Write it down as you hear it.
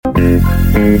What's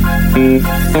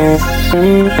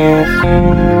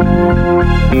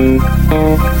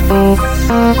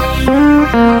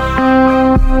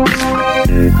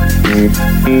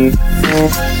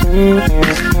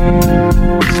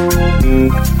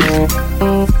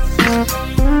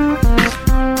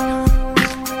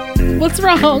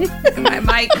wrong? My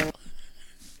mic.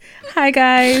 Hi,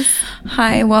 guys.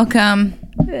 Hi, welcome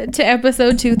to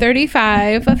episode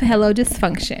 235 of Hello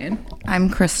Dysfunction. I'm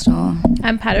Crystal.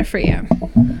 I'm Patafria.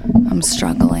 I'm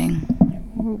struggling.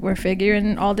 We're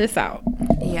figuring all this out.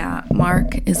 Yeah,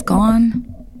 Mark is gone.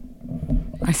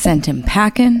 I sent him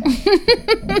packing.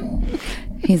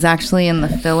 He's actually in the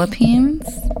Philippines,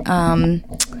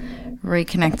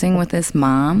 reconnecting with his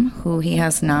mom, who he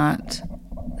has not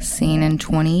seen in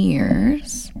 20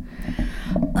 years.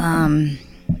 And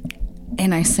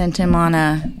I sent him on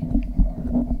a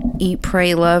eat,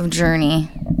 pray, love journey.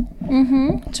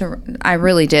 I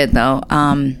really did, though.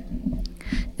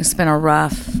 It's been a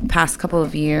rough past couple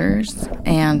of years,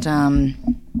 and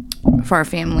for our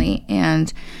family,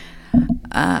 and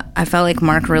I felt like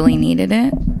Mark really needed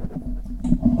it.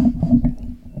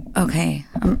 Okay,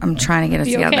 I'm trying to get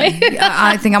it together. Okay?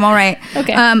 I think I'm all right.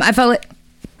 Okay. I felt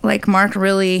like Mark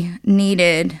really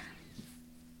needed,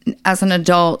 as an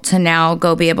adult, to now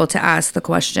go be able to ask the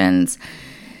questions.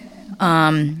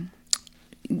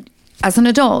 As an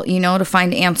adult, to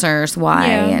find answers why.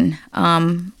 Yeah.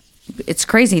 And it's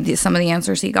crazy. Some of the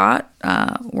answers he got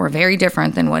were very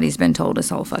different than what he's been told his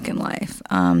whole fucking life.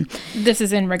 This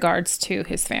is in regards to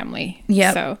his family.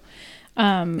 Yeah. So,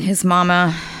 his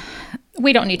mama.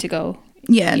 We don't need to go.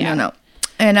 Yeah. No.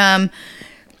 And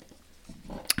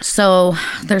so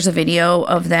there's a video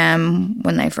of them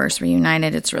when they first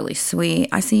reunited. It's really sweet.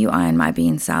 I see you eyeing my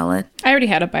bean salad. I already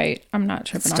had a bite. I'm not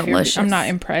tripping off delicious. I'm not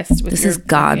impressed with this is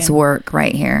God's work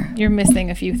right here. You're missing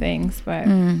a few things, but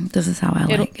this is how I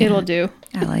like it. It'll do.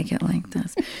 I like it like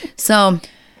this. So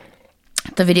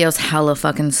the video's hella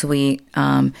fucking sweet.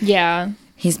 Yeah.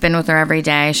 He's been with her every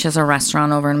day. She has a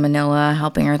restaurant over in Manila,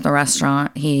 helping her at the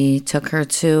restaurant. He took her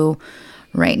to,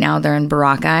 right now they're in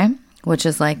Boracay, which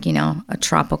is like, a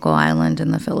tropical island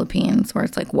in the Philippines where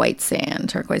it's like white sand,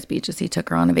 turquoise beaches. He took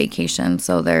her on a vacation.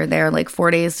 So they're there like 4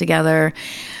 days together.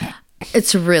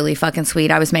 It's really fucking sweet.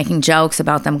 I was making jokes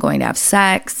about them going to have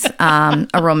sex, a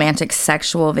romantic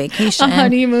sexual vacation. A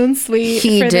honeymoon suite.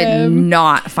 He did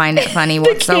not find it funny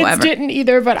whatsoever. The kids didn't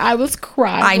either, but I was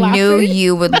crying. I knew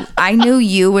you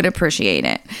would appreciate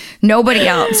it. Nobody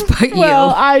else but you.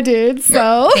 Well, I did.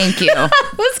 So thank you. I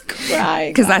was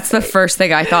crying because that's the first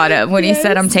thing I thought of when he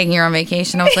said, "I'm taking her on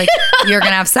vacation." I was like, "You're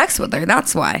gonna have sex with her.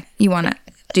 That's why you want to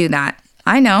do that."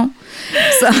 I know.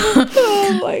 So,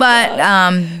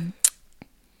 God.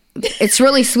 It's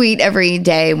really sweet every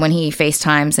day when he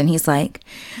FaceTimes and he's like,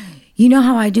 you know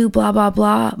how I do blah, blah,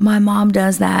 blah. My mom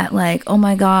does that. Like, oh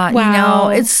my God. Wow.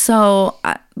 It's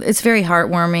very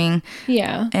heartwarming.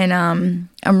 Yeah. And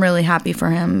I'm really happy for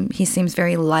him. He seems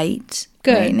very light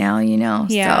right now,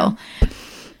 Yeah. So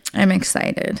I'm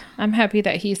excited. I'm happy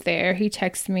that he's there. He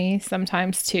texts me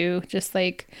sometimes too, just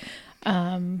like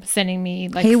sending me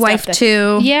like, hey, wife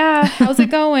too. Yeah, how's it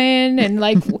going? And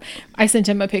like I sent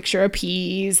him a picture of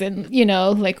peas, and he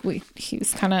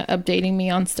was kind of updating me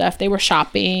on stuff. They were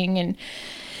shopping and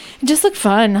it just looked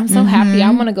fun. I'm so happy. I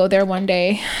want to go there one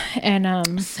day,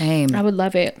 and same. I would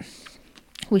love it.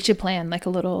 We should plan like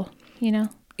a little, Yeah,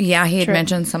 he had trip.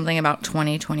 mentioned something about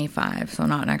 2025, so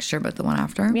not next year, but the one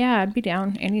after. Yeah, I'd be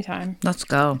down anytime. Let's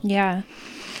go. Yeah.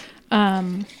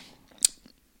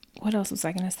 What else was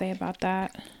I going to say about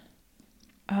that?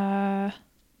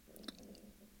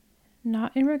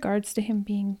 Not in regards to him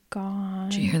being gone.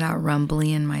 Did you hear that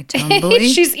rumbly in my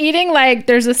tumbly? She's eating like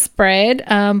there's a spread.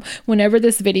 Whenever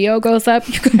this video goes up,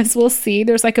 you guys will see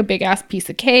there's like a big ass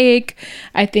piece of cake.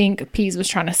 I think Peas was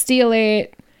trying to steal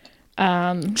it.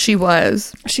 She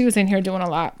was in here doing a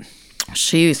lot.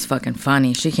 She's fucking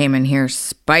funny. She came in here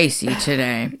spicy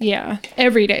today. Yeah,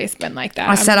 every day's been like that.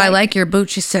 I said, I like your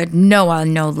boots. She said, no, I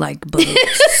no like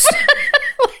boots.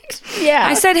 Yeah.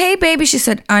 I said, hey, baby. She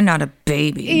said, I'm not a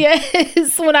baby.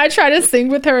 Yes. When I try to sing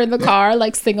with her in the car,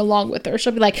 like sing along with her,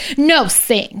 she'll be like, no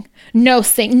sing,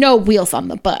 no wheels on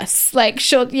the bus. Like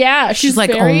she's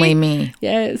like, very, only me.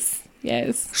 Yes.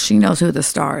 She knows who the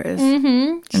star is.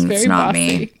 Mm-hmm. And it's not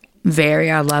bossy. Me.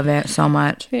 I love it so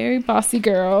much. Very bossy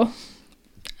girl.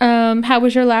 How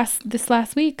was your last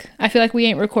week? I feel like we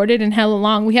ain't recorded in hella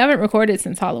long. We haven't recorded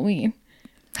since Halloween.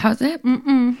 How's it?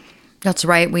 Mm-mm. That's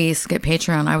right. We skipped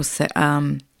Patreon. I was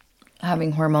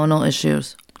having hormonal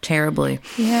issues terribly.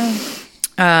 Yeah.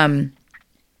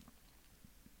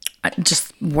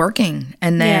 Just working,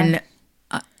 and then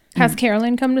has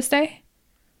Carolyn come to stay?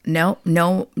 Nope.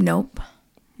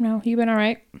 No, you been all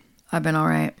right? I've been all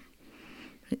right.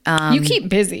 You keep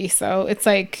busy, so it's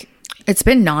like it's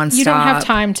been nonstop. You don't have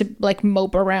time to like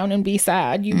mope around and be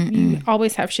sad. You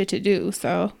always have shit to do.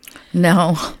 So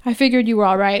no, I figured you were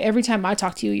all right. Every time I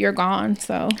talk to you, you're gone.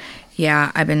 So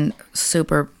yeah, I've been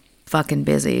super fucking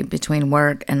busy between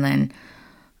work and then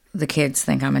the kids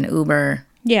think I'm an Uber.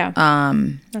 Yeah.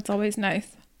 That's always nice.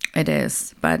 It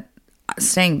is, but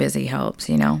staying busy helps,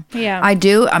 you know? Yeah. I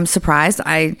do. I'm surprised.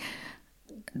 I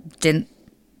didn't.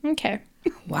 Okay.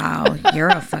 Wow. You're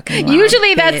a fucking loud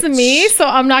Usually bitch. that's me, so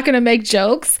I'm not going to make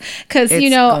jokes because, It's you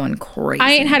know, going crazy.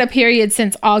 I ain't had a period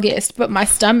since August, but my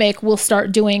stomach will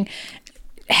start doing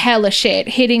hella shit,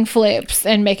 hitting flips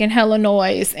and making hella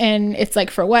noise. And it's like,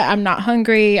 for what? I'm not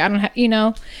hungry. I don't have, you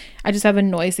know, I just have a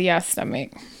noisy ass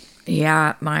stomach.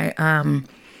 Yeah, my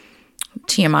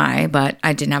TMI, but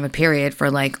I didn't have a period for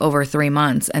like over 3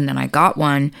 months, and then I got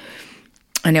one,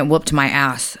 and it whooped my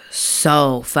ass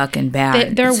so fucking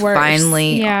bad. They're it's worse.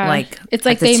 Finally, yeah. like it's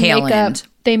like at the they tail make end. up.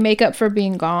 They make up for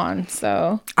being gone.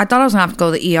 So I thought I was gonna have to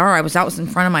go to the ER. I was out in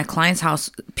front of my client's house,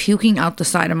 puking out the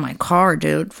side of my car,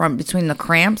 dude, from between the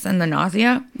cramps and the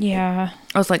nausea. yeah,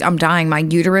 I was like, I'm dying. My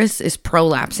uterus is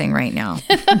prolapsing right now.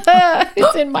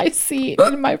 it's in my seat,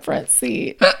 in my front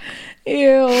seat.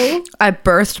 Ew. I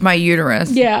birthed my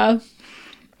uterus. Yeah.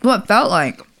 Well, it felt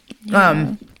like.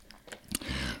 Yeah.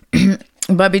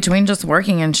 But between just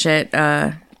working and shit,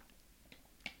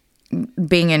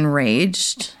 being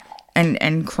enraged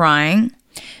and crying.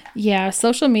 Yeah,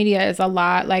 social media is a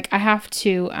lot. Like I have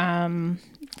to I'm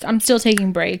still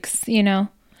taking breaks, you know.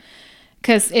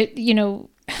 Cuz it, you know,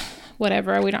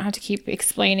 whatever, we don't have to keep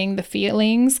explaining the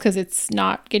feelings cuz it's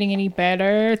not getting any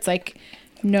better. It's like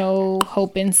no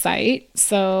hope in sight.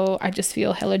 So I just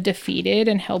feel hella defeated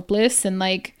and helpless and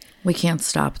like We can't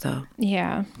stop though.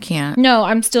 yeah. Can't. No,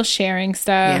 I'm still sharing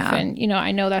stuff Yeah. and you know,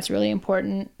 I know that's really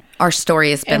important. Our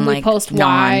story has been And we like post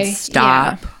why. nonstop.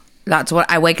 Yeah. That's what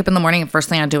I wake up in the morning and first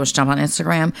thing I do is jump on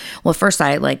Instagram. Well, first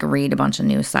I like read a bunch of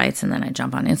news sites and then I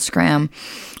jump on Instagram,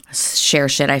 share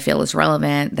shit I feel is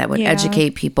relevant that would Yeah.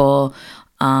 educate people.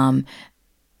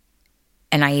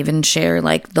 And I even share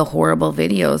like the horrible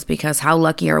videos because how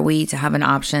lucky are we to have an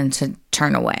option to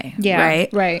turn away? Yeah. Right?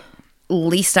 Right.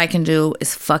 Least I can do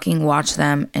is fucking watch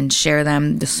them and share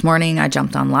them. This morning I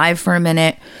jumped on live for a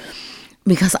minute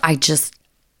because I just,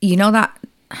 you know that,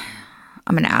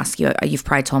 I'm going to ask you, you've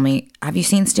probably told me, have you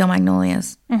seen Steel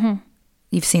Magnolias? Mm-hmm.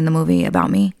 You've seen the movie about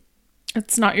me?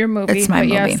 It's not your movie. It's my but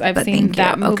movie. Yes, I've but seen thank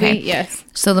that you. movie. Okay. Yes.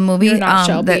 So the movie You're not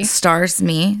Shelby. that stars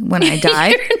me when I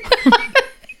died.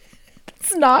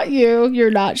 It's not you.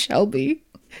 You're not Shelby.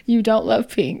 You don't love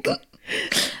pink.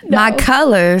 My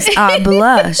colors are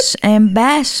blush and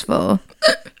bashful.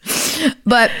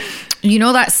 But you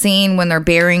know that scene when they're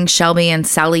burying Shelby and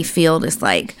Sally Field is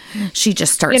like, she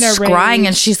just starts In a crying rage.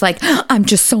 and she's like, I'm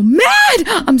just so mad.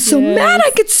 I'm so mad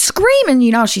I could scream. And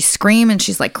you know, she's screaming,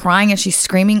 she's like crying and she's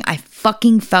screaming. I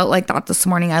fucking felt like that this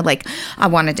morning. I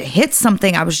wanted to hit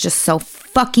something. I was just so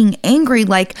fucking angry.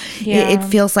 Like it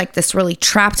feels like this really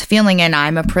trapped feeling. And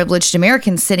I'm a privileged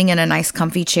American sitting in a nice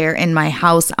comfy chair in my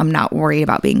house. I'm not worried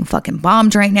about being fucking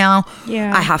bombed right now.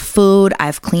 Yeah. I have food. I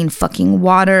have clean fucking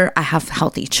water. I have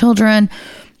healthy children.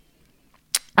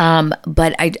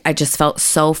 But I just felt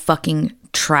so fucking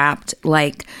trapped.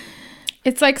 Like,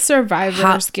 It's like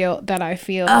survivor's guilt that I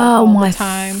feel oh all my the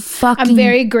time. fucking I'm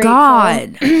very grateful.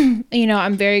 God. You know,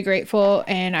 I'm very grateful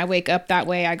and I wake up that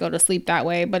way. I go to sleep that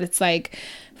way. But it's like,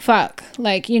 fuck.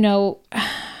 Like, you know,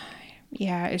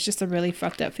 yeah, it's just a really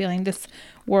fucked up feeling. This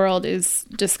world is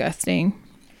disgusting.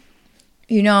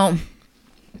 You know,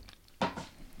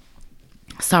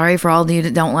 sorry for all of you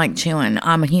that don't like chewing.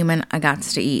 I'm a human. I got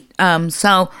to eat.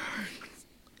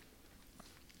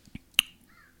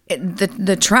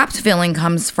 The trapped feeling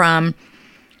comes from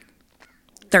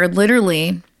they're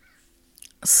literally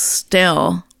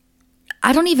still,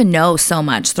 I don't even know so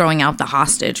much throwing out the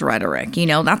hostage rhetoric. You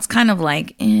know, that's kind of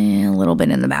like a little bit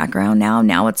in the background now.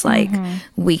 Now it's like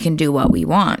we can do what we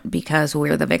want because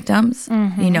we're the victims,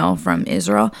 you know, from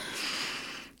Israel.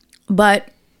 But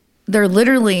they're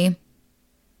literally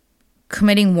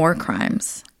committing war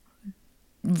crimes,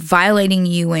 violating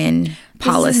UN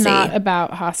policy. This is not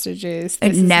about hostages. It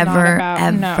This is not never, about-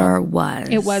 ever no, was.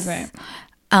 It wasn't.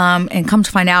 And come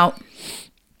to find out,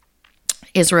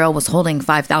 Israel was holding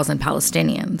 5,000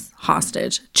 Palestinians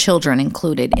hostage, children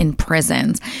included, in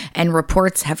prisons. And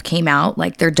reports have came out,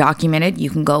 like they're documented. You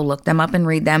can go look them up and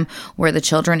read them, where the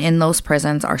children in those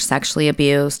prisons are sexually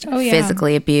abused,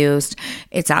 physically abused.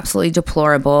 It's absolutely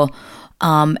deplorable.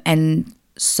 And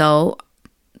so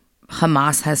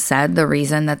Hamas has said the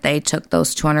reason that they took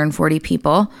those 240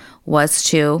 people was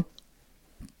to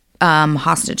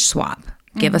hostage swap.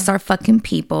 Give us our fucking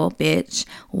people, bitch.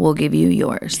 We'll give you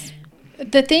yours.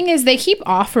 The thing is, they keep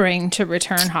offering to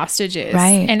return hostages.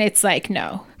 Right. And it's like,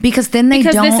 no. Because then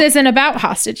because this isn't about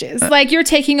hostages. Like, you're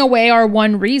taking away our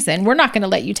one reason. We're not going to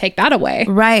let you take that away.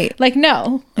 Right. Like,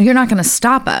 no. You're not going to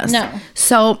stop us. No.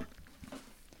 So,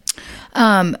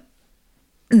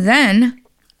 then...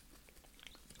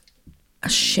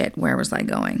 Shit, where was I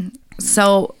going?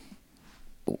 So...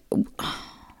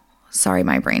 Sorry,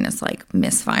 my brain is like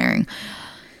misfiring.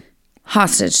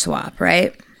 Hostage swap,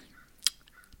 right?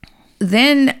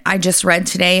 Then I just read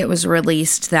today it was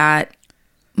released that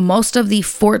most of the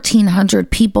 1,400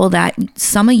 people that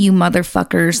some of you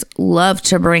motherfuckers love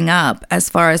to bring up as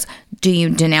far as, do you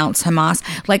denounce Hamas?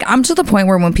 Like, I'm to the point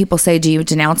where when people say, do you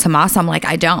denounce Hamas? I'm like,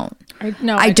 I don't.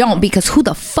 I don't, because who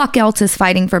the fuck else is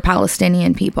fighting for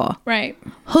Palestinian people? Right.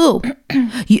 Who?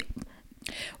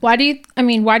 Why do you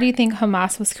think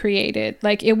Hamas was created?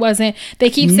 Like, it wasn't, they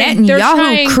keep saying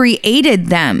Netanyahu created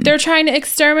them. They're trying to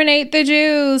exterminate the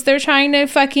Jews. They're trying to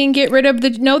fucking get rid of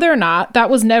no, they're not. That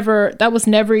was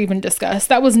never even discussed.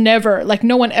 That was never, like,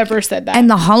 no one ever said that. And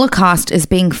the Holocaust is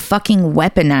being fucking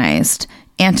weaponized.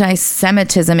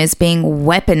 Anti-Semitism is being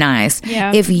weaponized.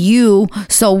 Yeah.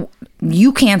 So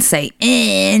you can't say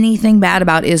anything bad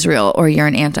about Israel or you're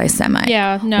an anti-Semite.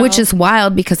 Yeah, no. Which is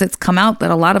wild because it's come out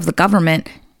that a lot of the government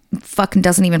fucking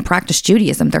doesn't even practice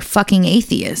Judaism. They're fucking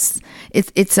atheists.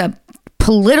 It's a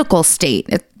political state.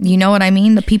 You know what I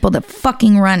mean? The people that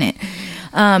fucking run it.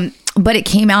 But it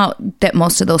came out that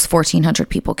most of those 1,400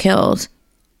 people killed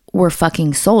were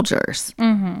fucking soldiers.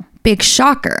 Mm-hmm. Big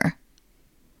shocker.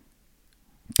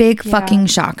 Big fucking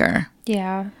shocker.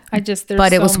 Yeah.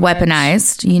 But it was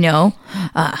weaponized, you know.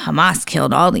 Hamas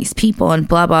killed all these people and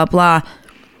blah, blah, blah.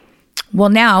 Well,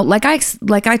 now,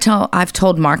 I've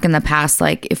told Mark in the past,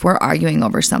 like, if we're arguing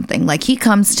over something, like, he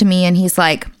comes to me and he's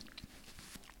like,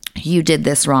 you did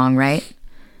this wrong, right?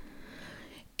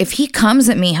 If he comes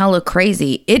at me hella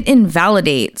crazy, it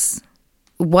invalidates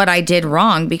what I did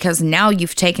wrong because now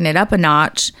you've taken it up a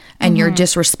notch and you're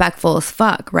disrespectful as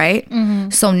fuck, right?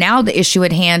 Mm-hmm. So now the issue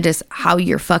at hand is how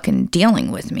you're fucking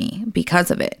dealing with me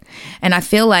because of it. And I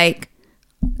feel like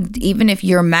even if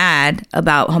you're mad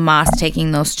about Hamas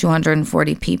taking those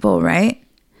 240 people, right?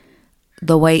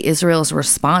 The way Israel's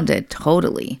responded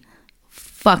totally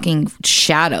fucking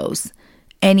shadows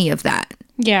any of that.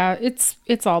 Yeah,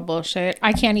 it's all bullshit.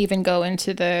 I can't even go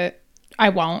into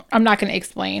I'm not going to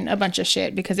explain a bunch of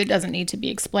shit because it doesn't need to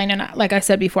be explained. And like I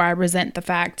said before, I resent the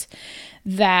fact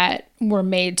that we're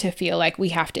made to feel like we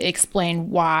have to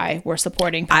explain why we're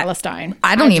supporting Palestine.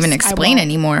 I don't even explain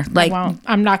anymore. Like,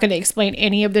 I'm not going to explain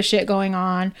any of the shit going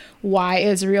on, why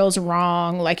Israel's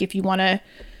wrong. Like, if you want to,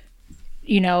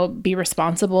 be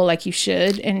responsible, like you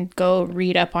should, and go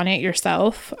read up on it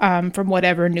yourself from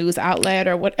whatever news outlet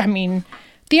or the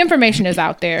information is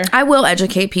out there. I will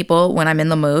educate people when I'm in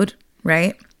the mood.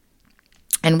 Right?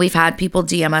 And we've had people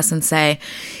DM us and say,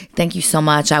 thank you so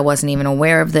much. I wasn't even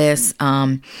aware of this.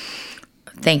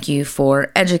 Thank you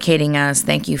for educating us.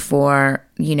 Thank you for,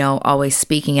 always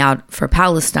speaking out for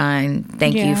Palestine.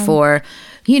 Thank you for,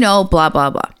 blah, blah,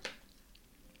 blah.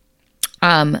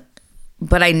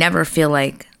 But I never feel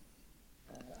like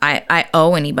I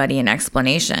owe anybody an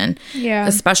explanation. Yeah.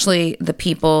 Especially the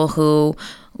people who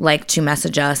like to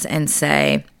message us and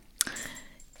say,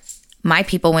 my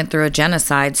people went through a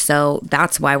genocide, so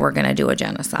that's why we're going to do a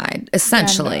genocide.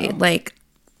 Essentially, like,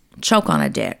 choke on a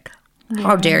dick. Yeah.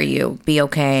 How dare you be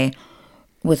okay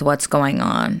with what's going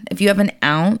on? If you have an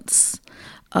ounce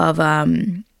of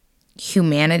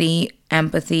humanity,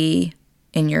 empathy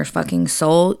in your fucking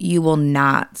soul, you're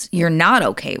not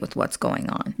okay with what's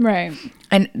going on. Right.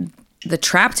 And the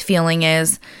trapped feeling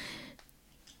is,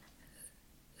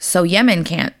 so if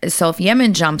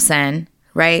Yemen jumps in,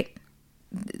 right?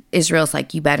 Israel's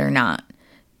like, you better not.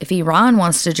 If Iran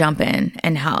wants to jump in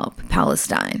and help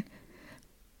Palestine,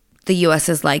 the U.S.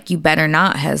 is like, you better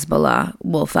not, Hezbollah.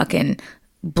 We'll fucking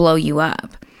blow you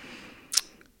up.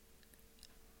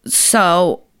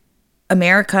 So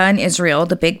America and Israel,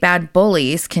 the big bad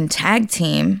bullies, can tag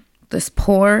team this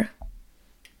poor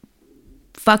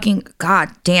fucking, god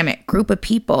damn it, group of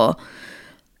people.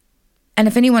 And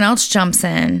if anyone else jumps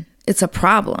in, it's a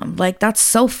problem. Like, that's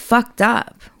so fucked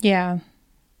up. Yeah.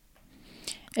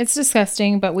 It's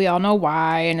disgusting, but we all know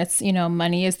why. And it's,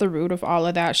 money is the root of all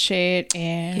of that shit.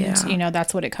 And,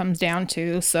 that's what it comes down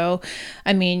to. So,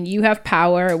 you have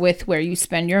power with where you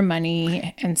spend your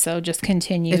money. And so just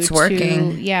continue it's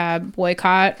working.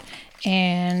 boycott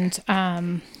and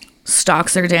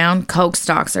stocks are down. Coke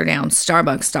stocks are down.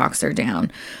 Starbucks stocks are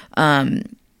down.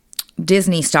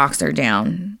 Disney stocks are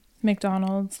down.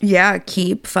 McDonald's. Yeah,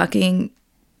 keep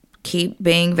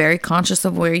being very conscious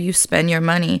of where you spend your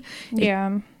money.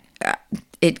 Yeah.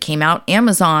 It came out.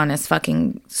 Amazon is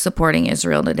fucking supporting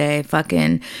Israel today.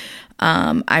 Fucking,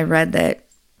 I read that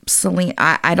Selena,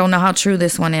 I don't know how true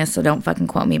this one is, so don't fucking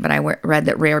quote me, but I read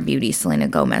that Rare Beauty, Selena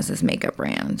Gomez's makeup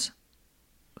brand,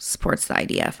 supports the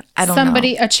IDF. I don't know.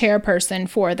 A chairperson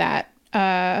for that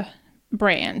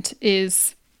brand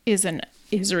is an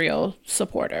Israel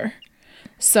supporter.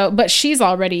 So, but she's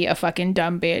already a fucking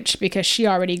dumb bitch because she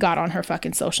already got on her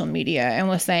fucking social media and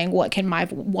was saying, what can my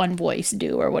one voice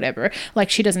do or whatever.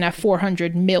 Like, she doesn't have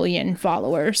 400 million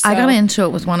followers. So. I got into it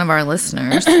with one of our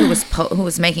listeners who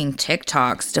was making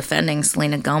TikToks defending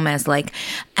Selena Gomez. Like,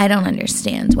 I don't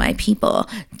understand why people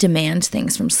demand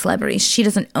things from celebrities. She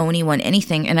doesn't owe anyone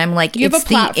anything. And I'm like, it's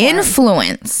the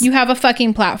influence. You have a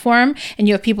fucking platform and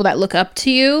you have people that look up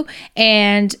to you.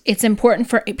 And it's important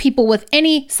for people with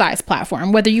any size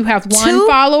platform, whether you have one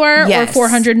follower or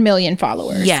 400 million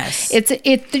followers. Yes.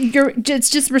 It's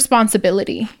just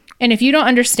responsibility. And if you don't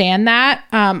understand that,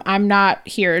 I'm not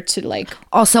here to like.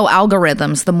 Also,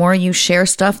 algorithms. The more you share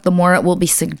stuff, the more it will be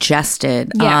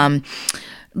suggested. Yeah.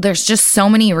 There's just so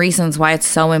many reasons why it's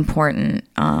so important.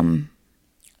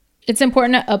 It's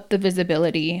important to up the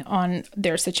visibility on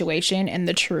their situation and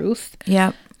the truth.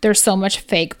 Yep. There's so much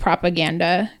fake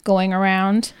propaganda going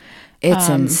around. It's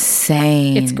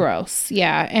insane. It's gross.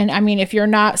 Yeah. And I mean, if you're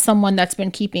not someone that's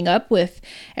been keeping up with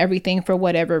everything for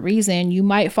whatever reason, you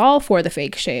might fall for the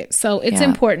fake shit. So it's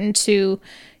important to,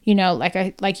 you know,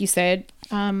 like you said,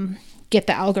 get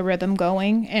the algorithm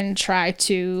going and try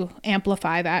to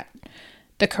amplify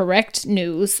the correct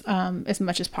news as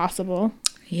much as possible.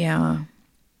 Yeah.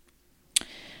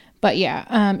 But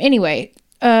yeah. Anyway,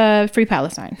 free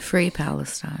Palestine. Free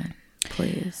Palestine.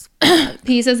 Please.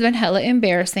 Peace has been hella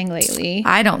embarrassing lately.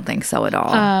 I don't think so at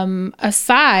all.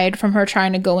 Aside from her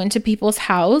trying to go into people's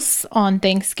house on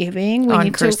Thanksgiving,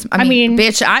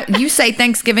 bitch, you say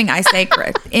Thanksgiving, I say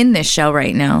in this show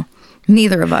right now.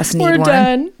 Neither of us need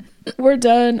one. We're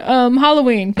done.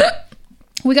 Halloween.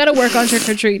 We got to work on trick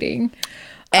or treating.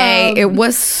 It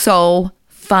was so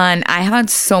fun. I had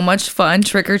so much fun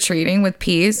trick-or-treating with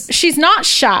Peace. She's not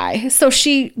shy, so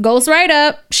she goes right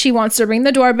up. She wants to ring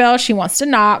the doorbell. She wants to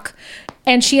knock,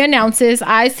 and she announces,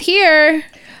 "I's here."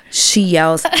 She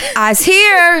yells, "I's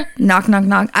here!" Knock, knock,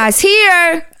 knock. "I's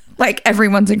here!" Like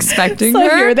everyone's expecting her.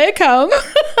 So here they come.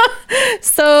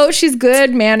 So she's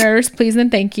good manners, please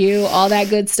and thank you, all that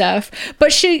good stuff.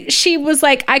 But she was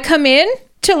like, "I come in?"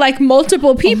 To like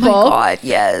multiple people. Oh my God,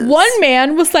 yes. One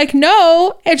man was like,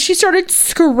 "No," and she started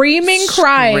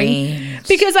crying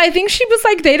because I think she was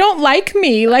like, they don't like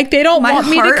me, like they don't want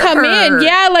me to come in.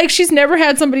 Yeah, like she's never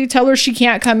had somebody tell her she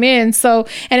can't come in. So,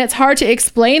 and it's hard to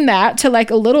explain that to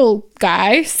like a little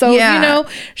guy. So you know,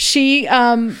 she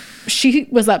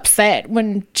was upset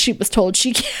when she was told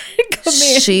she can't come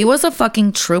in. She was a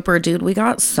fucking trooper, dude. We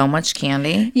got so much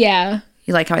candy. Yeah.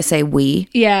 You like how I say we?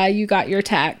 Yeah, you got your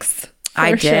tax.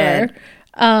 I did.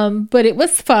 But it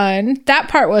was fun. That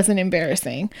part wasn't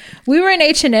embarrassing. We were in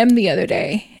H&M the other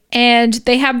day, and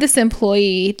they have this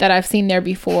employee that I've seen there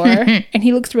before, and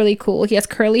he looks really cool. He has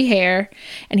curly hair,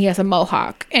 and he has a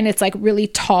mohawk, and it's like really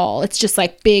tall. It's just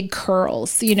like big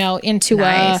curls, you know, into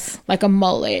like a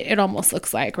mullet. It almost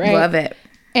looks like, right? Love it.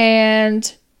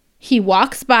 And he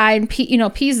walks by and,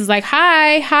 Peas is like,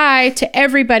 hi to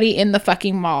everybody in the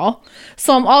fucking mall.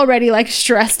 So I'm already like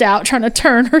stressed out trying to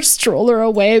turn her stroller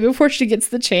away before she gets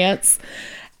the chance.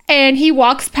 And he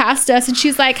walks past us and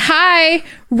she's like, "Hi,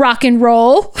 rock and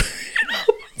roll."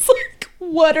 I was like,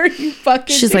 what are you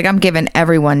fucking She's like, "I'm giving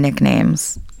everyone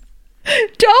nicknames."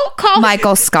 Don't call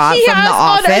Michael Scott from The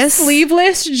Office. He has on a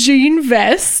sleeveless jean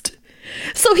vest.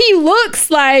 So he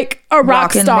looks like a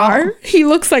rock star. Roll. He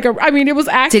looks like it was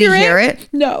accurate. Did he hear it?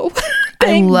 No.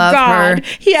 I love her.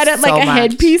 He had it like a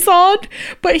headpiece on,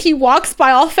 but he walks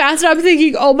by all fast and I'm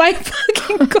thinking, oh my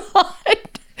fucking God.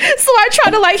 So I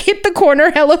try to like hit the corner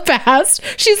hella fast.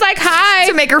 She's like, "Hi."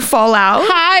 To make her fall out.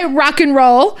 "Hi, rock and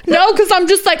roll." No, because I'm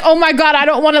just like, oh my God, I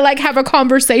don't want to like have a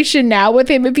conversation now with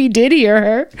him if he did hear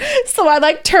her. So I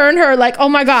like turn her like, oh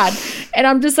my God. And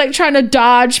I'm just like trying to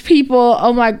dodge people.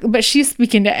 But she's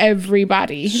speaking to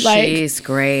everybody. Like, she's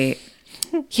great.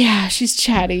 Yeah, she's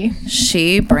chatty.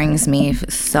 She brings me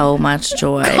so much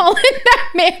joy. Calling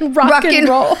that man rock and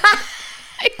roll.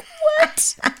 Like,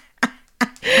 what?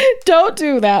 Don't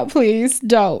do that, please.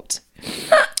 Don't.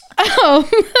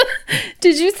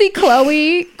 Did you see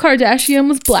Khloe Kardashian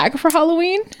was black for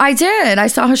Halloween? I did. I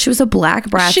saw her. She was a black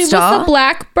Bratz She doll. was a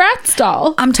black Bratz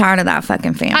doll. I'm tired of that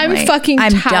fucking family. I'm fucking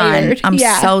tired. Done.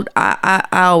 Yeah. I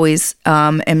always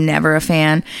am never a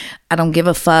fan. I don't give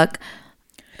a fuck.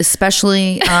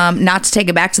 Especially not to take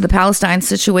it back to the Palestine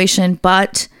situation,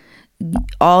 but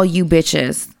all you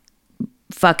bitches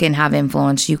fucking have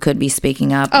influence. You could be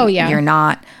speaking up. Oh, yeah. You're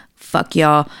not. Fuck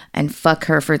y'all and fuck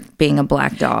her for being a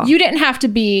black doll. You didn't have to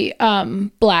be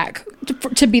black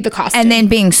to be the costume. And then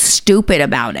being stupid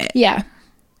about it. Yeah.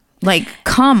 Like,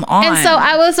 come on. And so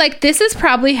I was like, this is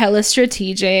probably hella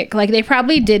strategic. Like, they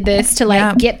probably did this to,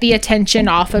 like, get the attention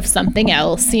off of something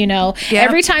else, you know? Yep.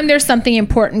 Every time there's something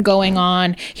important going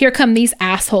on, here come these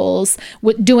assholes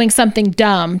doing something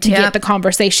dumb to get the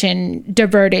conversation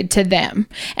diverted to them.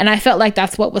 And I felt like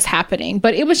that's what was happening.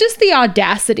 But it was just the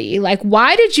audacity. Like,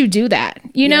 why did you do that?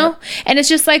 You know? And it's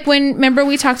just like remember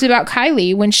we talked about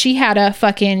Kylie, when she had a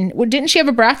fucking, didn't she have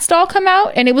a Bratz doll come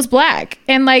out? And it was black.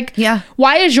 And, like,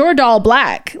 why is your doll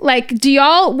black? Like, do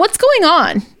y'all, what's going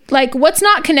on? Like, what's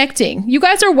not connecting? You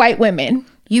guys are white women.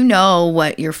 You know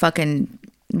what your fucking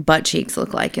butt cheeks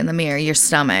look like in the mirror, your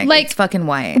stomach. Like, it's fucking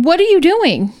white. What are you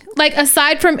doing? Like,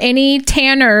 aside from any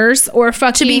tanners or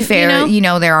fucking, to be fair, you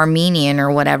know, they're Armenian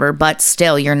or whatever, but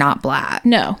still, you're not black.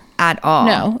 No. At all.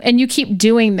 No. And you keep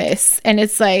doing this, and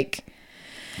it's like,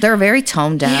 they're very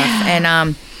tone deaf.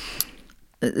 And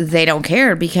they don't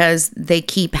care because they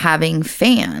keep having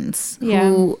fans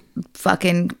who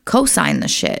fucking co-sign the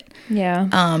shit. Yeah.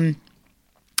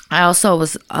 I also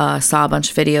saw a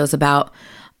bunch of videos about,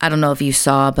 I don't know if you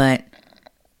saw, but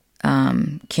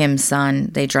Kim's son,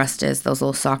 they dressed as those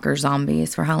little soccer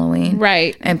zombies for Halloween.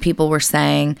 Right. And people were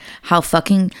saying how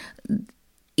fucking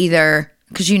either,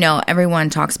 because, you know, everyone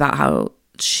talks about how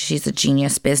she's a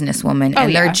genius businesswoman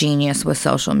and they're genius with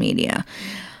social media.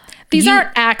 These aren't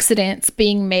accidents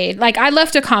being made. Like, I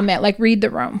left a comment, like, read the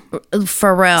room.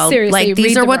 For real. Seriously, like,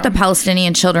 these are what room. the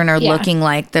Palestinian children are looking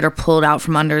like that are pulled out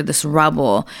from under this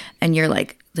rubble. And you're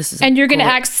like, this is... And you're going to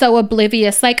act so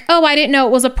oblivious. Like, oh, I didn't know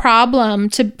it was a problem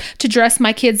to dress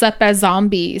my kids up as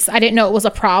zombies. I didn't know it was a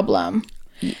problem.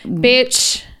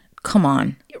 Bitch. Come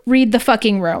on. Read the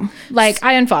fucking room. Like,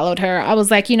 I unfollowed her. I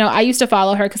was like, you know, I used to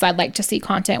follow her because I'd like to see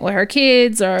content with her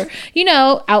kids or, you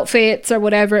know, outfits or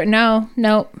whatever. No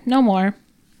more.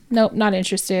 Nope, not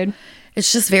interested.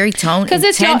 It's just very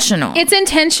intentional. It's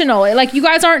intentional. Like, you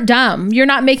guys aren't dumb. You're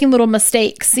not making little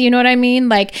mistakes. You know what I mean?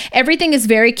 Like, everything is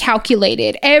very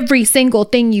calculated. Every single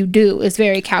thing you do is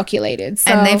very calculated.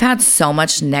 So, and they've had so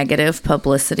much negative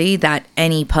publicity that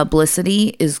any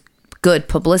publicity is good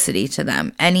publicity to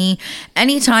them.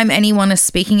 Anytime anyone is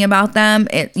speaking about them,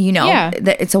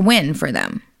 it's a win for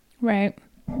them. Right.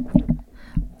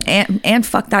 And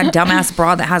fuck that dumbass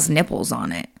bra that has nipples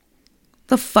on it.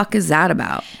 The fuck is that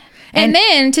about? And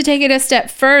then to take it a step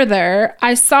further,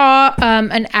 I saw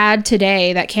an ad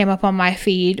today that came up on my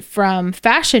feed from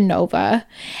Fashion Nova.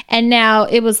 And now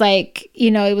it was like, you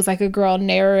know, it was like a girl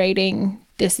narrating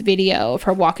this video of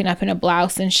her walking up in a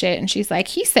blouse and shit, and she's like,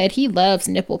 he said he loves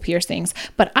nipple piercings,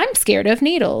 but I'm scared of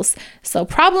needles, so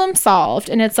problem solved.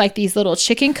 And it's like these little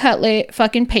chicken cutlet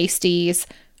fucking pasties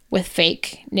with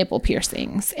fake nipple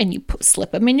piercings, and you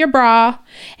slip them in your bra,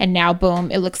 and now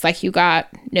boom, it looks like you got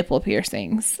nipple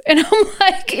piercings. And I'm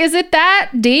like, is it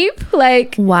that deep?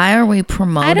 Like, why are we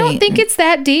promoting? I don't think it's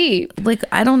that deep. Like,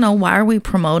 I don't know, why are we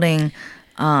promoting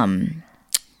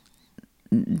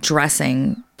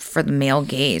dressing for the male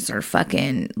gaze or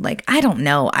fucking, like, I don't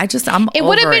know. It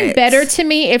would have been better to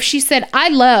me if she said, I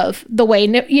love the way,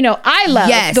 I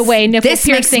love the way nipple piercings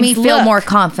look. This makes me feel more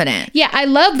confident. Yeah, I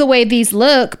love the way these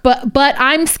look, but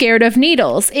I'm scared of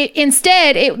needles.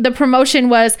 Instead, the promotion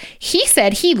was, he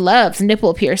said he loves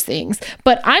nipple piercings,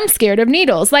 but I'm scared of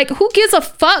needles. Like, who gives a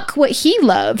fuck what he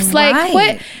loves? Right. Like,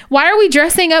 what? Why are we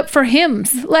dressing up for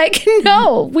hymns? Like,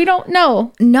 no, we don't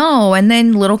know. No, and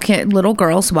then little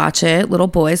girls watch it, little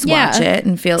boys watch it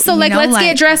and feel so. Like, let's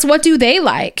get dressed. What do they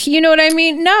like? You know what I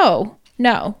mean? No.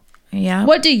 Yeah.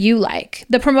 What do you like?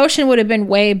 The promotion would have been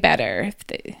way better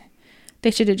if they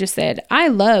should have just said, I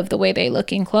love the way they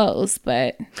look in clothes,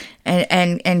 but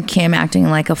and Kim acting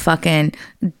like a fucking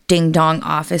ding dong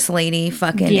office lady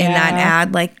fucking in that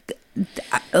ad, like,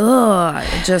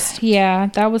 that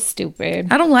was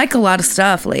stupid. I don't like a lot of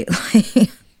stuff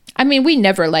lately. I mean, we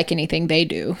never like anything they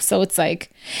do. So it's like,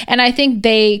 and I think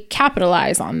they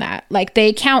capitalize on that. Like,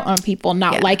 they count on people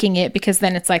not liking it because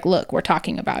then it's like, look, we're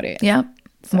talking about it. Yep.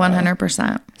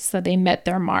 100%. So they met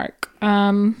their mark. You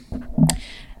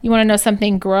want to know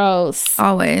something gross?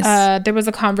 Always. There was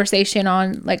a conversation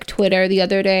on like Twitter the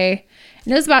other day,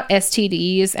 and it was about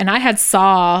STDs. And I had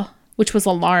saw which was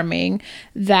alarming,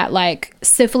 that like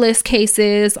syphilis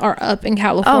cases are up in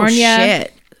California. Oh,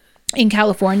 shit. In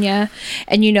California.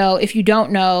 And you know, if you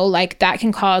don't know, like that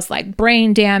can cause like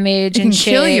brain damage and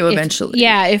shit. Kill you eventually.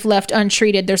 If left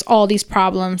untreated, there's all these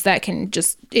problems that can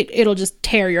just it'll just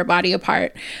tear your body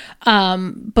apart.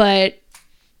 But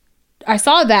I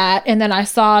saw that, and then I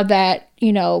saw that,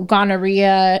 you know,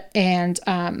 gonorrhea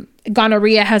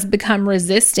has become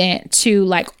resistant to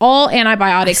like all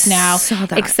antibiotics now,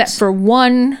 except for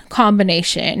one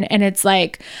combination, and it's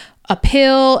like a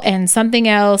pill and something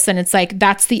else, and it's like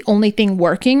that's the only thing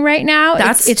working right now.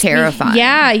 It's terrifying.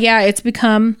 It's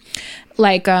become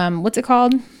like what's it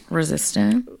called?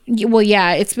 Resistant. Well,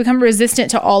 yeah, it's become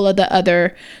resistant to all of the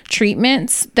other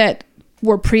treatments that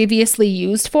were previously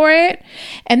used for it.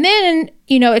 And then,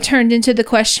 you know, it turned into the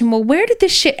question, well, where did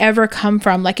this shit ever come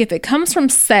from? Like, if it comes from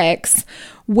sex,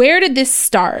 where did this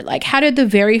start? Like, how did the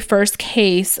very first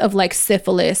case of like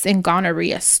syphilis and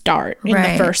gonorrhea start in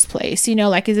the first place? You know,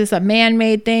 like, is this a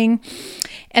man-made thing?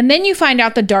 And then you find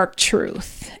out the dark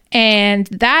truth. And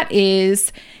that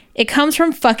is, it comes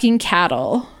from fucking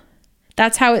cattle.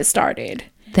 That's how it started.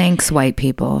 Thanks, white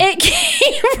people. It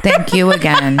came Thank you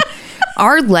again.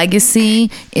 Our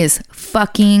legacy is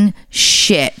fucking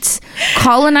shit.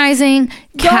 Colonizing,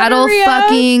 cattle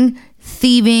fucking,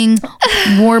 thieving,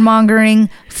 warmongering,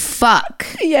 fuck.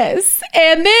 Yes.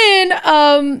 And then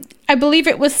I believe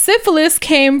it was syphilis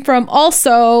came from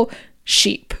also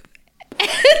sheep.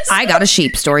 I got a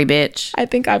sheep story, bitch. I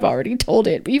think I've already told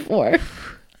it before.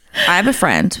 I have a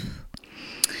friend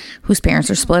whose parents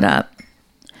are split up.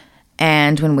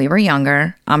 And when we were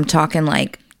younger, I'm talking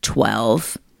like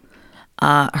 12,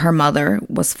 her mother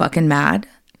was fucking mad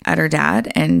at her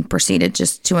dad and proceeded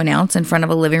just to announce in front of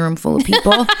a living room full of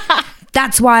people,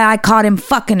 "That's why I caught him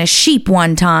fucking a sheep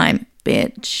one time,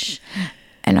 bitch."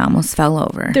 And I almost fell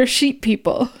over. They're sheep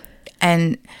people.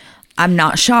 And I'm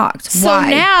not shocked. So why?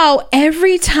 now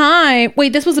every time,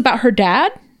 wait, this was about her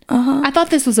dad? I thought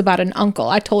this was about an uncle.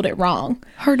 I told it wrong.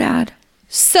 Her dad.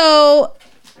 So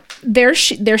they're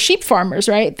sheep farmers,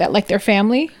 right? That like their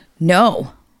family?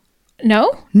 No.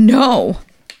 No? No.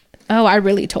 Oh, I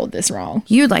really told this wrong.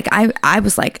 You like, I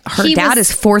was like, her dad is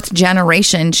 4th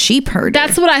generation sheep herder.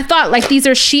 That's what I thought. Like, these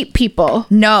are sheep people.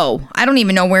 No, I don't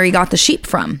even know where he got the sheep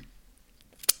from.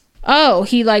 Oh,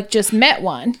 he like just met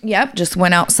one. Yep, just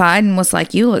went outside and was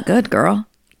like, "You look good, girl.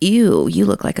 Ew, you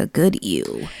look like a good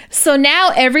ew." So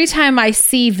now every time I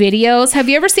see videos, have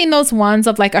you ever seen those ones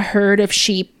of like a herd of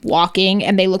sheep walking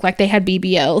and they look like they had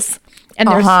BBLs? And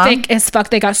they're thick as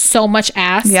fuck. They got so much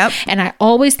ass. Yep. And I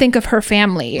always think of her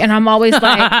family. And I'm always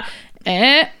like,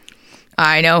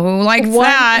 I know who likes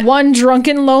that. One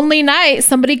drunken, lonely night,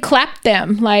 somebody clapped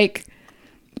them. Like,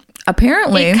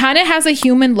 apparently. It kind of has a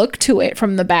human look to it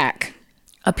from the back.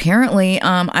 Apparently,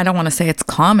 I don't want to say it's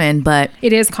common, but...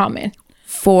 It is common.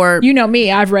 For... You know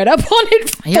me, I've read up on it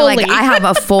fully. You're like, I have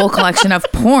a full collection of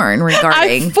porn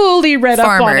regarding I fully read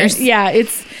farmers. Up on it. Yeah,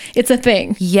 it's a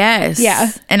thing. Yes.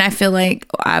 Yeah. And I feel like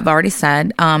I've already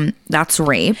said that's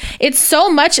rape. It's so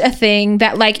much a thing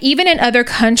that like even in other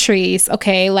countries,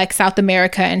 okay, like South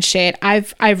America and shit,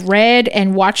 I've read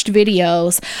and watched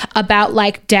videos about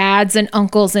like dads and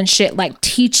uncles and shit like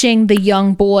teaching the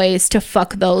young boys to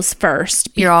fuck those first.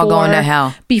 You're all going to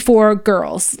hell. Before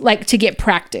girls, like to get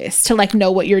practice, to like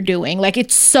know what you're doing. Like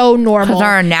it's so normal. Because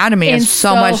our anatomy is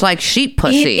so much like sheep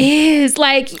pussy. It is.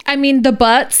 Like, I mean, the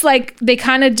butts, like they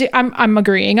kind of do. I'm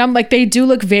agreeing. I'm like, they do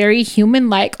look very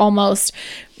human-like almost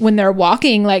when they're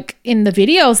walking, like in the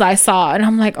videos I saw. And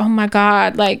I'm like, oh my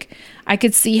God, like I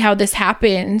could see how this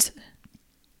happened.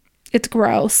 It's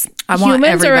gross. I want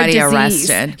everybody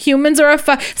arrested. Humans are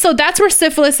so that's where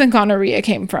syphilis and gonorrhea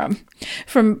came from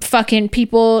fucking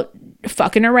people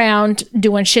fucking around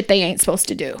doing shit they ain't supposed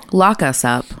to do. Lock us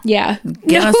up. Yeah.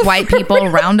 Get us white people,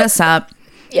 round us up.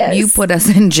 Yes. You put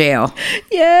us in jail.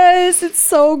 Yes, it's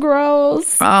so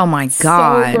gross. Oh my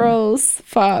God. So gross.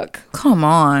 Fuck. Come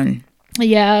on.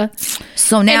 Yeah.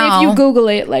 So now, and if you Google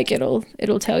it, like it'll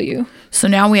tell you. So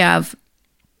now we have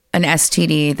an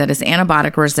STD that is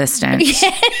antibiotic resistant.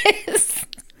 Yes.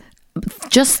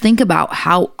 Just think about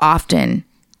how often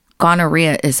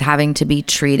gonorrhea is having to be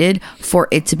treated for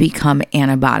it to become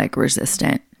antibiotic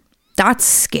resistant. That's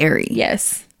scary.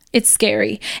 Yes. It's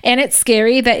scary. And it's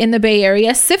scary that in the Bay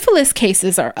Area, syphilis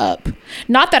cases are up.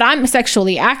 Not that I'm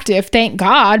sexually active, thank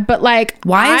God, but like...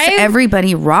 Why is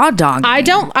everybody raw dogging?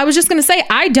 I was just going to say,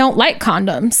 I don't like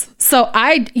condoms. So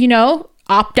I,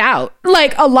 opt out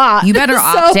like a lot. You better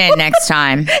opt in next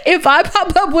time. If I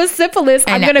pop up with syphilis,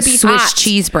 I'm going to be Swiss hot.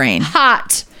 cheese brain.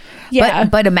 Hot. Yeah.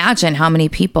 But imagine how many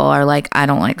people are like, I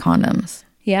don't like condoms.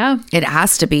 Yeah. It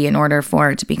has to be in order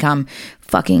for it to become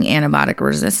fucking antibiotic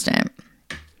resistant.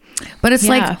 But it's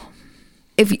like,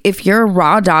 if you're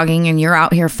raw dogging and you're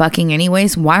out here fucking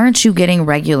anyways, why aren't you getting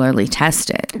regularly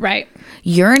tested? Right.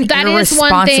 You're an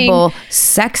irresponsible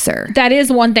sexer. That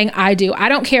is one thing I do. I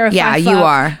don't care if I fuck you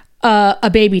are. A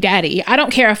baby daddy. I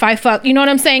don't care if I fuck, you know what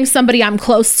I'm saying? Somebody I'm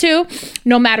close to,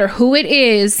 no matter who it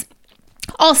is.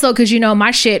 Also, because, you know, my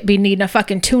shit be needing a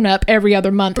fucking tune-up every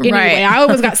other month anyway. Right. I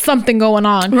always got something going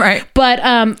on. Right. But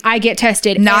I get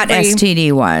tested. Not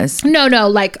STD-wise. No,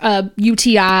 like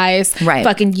UTIs, right.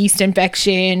 fucking yeast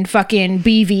infection, fucking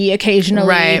BV occasionally.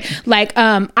 Right. Like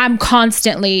I'm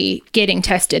constantly getting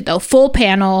tested, though. Full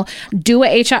panel, do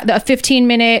a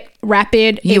 15-minute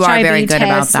rapid you HIV are very good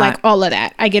test, about that. like all of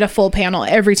that. I get a full panel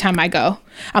every time I go.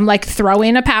 I'm like, throw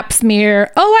in a pap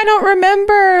smear. Oh, I don't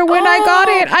remember when I got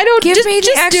it. I don't give me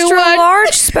the extra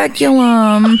large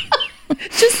speculum.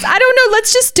 I don't know.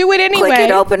 Let's just do it anyway. Click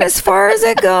it open as far as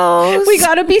it goes. We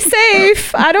gotta be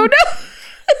safe. I don't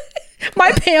know.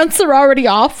 My pants are already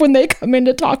off when they come in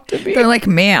to talk to me. They're like,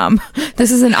 ma'am,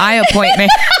 this is an eye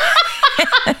appointment.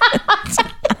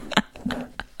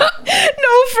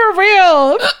 No, for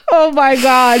real. Oh my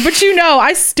God. But you know,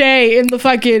 I stay in the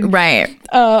fucking right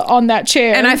on that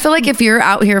chair. And I feel like if you're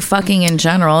out here fucking in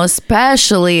general,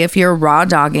 especially if you're raw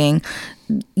dogging,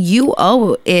 you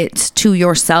owe it to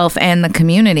yourself and the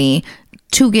community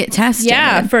to get tested.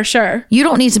 Yeah, for sure. You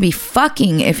don't need to be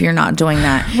fucking if you're not doing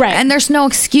that. Right. And there's no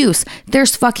excuse.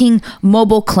 There's fucking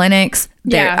mobile clinics.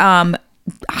 Yeah.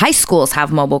 High schools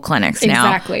have mobile clinics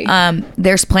now. Exactly.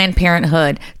 There's Planned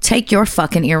Parenthood. Take your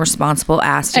fucking irresponsible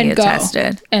ass to get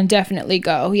tested. And definitely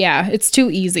go. Yeah, it's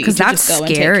too easy to that's just go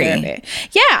scary. and take care of it.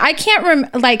 Yeah, I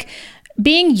can't like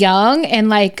being young and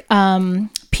like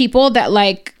people that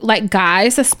like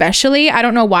guys especially. I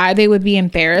don't know why they would be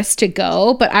embarrassed to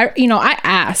go, but I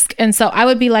ask, and so I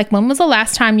would be like, when was the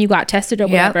last time you got tested or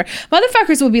whatever? Yep.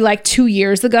 Motherfuckers would be like 2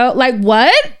 years ago. Like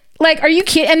what? Like, are you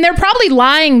kidding? And they're probably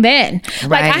lying then.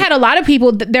 Right. Like, I had a lot of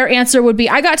people, their answer would be,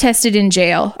 I got tested in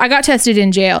jail.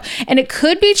 And it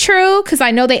could be true because I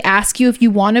know they ask you if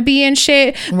you want to be in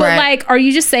shit. But, right. like, are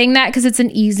you just saying that because it's an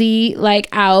easy, like,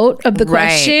 out of the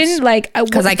question? Like,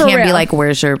 because I can't be like,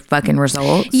 where's your fucking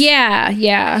results?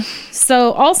 Yeah.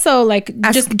 So, also, like,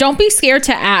 just don't be scared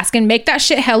to ask and make that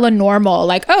shit hella normal.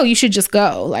 Like, oh, you should just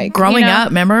go. Like, growing up,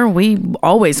 remember, we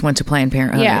always went to Planned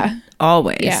Parenthood. Yeah.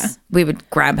 Always. Yeah. We would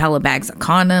grab hella bags of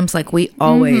condoms. Like we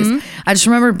always, I just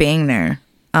remember being there.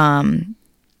 Even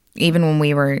when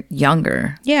we were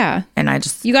younger. Yeah. And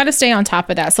you got to stay on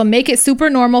top of that. So make it super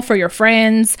normal for your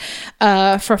friends,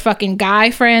 for fucking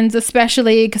guy friends,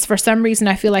 especially because for some reason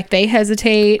I feel like they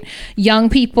hesitate. Young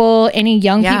people, any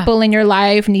young people in your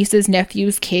life, nieces,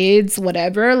 nephews, kids,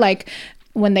 whatever, like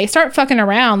when they start fucking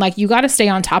around, like you got to stay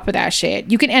on top of that shit.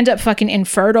 You can end up fucking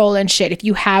infertile and shit if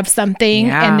you have something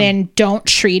and then don't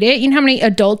treat it. You know how many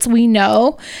adults we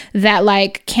know that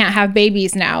like can't have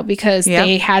babies now because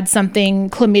they had something,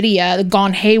 chlamydia,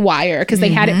 gone haywire because they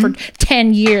had it for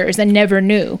 10 years and never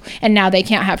knew, and now they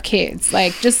can't have kids.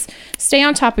 Like just stay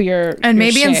on top of your and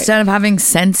maybe shit. Instead of having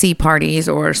Scentsy parties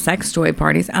or sex toy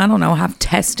parties, I don't know, have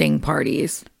testing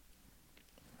parties.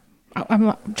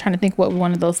 I'm trying to think what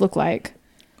one of those look like.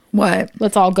 What?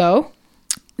 Let's all go.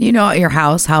 You know, at your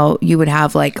house, how you would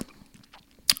have like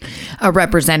a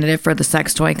representative for the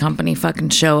sex toy company fucking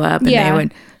show up and they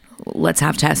would, let's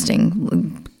have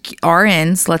testing.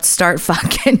 RNs, let's start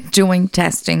fucking doing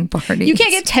testing parties. You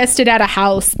can't get tested at a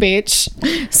house,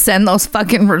 bitch. Send those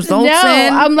fucking results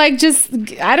in. I'm like, just,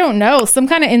 I don't know, some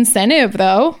kind of incentive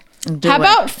though. How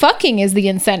about fucking is the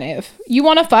incentive? You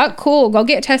want to fuck? Cool, go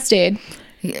get tested.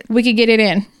 We could get it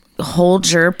in. Hold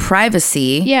your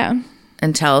privacy. Yeah.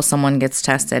 Until someone gets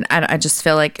tested. I just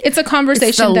feel like it's a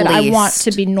conversation that I want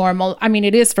to be normal. I mean,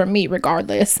 it is for me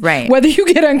regardless. Right. Whether you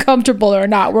get uncomfortable or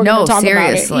not, we're going to talk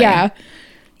seriously. about it.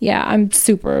 Yeah. I'm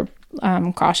super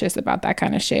cautious about that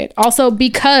kind of shit. Also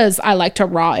because I like to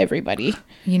raw everybody.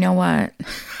 You know what?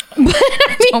 But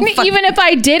I mean, even if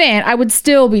I didn't, I would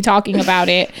still be talking about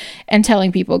it and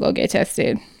telling people go get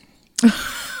tested.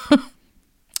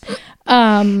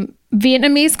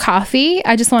 Vietnamese coffee.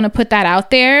 I just want to put that out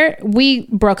there. We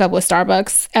broke up with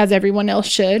Starbucks, as everyone else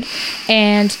should.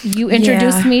 And you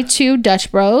introduced me to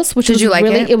Dutch Bros, which was like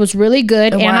really, it? It was really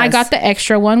good. And I got the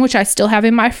extra one, which I still have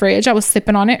in my fridge. I was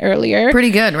sipping on it earlier. Pretty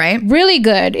good, right? Really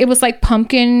good. It was like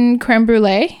pumpkin creme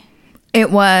brulee.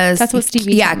 It was. That's what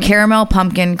Stevie told me. Caramel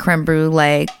pumpkin creme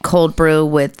brulee, cold brew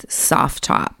with soft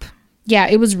top. Yeah,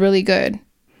 it was really good.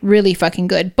 Really fucking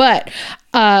good. But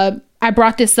I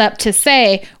brought this up to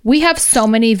say we have so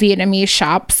many Vietnamese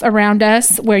shops around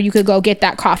us where you could go get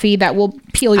that coffee that will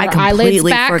peel your eyelids back. I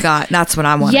completely forgot. That's what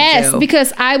I want to do. Yes,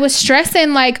 because I was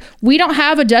stressing, like, we don't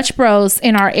have a Dutch Bros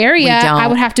in our area. I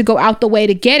would have to go out the way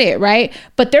to get it, right?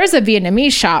 But there's a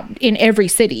Vietnamese shop in every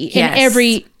city, in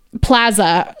every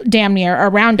plaza damn near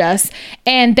around us,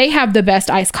 and they have the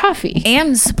best iced coffee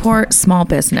and support small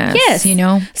business. Yes, you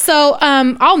know. So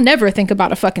I'll never think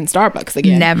about a fucking Starbucks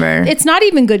again. Never. It's not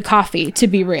even good coffee, to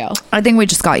be real. I think we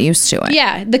just got used to it.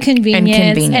 Yeah, the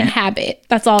convenience and habit.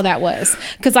 That's all that was.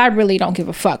 Because I really don't give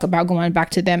a fuck about going back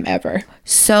to them ever.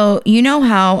 So you know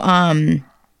how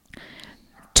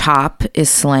top is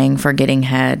slang for getting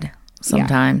head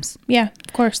sometimes. Yeah,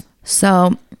 of course.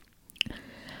 So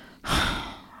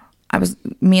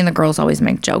me and the girls always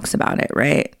make jokes about it,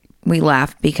 right? We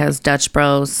laugh because Dutch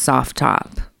Bros soft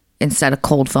top. Instead of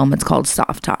cold foam, it's called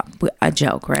soft top. A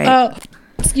joke, right? Oh,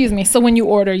 excuse me. So when you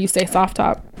order, you say soft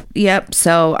top? Yep.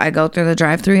 So I go through the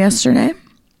drive-thru yesterday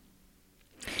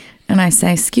and I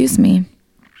say, excuse me,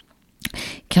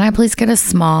 can I please get a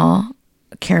small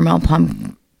caramel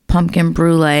pumpkin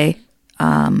brulee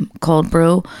cold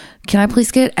brew? Can I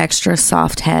please get extra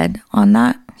soft head on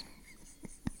that?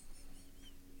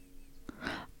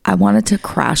 I wanted to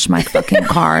crash my fucking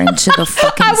car into the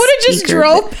fucking I would have just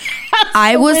drove.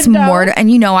 I was more, and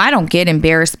you know, I don't get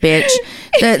embarrassed, bitch.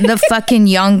 The fucking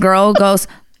young girl goes,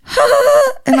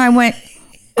 and I went,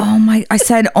 I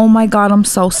said, oh my God, I'm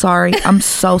so sorry. I'm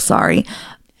so sorry.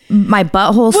 My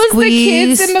butthole squeezed. Was the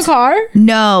kids in the car?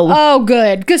 No. Oh,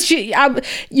 good. Because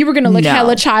you were going to look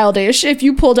hella childish if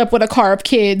you pulled up with a car of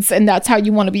kids and that's how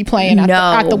you want to be playing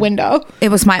at the window. It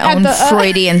was my own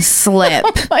Freudian slip.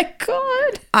 Oh my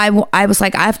God. I was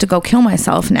like, I have to go kill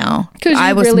myself now.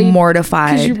 I was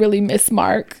mortified. Because you really miss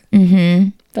Mark. Mm-hmm.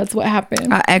 That's what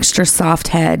happened. Extra soft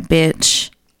head, bitch.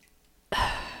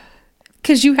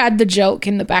 Because you had the joke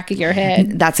in the back of your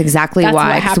head. That's exactly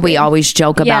why. Because we always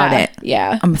joke about it.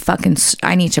 Yeah.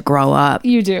 I need to grow up.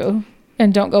 You do.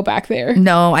 And don't go back there.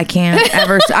 No, I can't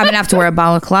ever. I'm going to have to wear a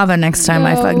balaclava next time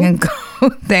I fucking go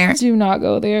there. Do not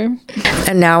go there.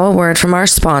 And now a word from our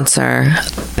sponsor,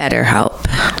 BetterHelp.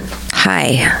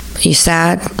 Hi. You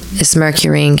sad? Is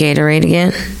Mercury in Gatorade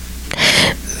again?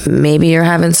 Maybe you're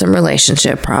having some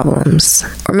relationship problems.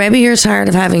 Or maybe you're tired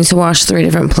of having to wash 3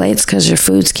 different plates because your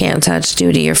foods can't touch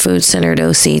due to your food-centered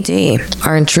OCD.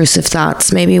 Are intrusive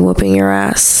thoughts maybe whooping your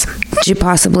ass? Did you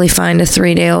possibly find a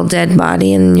 3-day-old dead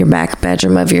body in your back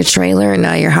bedroom of your trailer and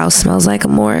now your house smells like a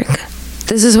morgue?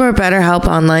 This is where BetterHelp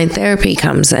Online Therapy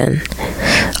comes in.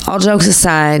 All jokes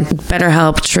aside,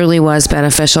 BetterHelp truly was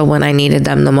beneficial when I needed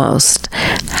them the most.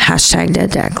 Hashtag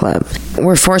Dead Dad Club.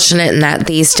 We're fortunate in that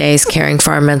these days caring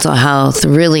for our mental health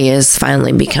really is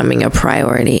finally becoming a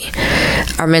priority.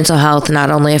 Our mental health not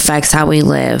only affects how we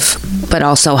live, but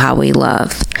also how we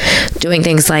love. Doing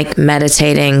things like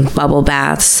meditating, bubble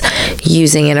baths,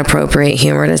 using inappropriate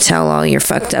humor to tell all your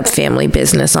fucked up family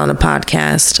business on a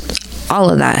podcast. All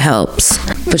of that helps.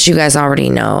 But you guys already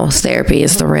know therapy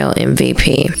is the real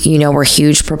MVP. You know we're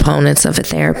huge proponents of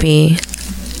therapy,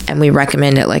 and we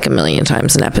recommend it like 1,000,000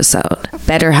 times an episode.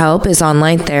 BetterHelp is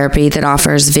online therapy that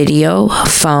offers video,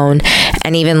 phone,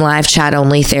 and even live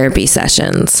chat-only therapy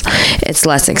sessions. It's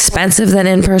less expensive than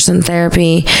in-person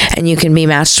therapy, and you can be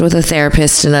matched with a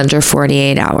therapist in under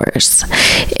 48 hours.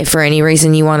 If for any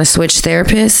reason you want to switch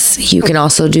therapists, you can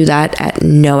also do that at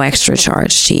no extra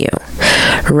charge to you.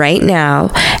 Right now,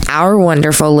 our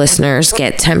wonderful listeners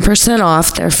get 10%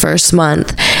 off their first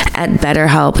month at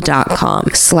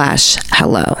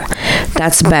betterhelp.com/hello.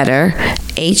 That's better,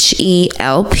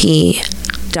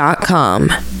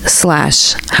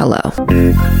 HELP.com/hello.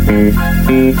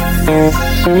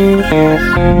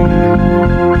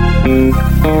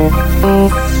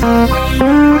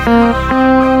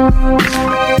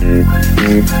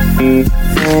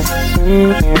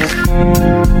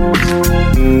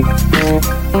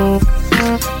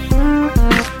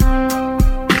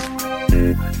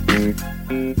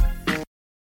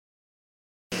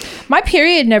 My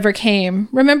period never came.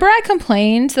 Remember I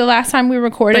complained the last time we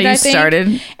recorded, I think?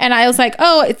 Started. And I was like,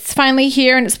 oh, it's finally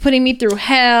here and it's putting me through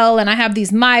hell and I have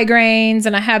these migraines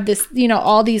and I have this,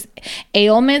 all these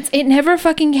ailments. It never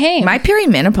fucking came. My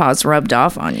perimenopause rubbed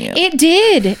off on you. It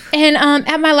did. And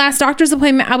at my last doctor's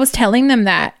appointment, I was telling them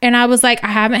that. And I was like, I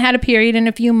haven't had a period in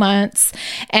a few months.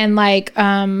 And like,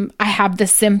 I have the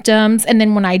symptoms. And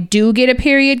then when I do get a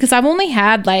period, because I've only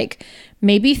had like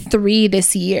maybe 3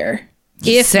 this year.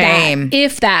 If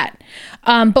that.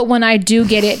 But when I do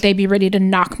get it, they be ready to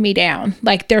knock me down.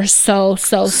 Like they're so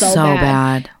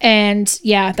bad. And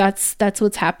yeah, that's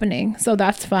what's happening. So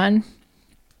that's fun.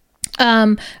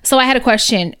 So I had a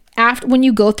question. after when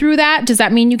you go through that, does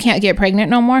that mean you can't get pregnant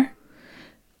no more?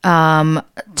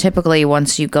 Typically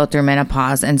once you go through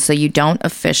menopause, and so you don't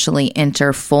officially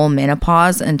enter full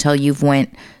menopause until you've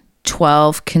went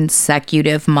 12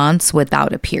 consecutive months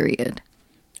without a period.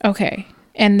 Okay.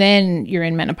 And then you're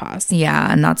in menopause.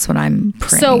 Yeah, and that's what I'm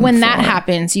praying So when for. that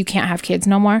happens, you can't have kids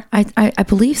no more? I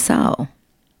believe so.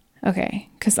 Okay.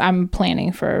 Because I'm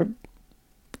planning for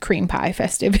cream pie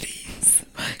festivities.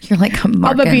 You're like, I'm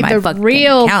I'm gonna be marking my the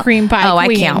real account. cream pie Oh,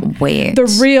 queen. I can't wait.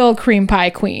 The real cream pie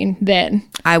queen then.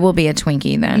 I will be a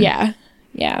Twinkie then. Yeah.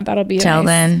 Yeah, that'll be Till nice.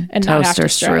 then, And not have toaster to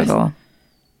stress. strudel.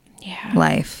 Yeah.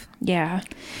 Life. Yeah.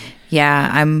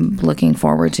 Yeah, I'm looking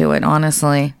forward to it,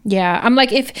 honestly. Yeah. I'm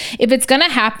like, if it's gonna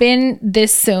happen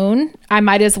this soon, I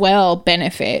might as well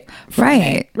benefit.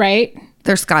 Right. Right?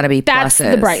 There's got to be That's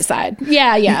pluses. the bright side.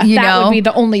 Yeah, yeah. You that know, would be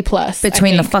the only plus.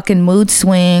 Between the fucking mood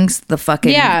swings, the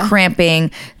fucking Yeah.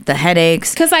 cramping, the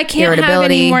headaches, because I can't have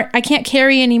irritability. any more. I can't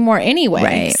carry any more anyway.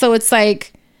 Right. So it's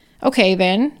like, okay,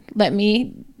 then let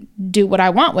me do what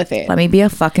I want with it. Let me be a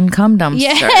fucking cum dumpster.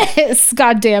 Yes.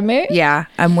 God damn it. Yeah,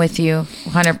 I'm with you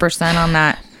 100% on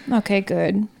that. Okay,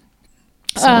 good.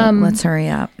 So let's hurry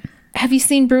up. Have you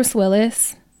seen Bruce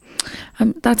Willis?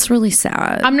 That's really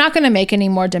sad. I'm not going to make any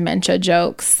more dementia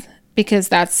jokes because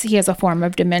he has a form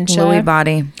of dementia. Louis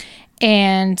body.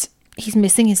 And he's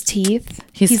missing his teeth.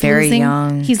 He's very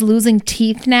young. He's losing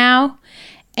teeth now.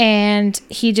 And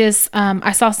he just,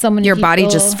 I saw so many Your body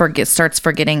people- just starts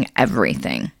forgetting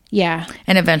everything. Yeah.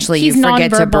 And eventually He's you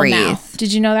forget to nonverbal breathe. now.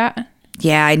 Did you know that?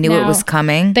 Yeah, I knew it Now, was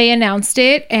coming. They announced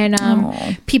it, and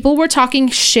people were talking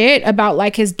shit about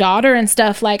like his daughter and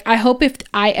stuff. Like, I hope if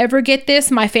I ever get this,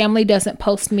 my family doesn't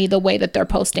post me the way that they're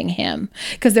posting him,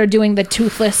 because they're doing the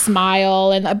toothless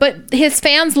smile. But his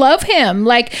fans love him.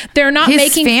 Like, they're not His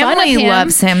making fun of family him.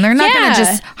 loves him. They're not going to Yeah.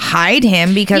 just hide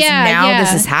him because now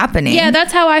this is happening. Yeah,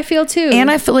 that's how I feel too. And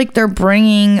I feel like they're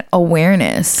bringing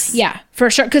awareness. Yeah,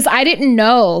 for sure. Because I didn't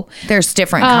know. There's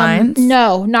different kinds.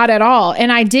 No, not at all.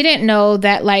 And I didn't know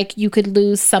that like you could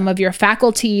lose some of your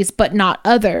faculties, but not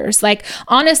others. Like,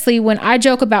 honestly, when I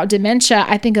joke about dementia,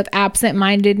 I think of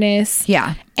absent-mindedness.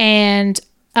 Yeah. And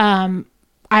I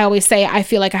always say I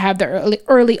feel like I have the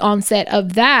early onset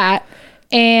of that.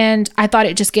 And I thought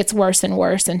it just gets worse and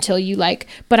worse until you like,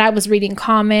 but I was reading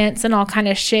comments and all kind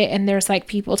of shit. And there's like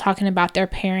people talking about their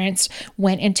parents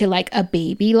went into like a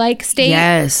baby like state.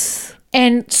 Yes.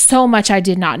 And so much I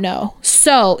did not know.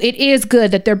 So it is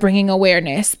good that they're bringing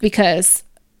awareness, because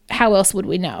how else would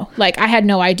we know? Like, I had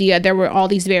no idea there were all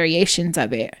these variations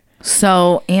of it.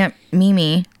 So Aunt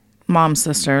Mimi, mom's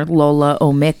sister, Lola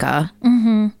Omika.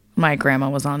 Mm-hmm. My grandma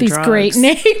was on These drugs. great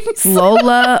names.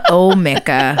 Lola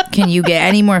Omika. Can you get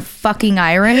any more fucking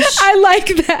Irish? I like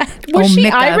that. Was she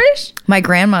Omika. Irish? My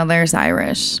grandmother's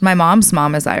Irish. My mom's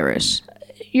mom is Irish.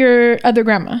 Your other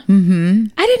grandma? Mm-hmm.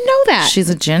 I didn't know that. She's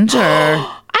a ginger.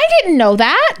 I didn't know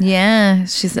that. Yeah,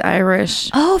 she's Irish.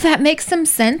 Oh, that makes some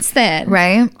sense then.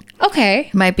 Right? Okay.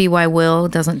 Might be why Will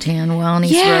doesn't tan well and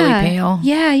he's really pale.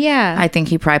 Yeah, yeah. I think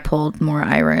he probably pulled more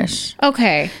Irish.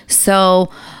 Okay. So,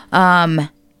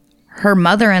 her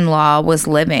mother-in-law was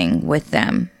living with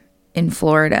them in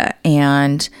Florida,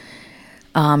 and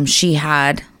she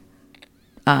had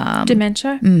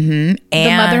Dementia? and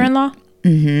The mother-in-law?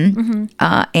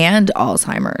 and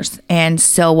Alzheimer's. And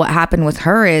so what happened with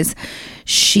her is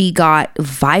she got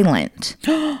violent.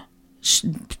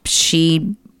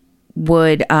 She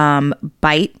would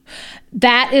bite.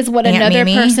 That is what Aunt another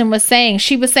Mimi? person was saying.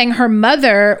 She was saying her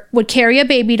mother would carry a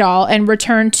baby doll and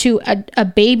return to a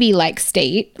baby-like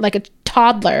state, like a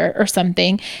toddler or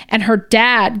something, and her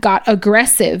dad got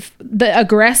aggressive, the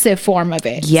aggressive form of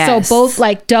it. Yes. So both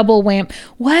like double whamp.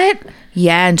 What?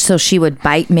 Yeah, and so she would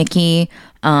bite Mickey.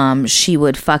 She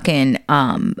would fucking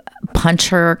punch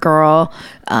her girl.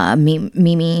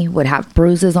 Mimi would have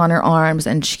bruises on her arms,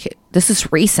 and this is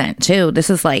recent too. This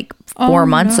is like 4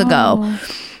 months ago.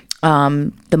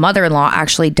 The mother-in-law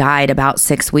actually died about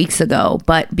 6 weeks ago,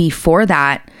 but before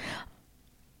that,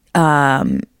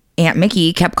 Aunt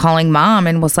Mickey kept calling mom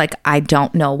and was like, I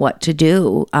don't know what to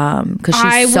do, because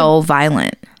she's so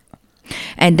violent.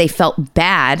 And they felt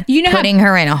bad putting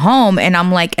her in a home. And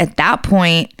I'm like, at that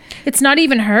point, It's not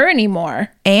even her anymore.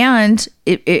 and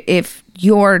if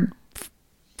your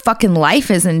fucking life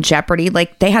is in jeopardy,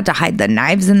 like they had to hide the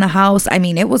knives in the house. I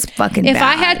mean, it was fucking If bad.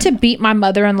 I had to beat my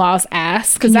mother-in-law's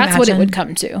ass, because Can you that's what it imagine? would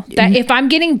come to. That if I'm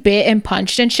getting bit and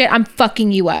punched and shit, I'm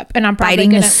fucking you up, and I'm probably Biting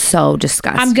gonna. is so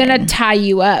disgusting. I'm gonna tie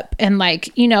you up and like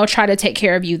try to take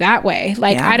care of you that way.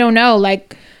 Like Yeah. I don't know,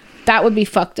 like that would be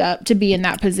fucked up to be in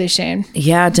that position.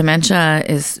 Yeah, dementia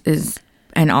is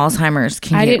and Alzheimer's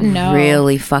can I get didn't know.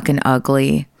 really fucking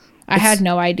ugly. I had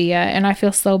no idea, and I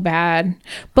feel so bad.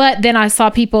 But then I saw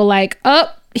people like,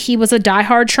 oh, he was a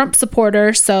diehard Trump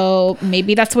supporter, so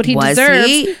maybe that's what he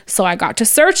deserves. So I got to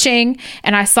searching,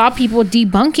 and I saw people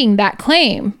debunking that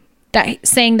claim, that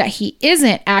saying that he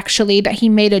isn't actually, that he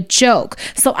made a joke.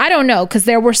 So I don't know, because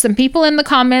there were some people in the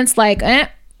comments like,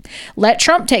 let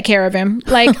Trump take care of him.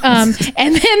 Like, and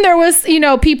then there was,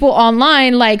 people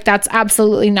online like, that's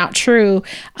absolutely not true.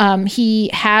 He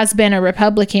has been a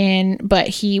Republican, but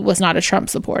he was not a Trump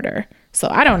supporter. So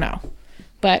I don't know,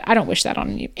 but I don't wish that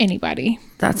on anybody.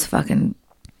 That's fucking...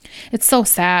 It's so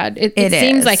sad. It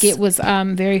seems like it was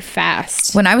very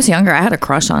fast. When I was younger, I had a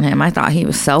crush on him. I thought he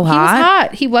was so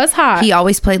hot. He was hot. He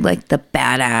always played like the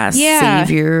badass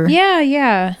savior.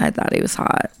 Yeah. I thought he was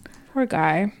hot. Poor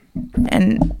guy.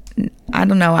 And I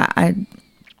don't know, I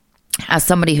as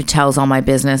somebody who tells all my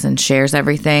business and shares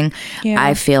everything,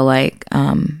 I feel like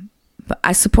but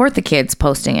I support the kids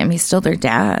posting him. He's still their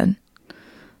dad.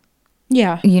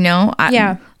 Yeah.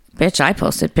 Bitch, I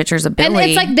posted pictures of Billy.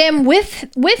 And it's like them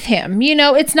with him.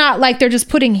 It's not like they're just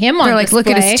putting him on They're like, display. look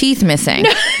at his teeth missing.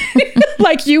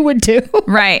 Like you would do.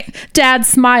 Right. Dad,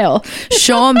 smile.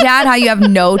 Show him, Dad, how you have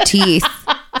no teeth.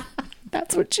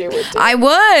 That's what you would do. I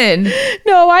would.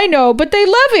 No, I know, but they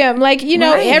love him. Like,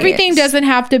 Right. everything doesn't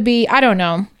have to be, I don't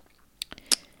know.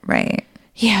 Right.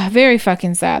 Yeah, very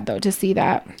fucking sad, though, to see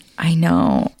that. I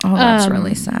know. Oh, that's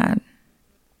really sad.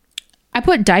 I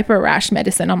put diaper rash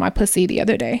medicine on my pussy the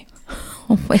other day.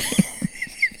 Oh, wait.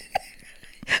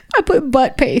 I put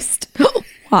butt paste.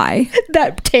 Why?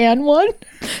 That tan one.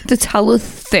 It's hella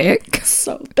thick.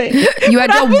 So thick. You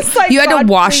had to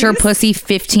wash please. your pussy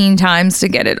 15 times to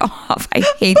get it off. I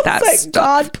hate that stuff.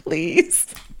 God, please.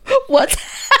 What's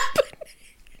happening?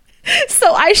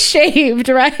 So I shaved,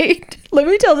 right? Let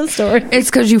me tell the story. It's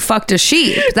because you fucked a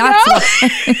sheep. That's why.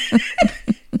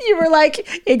 You were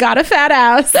like, it got a fat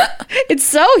ass. It's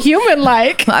so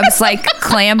human-like. I was like,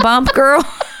 clam bump, girl.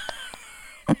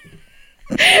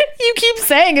 You keep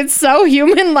saying it's so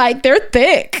human-like. They're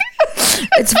thick.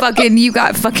 It's fucking, you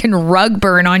got fucking rug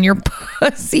burn on your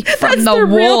pussy from the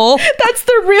wool. That's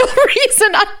the real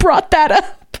reason I brought that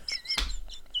up.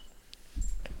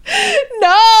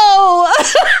 No.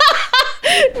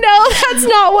 No, that's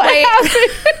not what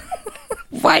happened.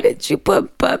 Why did you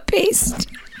put butt paste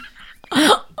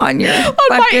on your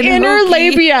my inner hookie?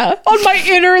 labia? On my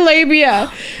inner labia.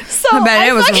 So I bet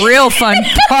it was a real fun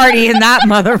party in that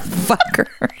motherfucker.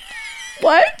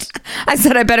 What? I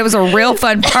said, I bet it was a real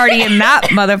fun party in that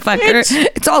motherfucker.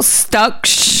 It's all stuck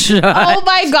shut. Oh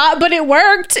my God, but it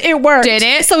worked. It worked. Did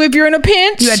it? So if you're in a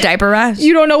pinch, You had diaper rash?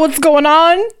 you don't know what's going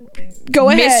on, go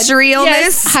ahead. Mystery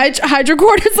illness? Yes.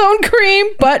 Hydrocortisone cream,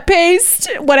 butt paste,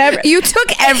 whatever. You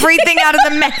took everything out of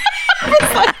the mess.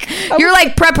 You're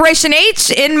like preparation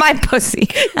H in my pussy.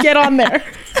 Get on there.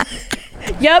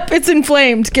 Yep, it's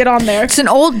inflamed. Get on there. It's an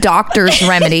old doctor's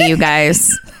remedy, you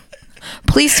guys.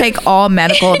 Please take all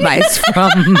medical advice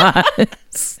from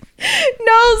us.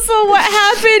 No, so what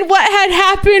happened? What had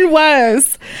happened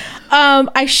was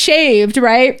I shaved,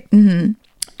 right? Mm-hmm.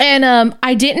 And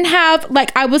I didn't have,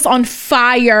 like, I was on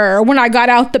fire when I got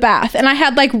out the bath. And I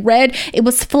had, like, red, it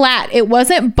was flat. It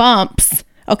wasn't bumps,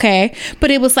 okay?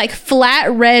 But it was, like,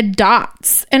 flat red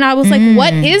dots. And I was like,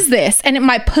 what is this? And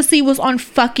my pussy was on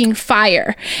fucking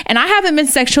fire. And I haven't been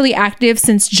sexually active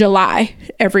since July,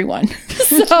 everyone.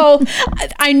 So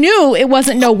I knew it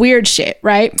wasn't no weird shit,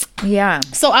 right? Yeah.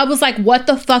 So I was like, what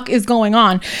the fuck is going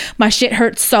on? My shit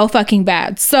hurts so fucking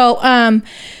bad. So,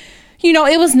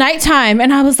 it was nighttime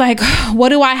and I was like, what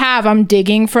do I have? I'm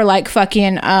digging for like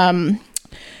fucking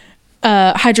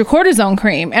hydrocortisone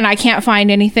cream and I can't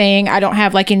find anything. I don't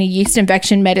have like any yeast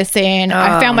infection medicine.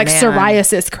 I found like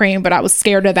psoriasis cream, but I was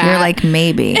scared of that. You're like,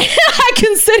 maybe. I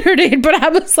considered it, but I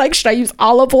was like, should I use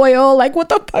olive oil? Like, what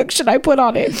the fuck should I put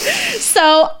on it?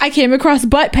 So I came across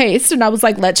butt paste and I was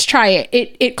like, let's try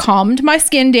it. It calmed my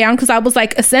skin down because I was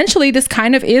like, essentially, this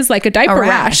kind of is like a diaper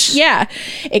rash. Yeah.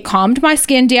 It calmed my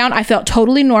skin down. I felt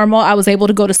totally normal. I was able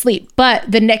to go to sleep.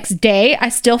 But the next day, I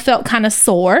still felt kind of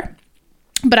sore.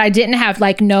 But I didn't have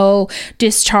like no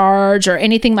discharge or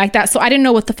anything like that. So I didn't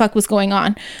know what the fuck was going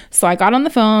on. So I got on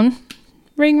the phone.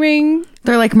 Ring, ring.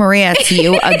 They're like, Maria, it's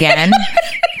you again.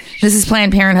 This is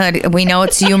Planned Parenthood. We know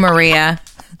it's you, Maria.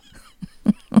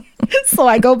 So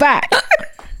I go back.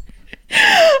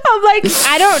 I'm like,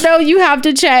 I don't know. You have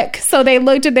to check. So they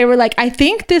looked and they were like, I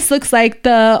think this looks like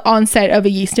the onset of a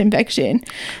yeast infection.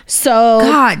 So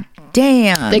God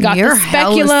damn, they got you're the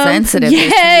speculum. hella sensitive this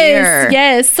year.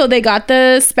 Yes. So they got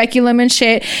the speculum and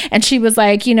shit, and she was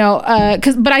like,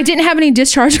 but I didn't have any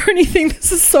discharge or anything.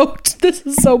 This is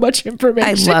so much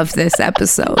information. I love this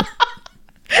episode.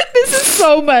 This is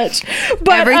so much.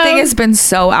 But Everything has been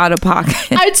so out of pocket.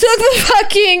 I took the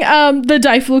fucking the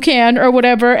diflucan or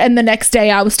whatever, and the next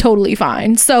day I was totally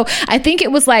fine. So I think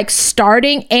it was like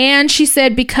starting, and she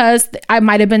said because I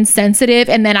might have been sensitive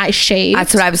and then I shaved.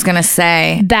 That's what I was gonna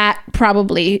say. That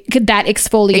probably that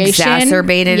exfoliation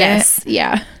Exacerbated yes, it.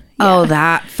 Yeah. Oh,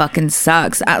 that fucking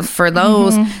sucks. For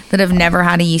those that have never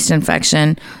had a yeast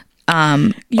infection,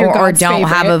 or God's don't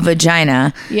have favorite. a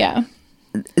vagina, Yeah.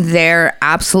 they're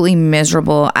absolutely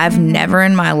miserable. I've never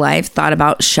in my life thought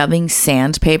about shoving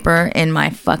sandpaper in my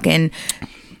fucking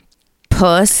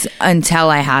puss until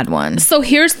I had one. So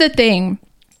here's the thing.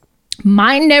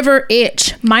 Mine never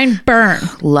itch. Mine burn.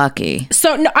 Lucky.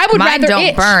 So no, I would Mine rather don't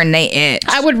itch. burn, they itch.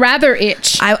 I would rather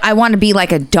itch. I want to be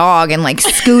like a dog and like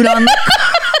scoot on the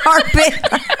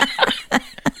carpet.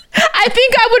 I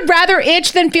think I would rather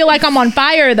itch than feel like I'm on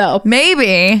fire, though.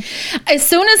 Maybe. As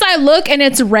soon as I look and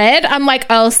it's red, I'm like,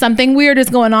 oh, something weird is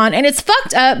going on. And it's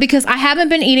fucked up because I haven't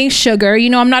been eating sugar. You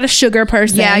know, I'm not a sugar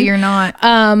person. Yeah, you're not.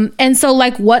 And so,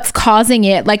 like, what's causing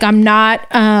it? Like, I'm not.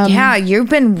 Yeah, you've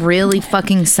been really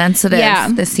fucking sensitive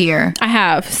this year. I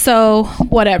have. So,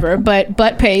 whatever. But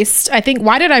butt paste, I think,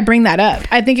 why did I bring that up?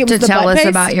 I think it was To the tell butt us paste.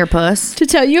 about your puss. To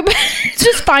tell you,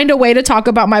 just find a way to talk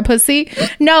about my pussy.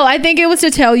 No, I think it was to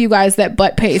tell you guys that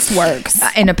butt paste works.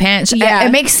 In a pinch. Yeah.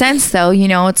 It makes sense though. You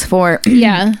know, it's for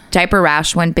Yeah. diaper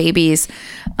rash when babies'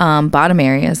 bottom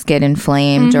areas get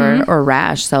inflamed or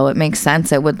rash. So it makes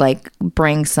sense. It would like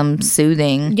bring some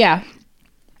soothing. Yeah.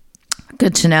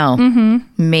 Good to know.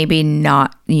 Maybe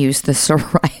not use the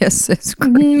psoriasis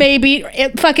cream. Maybe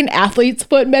fucking athlete's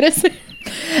foot medicine.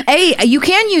 Hey, you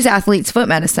can use athlete's foot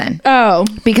medicine Oh.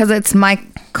 because it's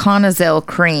miconazole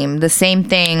cream. The same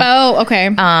thing Oh, okay.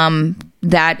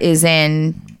 that is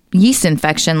in yeast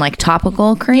infection, like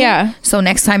topical cream. Yeah. So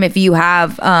next time if you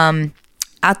have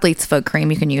athlete's foot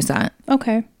cream, you can use that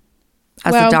Okay.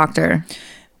 as Well, a doctor.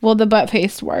 Well, the butt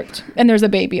paste worked. And there's a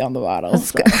baby on the bottle.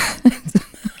 So.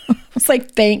 It's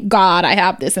like, thank God I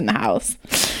have this in the house.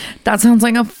 That sounds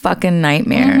like a fucking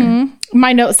nightmare.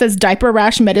 My note says diaper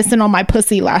rash medicine on my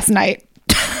pussy last night.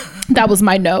 That was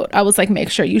my note. I was like, make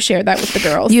sure you share that with the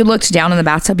girls. You looked down in the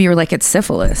bathtub. You were like, it's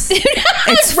syphilis.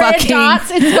 It's Red fucking,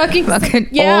 dots. It's fucking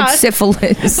yeah. old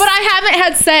syphilis. But I haven't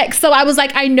had sex, so I was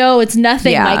like, I know it's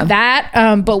nothing Yeah. like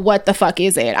that. But what the fuck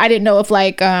is it? I didn't know if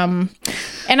like, and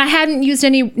I hadn't used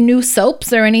any new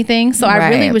soaps or anything, so I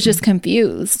really Right. was just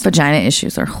confused. Vagina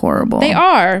issues are horrible. They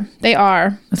are. They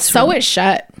are. So really- it's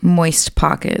shut. Moist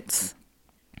pockets.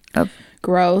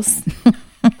 Gross.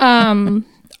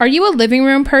 Are you a living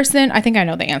room person? I think I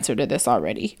know the answer to this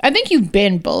already. I think you've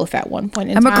been both at one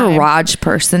point in I'm time. a garage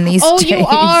person these Oh, days. you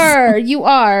are. You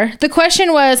are. The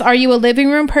question was, are you a living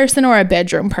room person or a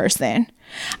bedroom person?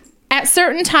 At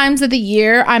certain times of the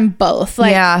year, I'm both.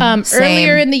 Like Yeah, same.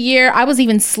 earlier in the year, I was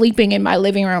even sleeping in my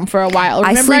living room for a while.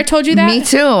 Remember I told you that? Me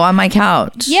too, on my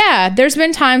couch. Yeah, there's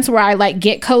been times where I like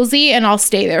get cozy and I'll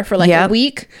stay there for like Yep. a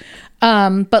week.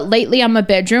 But lately I'm a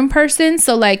bedroom person.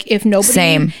 So like if nobody,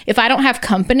 Same. if I don't have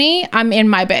company, I'm in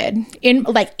my bed, in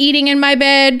like eating in my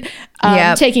bed,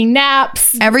 Yep. taking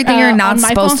naps. Everything you're not on my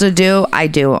supposed phone. to do, I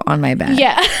do on my bed.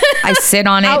 Yeah. I sit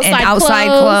on it and Outside outside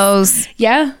clothes.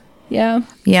 Yeah. Yeah.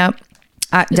 Yep.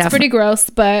 It's pretty gross,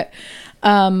 but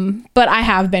I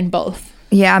have been both.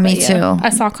 Yeah, me Yeah. too. I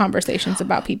saw conversations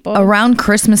about people. Around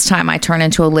Christmas time, I turn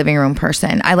into a living room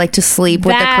person. I like to sleep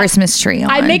with the That- Christmas tree on.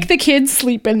 I make the kids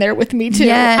sleep in there with me too.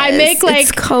 Yes, I make like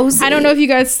it's cozy. I don't know if you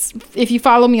guys, if you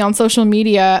follow me on social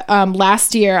media.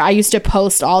 Last year I used to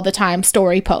post all the time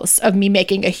story posts of me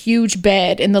making a huge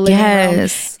bed in the living room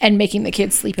Yes. and making the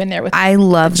kids sleep in there with. I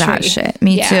love the that tree. shit.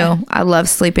 Me Yeah. too. I love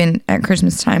sleeping at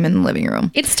Christmas time in the living room.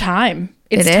 It's time.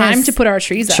 It's It time is. to put our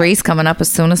trees up. Trees coming up as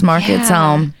soon as Mark gets Yeah.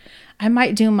 home. I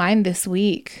might do mine this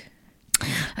week.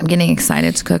 I'm getting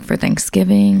excited to cook for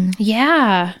Thanksgiving.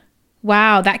 Yeah.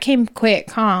 Wow, that came quick,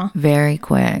 huh? Very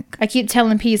quick. I keep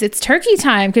telling Peas it's turkey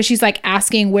time because she's like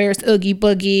asking, where's Oogie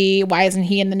Boogie? Why isn't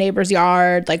he in the neighbor's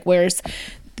yard? Like, where's...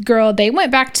 Girl, they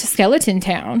went back to Skeleton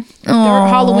Town. They're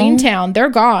Halloween Town. They're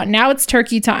gone. Now it's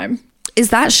turkey time. Is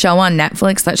that show on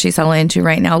Netflix that she's all into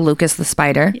right now, Lucas the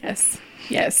Spider? Yes.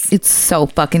 Yes. It's so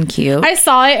fucking cute. I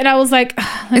saw it and I was like,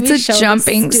 let It's me a show this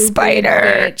jumping stupid spider.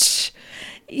 bitch.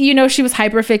 You know, she was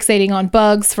hyperfixating on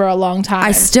bugs for a long time.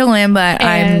 I still am, but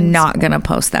I'm And- not going to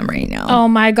post them right now. Oh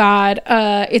my God.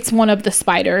 It's one of the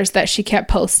spiders that she kept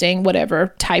posting,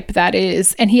 whatever type that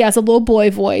is. And he has a little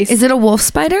boy voice. Is it a wolf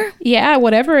spider? Yeah,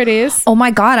 whatever it is. Oh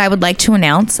my God, I would like to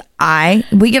announce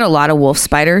we get a lot of wolf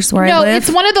spiders where I No, live.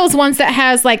 it's one of those ones that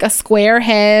has like a square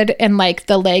head and like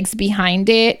the legs behind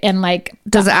it and like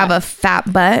Does it have a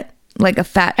fat butt? Like a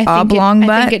fat I think oblong it-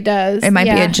 butt? I think it does, It might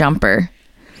be yeah. a jumper.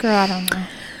 Girl, I don't know.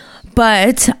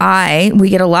 But we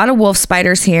get a lot of wolf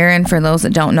spiders here, and for those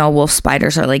that don't know, wolf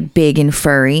spiders are like big and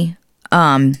furry,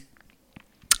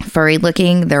 furry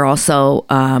looking. They're also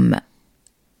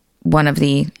one of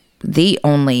the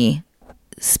only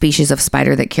species of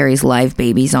spider that carries live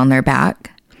babies on their back.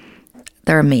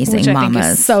 They're amazing, Which I mamas. think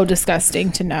is so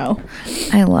disgusting to know.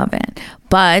 I love it.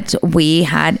 But we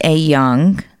had a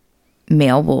young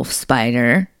male wolf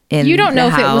spider in You don't the know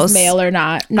if it was house. male or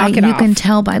not. Knock it You off. can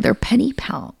tell by their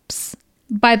pedipalps.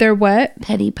 By their what?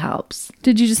 Pedipalps.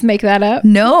 Did you just make that up?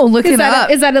 No, look Is it up.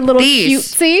 that a little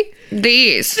These. cutesy?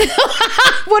 These.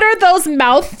 What are those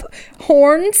mouth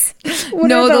horns? What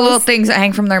No, are the those? little things that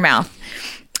hang from their mouth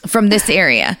from this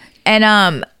area. And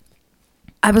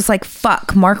I was like,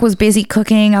 fuck. Mark was busy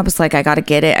cooking. I was like, I gotta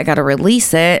get it. I gotta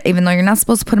release it. Even though you're not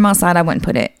supposed to put them outside, I went and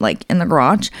put it like in the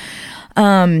garage.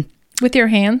 With your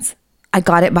hands? I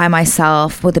got it by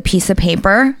myself with a piece of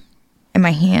paper in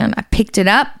my hand. I picked it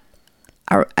up.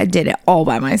 I did it all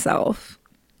by myself.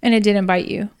 And it didn't bite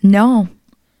you? No,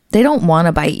 they don't want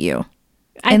to bite you.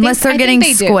 Unless they're getting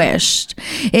they do. squished.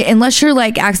 Unless you're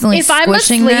like accidentally If I'm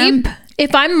squishing asleep, them.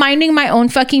 if I'm minding my own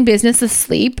fucking business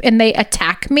asleep and they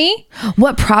attack me,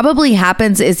 What probably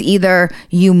happens is either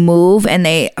you move and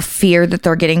they fear that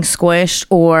they're getting squished,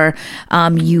 or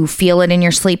you feel it in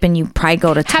your sleep and you probably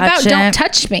go to touch how about it. don't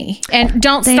touch me and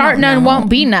don't They start don't none, know. won't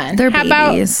be none. They're how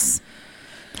babies.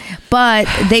 But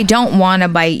they don't want to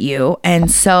bite you. And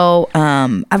so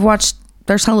I've watched,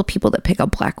 there's hella people that pick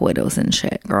up black widows and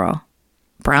shit, girl.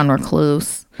 Brown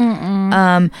recluse.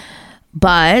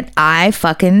 But I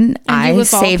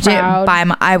was all saved it proud.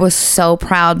 I was so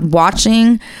proud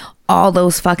watching all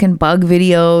those fucking bug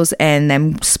videos and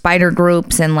them spider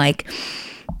groups, and like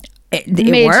it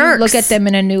made works. you look at them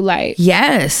in a new light.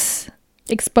 Yes.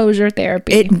 Exposure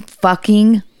therapy. It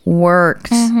fucking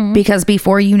worked. Because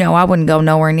before, you know, I wouldn't go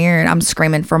nowhere near it. I'm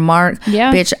screaming for Mark.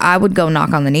 Yeah. Bitch, I would go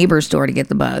knock on the neighbor's door to get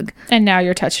the bug. And now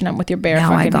you're touching them with your bare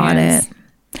Now I fucking got hands.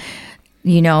 it.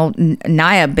 You know,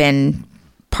 Naya been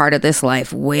part of this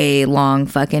life way long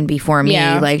fucking before me.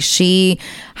 Yeah. Like, she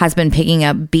has been picking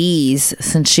up bees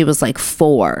since she was like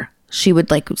 4. She would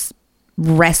like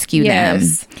rescue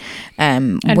Yes.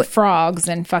 them. And frogs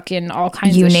and fucking all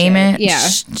kinds You of name shit. it. Yeah.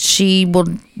 She will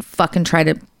fucking try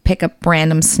to pick up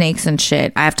random snakes and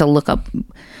shit. I have to look up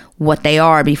what they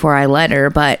are before I let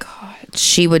her, but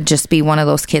she would just be one of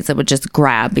those kids that would just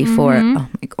grab before. Oh my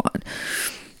God.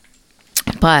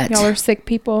 But Y'all are sick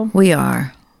people. we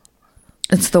are.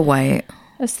 It's the white.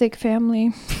 A sick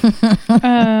family.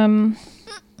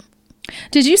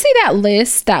 Did you see that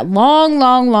list, that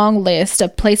long list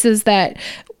of places that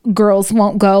girls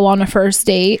won't go on a first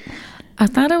date? I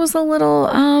thought it was a little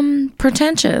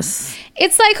pretentious.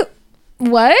 It's like,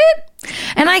 what?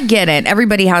 And I get it.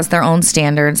 Everybody has their own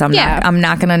standards. I'm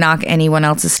not going to knock anyone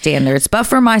else's standards. But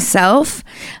for myself,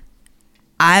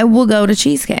 I will go to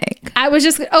Cheesecake. I was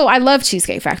just, I love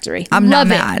Cheesecake Factory. I'm not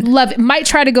Love it. mad. Love it. Might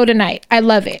try to go tonight. I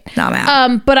love it. Not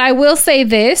mad. But I will say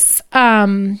this.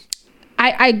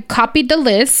 I copied the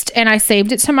list and I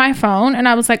saved it to my phone, and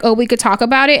I was like, we could talk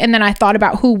about it. And then I thought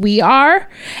about who we are,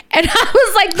 and I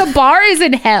was like, the bar is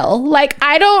in hell. Like,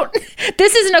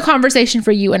 this isn't a conversation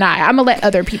for you and I. I'm gonna let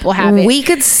other people have it. We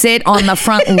could sit on the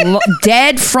front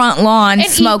dead front lawn And eat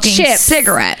smoking chips.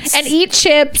 cigarettes. And eat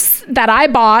chips that I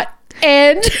bought.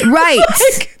 And Right.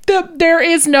 there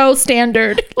is no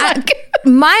standard. Like,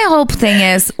 My whole thing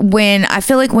is, when I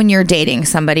feel like when you're dating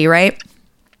somebody, right?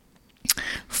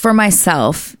 For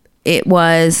myself, it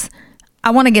was,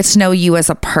 I want to get to know you as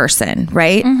a person,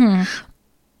 right?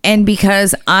 And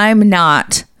because I'm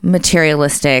not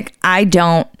materialistic, I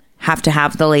don't have to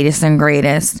have the latest and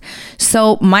greatest.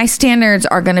 So my standards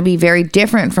are going to be very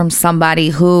different from somebody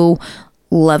who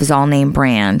loves all name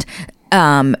brand,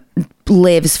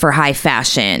 lives for high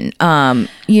fashion.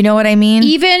 You know what I mean?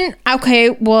 even, okay,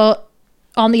 well,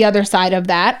 on the other side of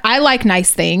that, I like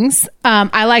nice things.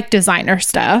 I like designer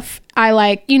stuff. I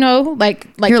like, like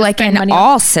You're to like, spend and money on-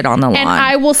 I'll sit on the lawn. and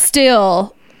I will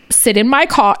still sit in my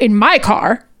car.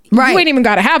 Right. You ain't even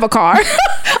got to have a car.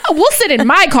 We'll sit in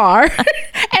my car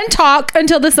and talk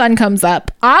until the sun comes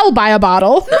up. I'll buy a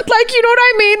bottle. Like, you know what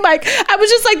I mean? Like, I was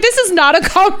just like, this is not a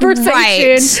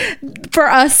conversation for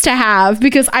us to have,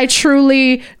 because I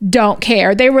truly don't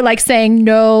care. They were like saying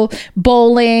no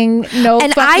bowling, no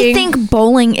And fucking. I think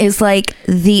bowling is like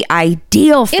the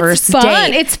ideal first fun.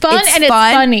 date. It's fun and it's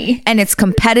funny. And it's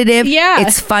competitive. Yeah.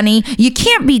 It's funny. You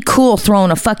can't be cool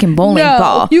throwing a fucking bowling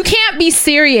ball. You can't be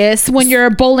serious when you're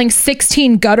bowling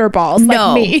 16 gutter balls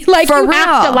No, like me. Like, for you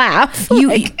have to real. laugh.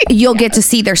 You'll get to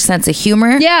see their sense of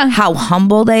humor. Yeah. How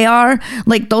humble they are.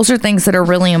 Like, those are things that are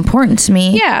really important to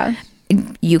me. Yeah.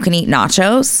 you can eat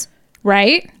nachos.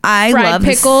 Right? I Fried love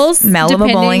pickles, the smell of a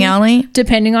bowling alley.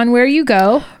 Depending on where you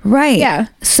go. Right. Yeah.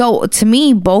 So to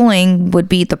me, bowling would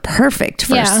be the perfect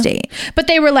first date. But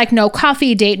they were like, no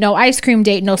coffee date, no ice cream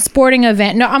date, no sporting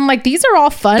event. No, I'm like, these are all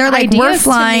fun. They're like, we're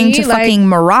flying to fucking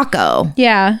Morocco.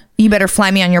 Yeah. You better fly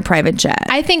me on your private jet.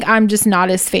 I think I'm just not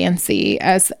as fancy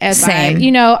as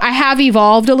Same. I have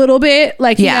evolved a little bit.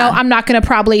 Like, I'm not going to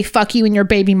probably fuck you in your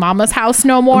baby mama's house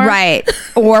no more. Right.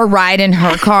 Or ride in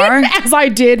her car.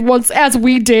 as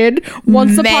we did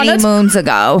once upon a many moons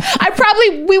ago.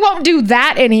 we won't do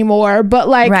that anymore, but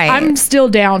like, Right. I'm still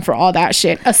down for all that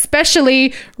shit,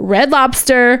 especially Red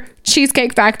Lobster,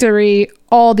 Cheesecake Factory,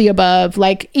 all the above,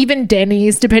 like even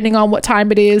Denny's, depending on what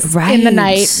time it is in the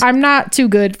night. I'm not too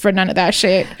good for none of that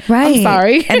shit. Right. I'm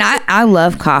sorry. And I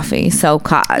love coffee. So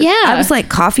I was like,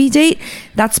 coffee date,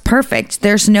 that's perfect.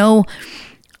 There's no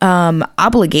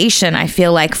obligation, I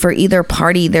feel like, for either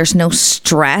party. There's no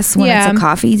stress when it's a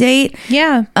coffee date.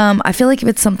 Yeah. I feel like if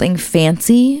it's something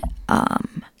fancy,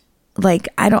 like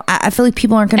I feel like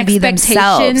people aren't going to be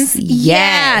themselves.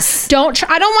 Yes. I don't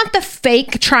want the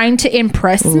fake trying to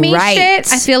impress me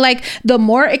shit. I feel like the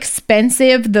more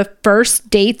expensive the first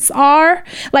dates are,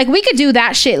 like we could do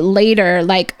that shit later,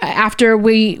 like after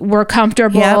we were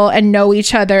comfortable and know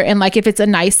each other, and like if it's a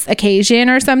nice occasion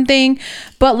or something.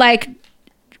 But like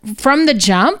from the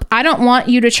jump, I don't want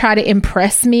you to try to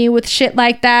impress me with shit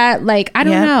like that. Like, I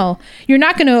don't know. You're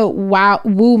not going to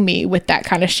woo me with that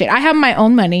kind of shit. I have my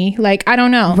own money. Like, I don't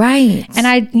know. Right. And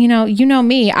I, you know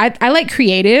me, I like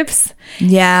creatives.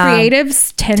 Yeah.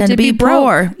 Creatives tend to be broke.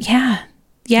 poor.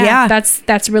 Yeah.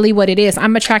 That's really what it is.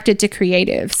 I'm attracted to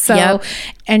creatives. So,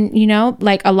 and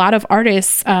like a lot of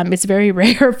artists, it's very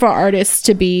rare for artists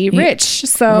to be rich.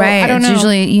 So I don't know. It's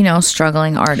usually,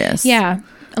 struggling artists. Yeah.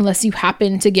 Unless you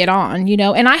happen to get on,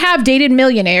 and I have dated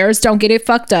millionaires, don't get it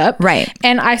fucked up. Right.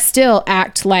 And I still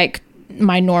act like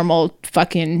my normal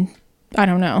fucking, I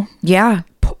don't know. Yeah.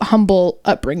 Humble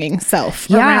upbringing self.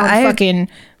 Yeah. Around fucking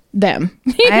them.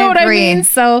 You know what I mean?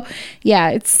 So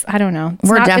yeah, I don't know.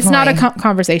 It's not a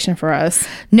conversation for us.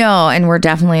 No. And we're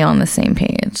definitely on the same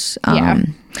page.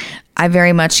 I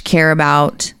very much care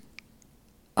about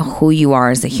who you are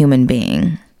as a human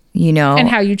being. And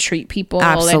how you treat people.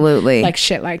 Absolutely. And like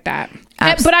shit like that.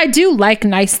 But I do like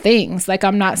nice things. Like,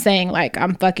 I'm not saying like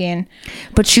I'm fucking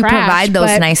But you trash, provide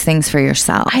those nice things for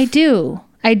yourself. I do.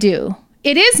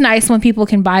 It is nice when people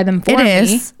can buy them for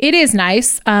me. It is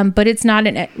nice. But it's not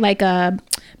a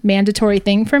mandatory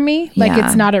thing for me. Like,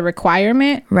 it's not a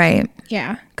requirement. Right.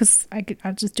 Yeah. Because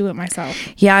I'll just do it myself.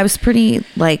 Yeah. I was pretty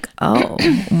like,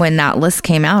 when that list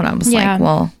came out, I was like,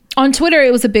 well. On Twitter,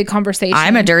 it was a big conversation.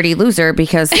 I'm a dirty loser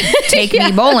because take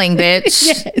me bowling, bitch.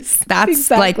 Yes, that's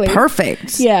exactly. like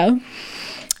perfect. Yeah.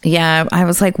 Yeah. I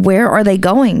was like, where are they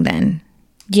going then?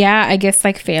 Yeah. I guess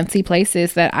like fancy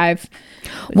places that I've.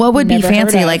 What would be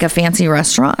fancy? Like a fancy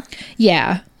restaurant?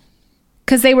 Yeah.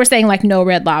 Because they were saying like no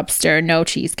Red Lobster, no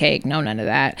cheesecake, no none of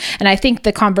that. And I think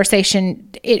the conversation,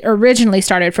 it originally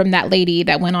started from that lady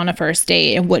that went on a first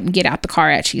date and wouldn't get out the car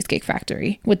at Cheesecake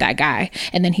Factory with that guy.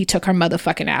 And then he took her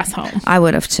motherfucking ass home. I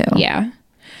would have too. Yeah.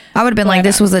 I would have been like,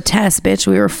 this was a test, bitch.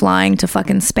 We were flying to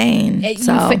fucking Spain.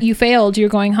 So. You failed. You're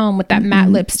going home with that matte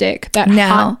lipstick, that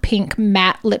hot pink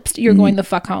matte lipstick. You're going the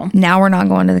fuck home. Now we're not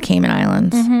going to the Cayman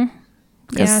Islands.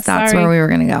 Because that's where we were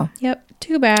going to go. Yep.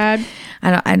 Too bad.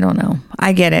 I don't know.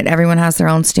 I get it. Everyone has their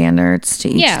own standards, to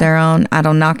each their own. I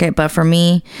don't knock it. But for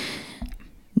me,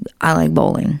 I like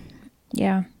bowling.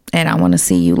 Yeah. And I want to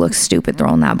see you look stupid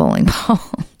throwing that bowling ball.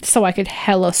 So I could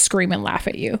hella scream and laugh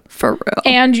at you. For real.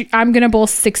 And I'm going to bowl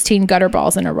 16 gutter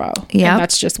balls in a row. Yeah.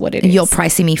 That's just what it is. You'll probably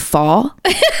see me fall.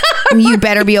 You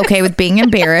better be okay with being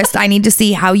embarrassed. I need to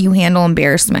see how you handle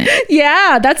embarrassment.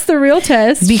 Yeah, that's the real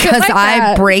test. Because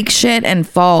I break shit and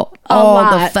fall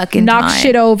all the fucking time. Knock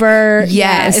shit over. Yes.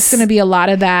 Yeah, it's going to be a lot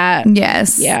of that.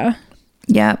 Yes. Yeah.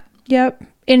 Yep.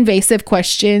 Invasive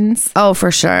questions. Oh,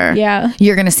 for sure. Yeah.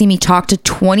 You're going to see me talk to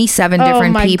 27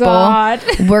 different people. God.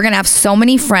 We're going to have so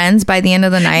many friends by the end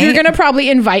of the night. You're going to probably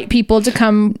invite people to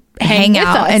come hang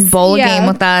out with us. And bowl a game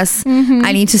with us. Mm-hmm.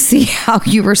 I need to see how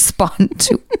you respond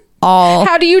to all.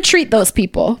 How do you treat those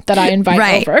people that I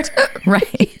invite over?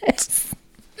 Right. Yes.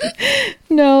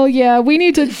 No, yeah. We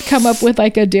need to come up with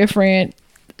like a different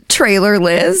trailer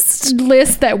list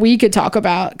that we could talk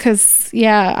about. Because,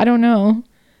 yeah, I don't know.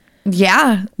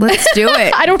 Yeah, let's do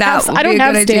it. I don't have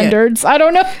standards. I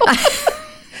don't know.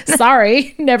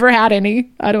 Sorry, never had any.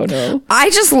 I don't know.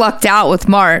 I just lucked out with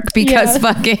Mark because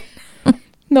fucking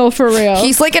no, for real.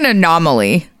 He's like an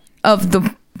anomaly of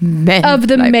the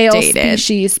men male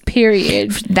species. Period.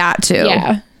 That too.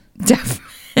 Yeah,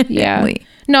 definitely. Yeah.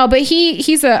 No, but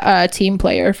he's a team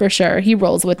player for sure. He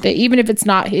rolls with it. Even if it's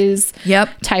not his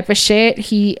type of shit,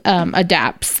 he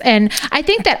adapts. And I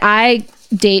think that I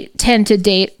tend to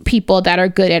date people that are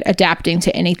good at adapting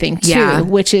to anything too,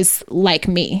 which is like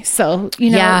me. So,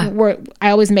 I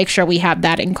always make sure we have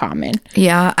that in common.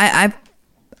 Yeah,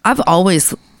 I've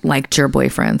always liked your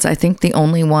boyfriends. I think the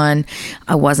only one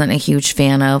I wasn't a huge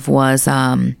fan of was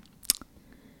the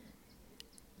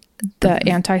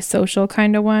antisocial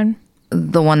kind of one.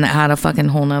 The one that had a fucking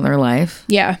whole nother life.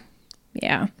 Yeah.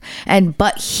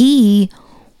 But he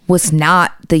was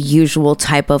not the usual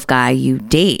type of guy you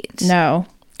date. No.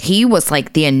 He was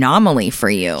like the anomaly for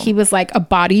you. He was like a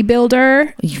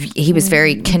bodybuilder. He was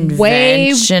very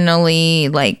conventionally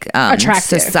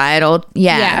attractive. Societal.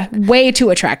 Yeah. Way too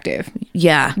attractive.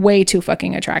 Yeah. Way too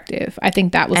fucking attractive. I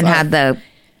think that was had the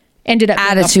ended up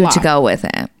attitude to go with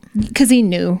it. Because he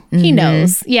knew. He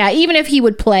knows. Yeah. Even if he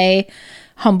would play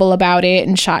humble about it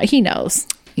and shy, he knows.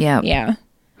 Yeah.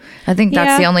 I think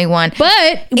that's the only one.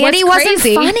 But he wasn't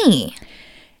funny.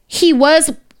 He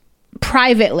was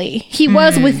privately. He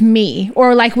was with me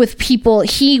or like with people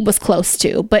he was close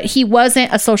to, but he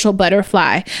wasn't a social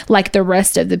butterfly like the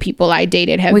rest of the people I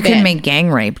dated have been. We couldn't make gang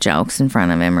rape jokes in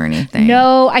front of him or anything.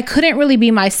 No, I couldn't really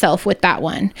be myself with that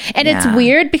one. And it's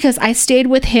weird because I stayed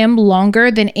with him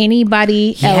longer than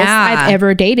anybody else I've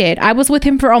ever dated. I was with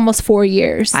him for almost 4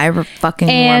 years. I fucking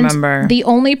remember. The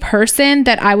only person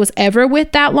that I was ever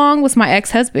with that long was my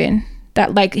ex-husband.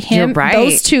 That like him, You're right.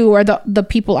 Those two are the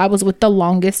people I was with the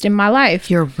longest in my life.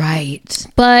 You're right.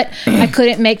 But I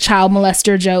couldn't make child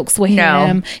molester jokes with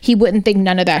him. He wouldn't think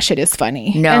none of that shit is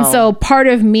funny. No. And so part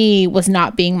of me was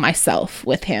not being myself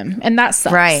with him. And that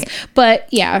sucks. Right. But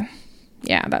yeah,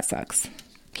 that sucks.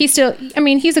 He's still, I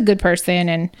mean, he's a good person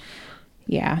and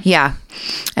yeah. Yeah.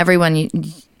 Everyone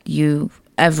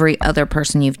every other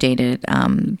person you've dated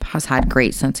has had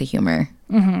great sense of humor.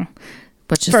 Mm-hmm.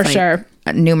 Which is for sure.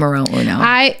 Numero uno.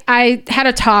 I had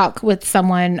a talk with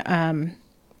someone.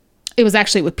 It was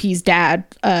actually with P's dad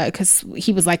because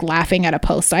he was like laughing at a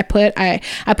post I put. I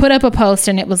put up a post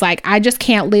and it was like, I just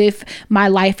can't live my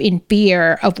life in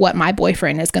fear of what my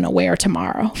boyfriend is going to wear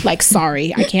tomorrow. Like,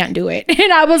 sorry, I can't do it.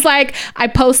 And I was like, I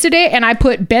posted it and I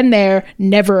put, been there,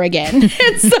 never again.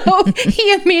 And so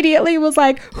he immediately was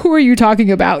like, who are you talking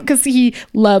about? Because he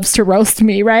loves to roast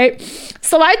me, right?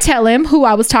 So I tell him who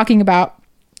I was talking about,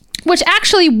 which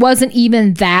actually wasn't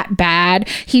even that bad.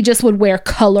 He just would wear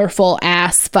colorful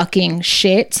ass fucking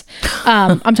shit.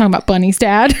 I'm talking about Bunny's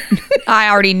dad. I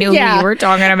already knew who you were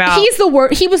talking about.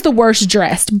 He was the worst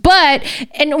dressed.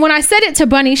 And when I said it to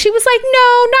Bunny, she was like,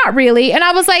 no, not really. And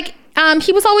I was like,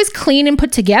 he was always clean and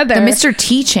put together. The Mr.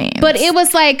 T chain. But it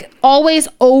was like always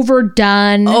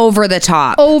overdone. Over the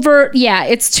top.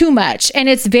 It's too much. And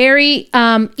it's very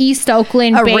East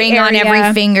Oakland, a Bay ring Area, on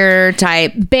every finger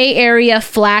type. Bay Area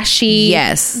flashy.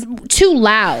 Yes. Too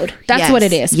loud. That's what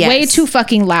it is. Yes. Way too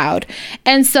fucking loud.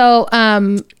 And so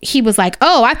he was like,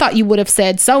 oh, I thought you would have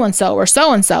said so-and-so or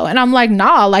so-and-so. And I'm like,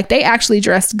 nah, like they actually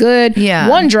dressed good. Yeah.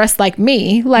 One dressed like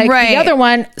me. Like the other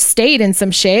one stayed in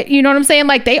some shit. You know what I'm saying?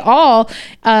 Like they all,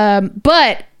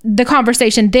 but the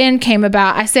conversation then came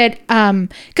about. I said,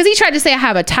 because he tried to say I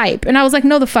have a type. And I was like,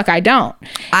 no, the fuck I don't.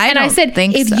 I said,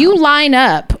 if you line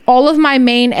up all of my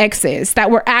main exes that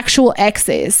were actual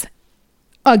exes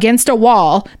against a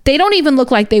wall, they don't even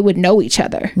look like they would know each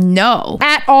other. No.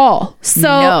 At all. So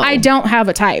I don't have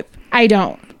a type. I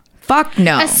don't. Fuck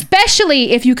no.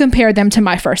 Especially if you compare them to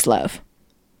my first love.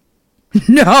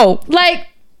 No. Like,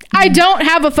 I don't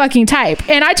have a fucking type.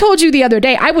 And I told you the other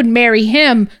day, I would marry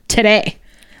him today.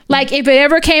 Like if it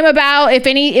ever came about, if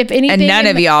anything. And none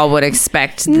of y'all would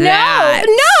expect that.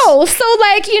 No. So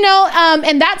like,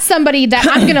 and that's somebody that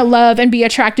I'm going to love and be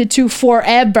attracted to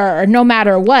forever, no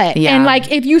matter what. Yeah. And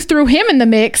like, if you threw him in the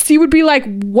mix, you would be like,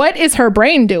 what is her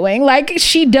brain doing? Like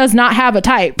she does not have a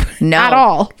type at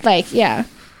all. Like, yeah.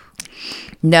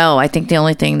 No, I think the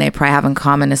only thing they probably have in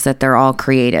common is that they're all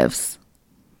creatives.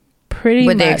 Pretty much.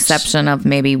 With the much. exception of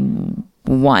maybe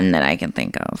one that I can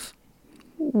think of.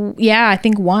 Yeah, I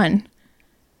think one.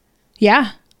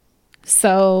 Yeah.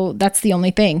 So that's the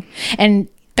only thing. And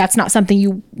that's not something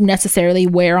you necessarily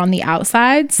wear on the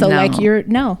outside. So like they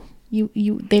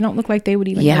don't look like they would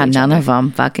even know each none other. of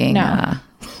them fucking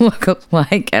look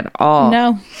alike at all.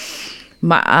 No.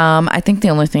 I think the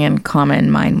only thing in common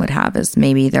mine would have is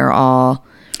maybe they're all.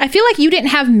 I feel like you didn't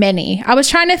have many. I was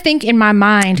trying to think in my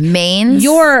mind. Mains?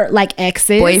 Your like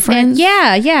exes. Boyfriends?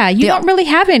 Yeah. You don't really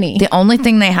have any. The only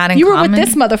thing they had in common. You were with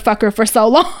this motherfucker for so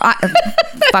long.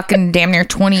 Fucking damn near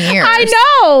 20 years. I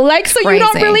know. Like, so you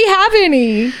don't really have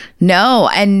any. No.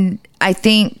 And I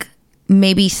think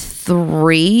maybe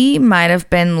 3 might have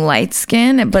been light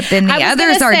skin, but then the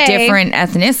others are different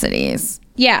ethnicities.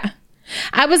 Yeah.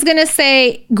 I was going to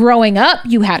say growing up,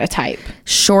 you had a type.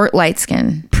 Short, light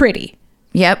skin. Pretty.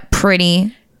 Yep,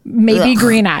 pretty. Maybe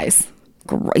green eyes.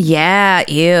 Yeah,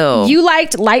 ew. You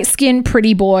liked light skinned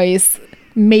pretty boys,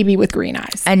 maybe with green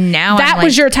eyes. And now that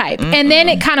was your type. And then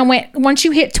it kind of went, once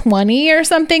you hit 20 or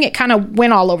something, it kind of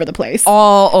went all over the place.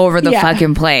 All over the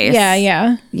fucking place. Yeah,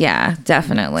 yeah. Yeah,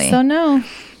 definitely. So no.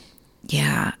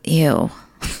 Yeah, ew.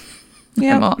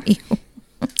 Yeah. I'm all ew.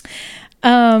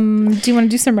 Do you want to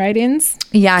do some write-ins?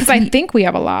 Yeah. Because I think we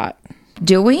have a lot.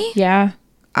 Do we? Yeah.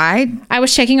 I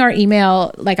was checking our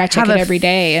email, like I check it every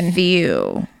day. And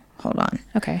few. Hold on.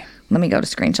 Okay. Let me go to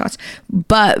screenshots.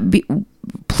 But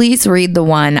please read the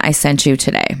one I sent you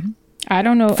today. I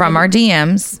don't know. From our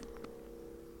DMs.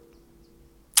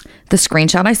 The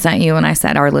screenshot I sent you and I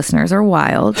said our listeners are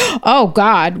wild. Oh,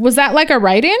 God. Was that like a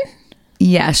write-in?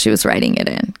 Yeah, she was writing it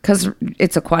in because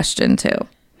it's a question too.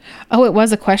 Oh, it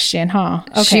was a question, huh?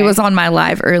 Okay. She was on my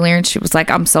live earlier and she was like,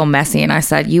 I'm so messy. And I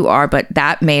said, you are, but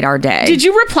that made our day. Did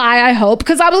you reply, I hope?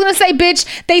 Because I was going to say,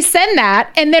 bitch, they send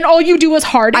that and then all you do is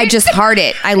heart it. I just heart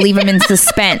it. I leave them in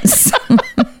suspense.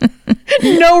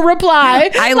 No reply.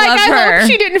 I love her. I hope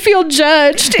she didn't feel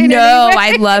judged. No,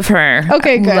 I love her.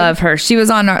 Okay, good. Love her. She was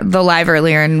on the live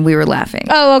earlier and we were laughing.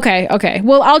 Oh, okay. Okay.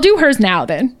 Well, I'll do hers now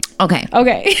then. Okay.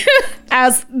 Okay.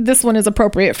 As this one is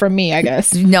appropriate for me, I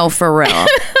guess. No, for real.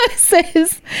 It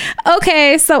says,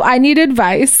 okay, so I need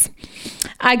advice.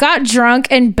 I got drunk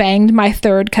and banged my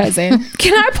third cousin.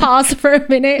 Can I pause for a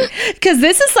minute? Because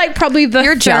this is like probably the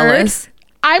You're third. jealous.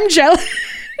 I'm jealous.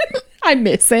 I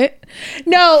miss it.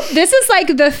 No, this is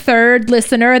like the third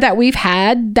listener that we've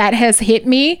had that has hit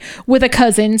me with a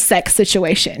cousin sex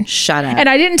situation. Shut up. And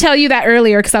I didn't tell you that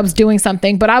earlier because I was doing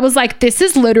something, but I was like, this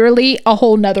is literally a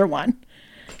whole nother one.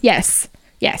 Yes.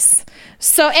 Yes.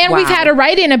 So, and we've had a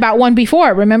write-in about one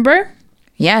before, remember?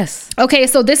 Yes. Okay,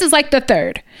 so this is like the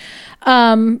third.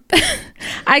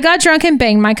 I got drunk and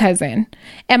banged my cousin.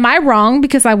 Am I wrong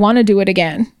because I want to do it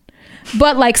again?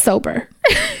 But like sober.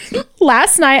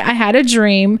 Last night I had a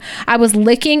dream. I was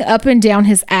licking up and down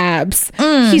his abs.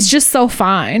 He's just so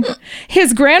fine.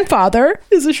 His grandfather,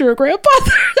 is this your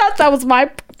grandfather? that was my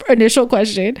initial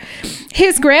question.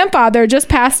 His grandfather just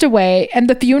passed away and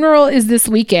the funeral is this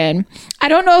weekend. I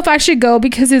don't know if I should go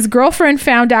because his girlfriend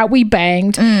found out we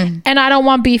banged and I don't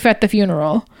want beef at the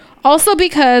funeral. Also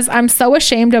because I'm so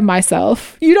ashamed of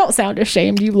myself. You don't sound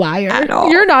ashamed, you liar. At all.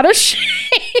 You're not ashamed.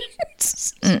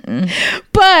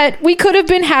 But we could have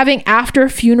been having after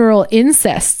funeral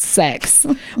incest sex.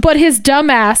 But his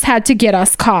dumbass had to get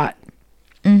us caught.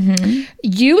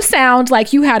 You sound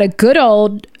like you had a good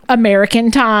old American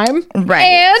time. Right.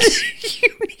 And you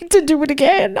need to do it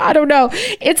again. I don't know.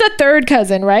 It's a third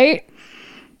cousin, right?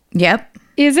 Yep.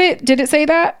 Is it? Did it say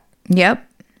that? Yep.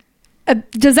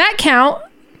 Does that count?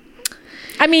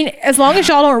 I mean, as long as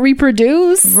y'all don't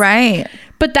reproduce. Right.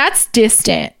 But that's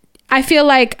distant. I feel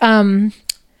like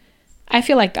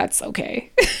that's okay.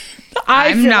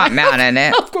 I'm not mad at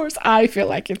it. Of course, I feel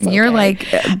like it's okay. You're like,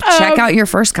 check out your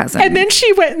first cousin. And then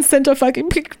she went and sent a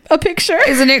fucking a picture.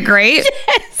 Isn't it great?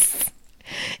 Yes.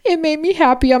 It made me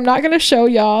happy. I'm not going to show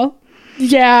y'all.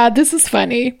 Yeah, this is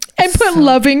funny. And put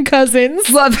loving cousins.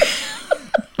 Love.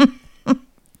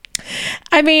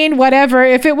 I mean, whatever.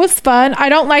 If it was fun, I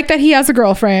don't like that he has a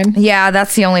girlfriend. Yeah,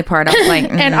 that's the only part I was like.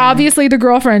 And obviously the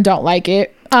girlfriend don't like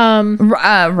it.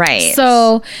 Right.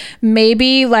 So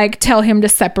maybe like tell him to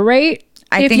separate.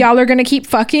 If y'all are going to keep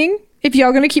fucking, if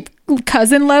y'all going to keep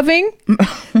cousin loving,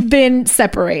 then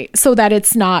separate so that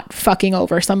it's not fucking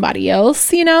over somebody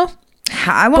else, you know?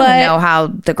 I want to know how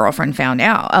the girlfriend found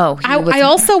out. Oh, I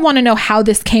also want to know how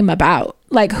this came about.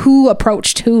 Like who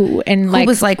approached who and like who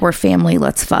was like, we're family,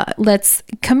 let's fuck. Let's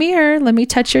come here. Let me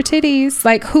touch your titties.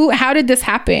 Like how did this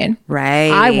happen?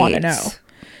 Right. I want to know.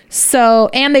 So,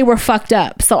 and they were fucked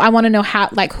up. So I want to know how,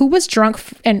 like who was drunk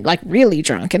and like really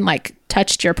drunk and like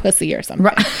touched your pussy or something.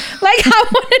 Right. Like I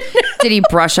want to know. Did he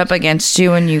brush up against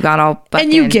you and you got all fucking...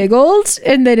 And you giggled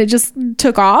and then it just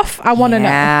took off? I want to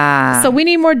know. So we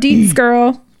need more deets,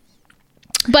 girl.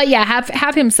 But yeah,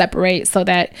 have him separate so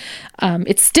that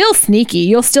it's still sneaky.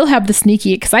 You'll still have the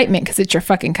sneaky excitement because it's your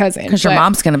fucking cousin. Because your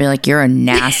mom's going to be like, you're a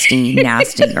nasty,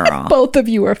 nasty girl. Both of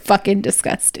you are fucking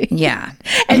disgusting. Yeah.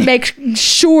 And make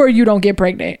sure you don't get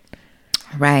pregnant.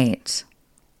 Right.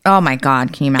 Oh my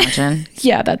God. Can you imagine?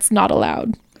 Yeah, that's not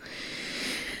allowed.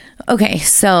 Okay.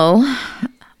 So,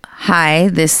 hi,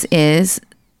 Tias.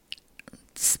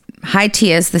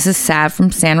 This is Sav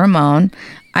from San Ramon.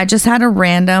 I just had a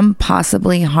random,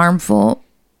 possibly harmful...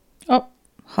 Oh,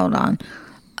 hold on.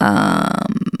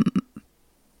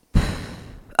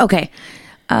 Okay.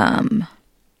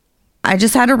 I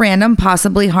just had a random,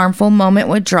 possibly harmful moment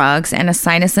with drugs and a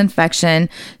sinus infection.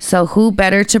 So who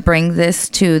better to bring this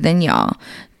to than y'all?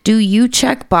 Do you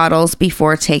check bottles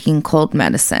before taking cold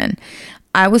medicine?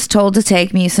 I was told to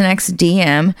take Mucinex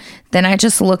DM. Then I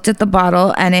just looked at the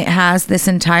bottle and it has this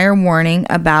entire warning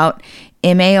about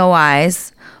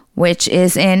MAOIs, which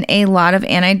is in a lot of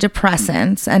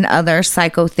antidepressants and other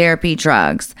psychotherapy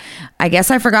drugs. I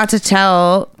guess I forgot to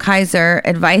tell Kaiser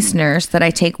Advice Nurse that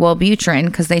I take Wellbutrin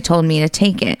because they told me to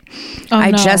take it.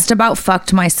 I just about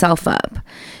fucked myself up.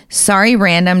 Sorry,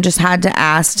 random, just had to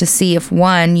ask to see if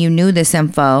 1, you knew this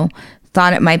info,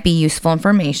 thought it might be useful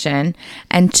information,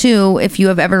 and 2, if you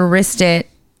have ever risked it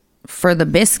for the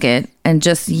biscuit and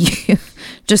just used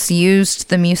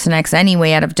the Mucinex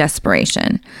anyway out of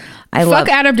desperation.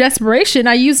 Out of desperation,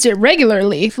 I used it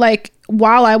regularly, like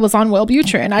while I was on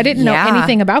Wellbutrin. I didn't know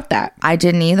anything about that. I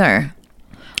didn't either.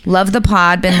 Love the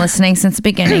pod, been listening since the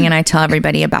beginning, and I tell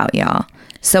everybody about y'all.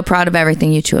 So proud of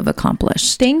everything you two have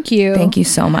accomplished. Thank you. Thank you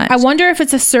so much. I wonder if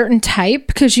it's a certain type,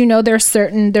 because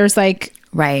there's like,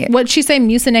 right. What'd she say,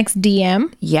 Mucinex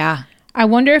DM? Yeah. I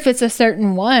wonder if it's a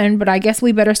certain one, but I guess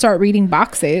we better start reading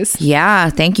boxes. Yeah,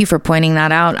 thank you for pointing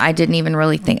that out. I didn't even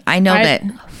really think. I know that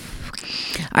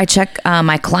I check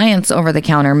my clients'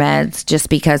 over-the-counter meds just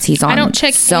because he's on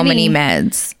many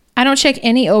meds. I don't check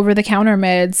any over-the-counter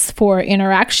meds for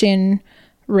interaction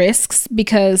risks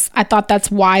because I thought that's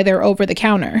why they're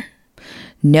over-the-counter.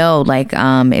 No, like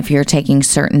if you're taking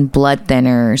certain blood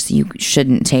thinners, you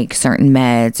shouldn't take certain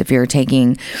meds. If you're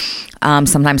taking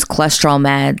sometimes cholesterol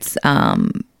meds,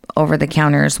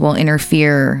 over-the-counters will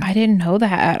interfere. I didn't know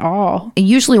that at all.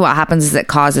 Usually what happens is it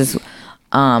causes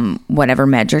whatever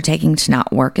meds you're taking to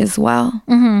not work as well.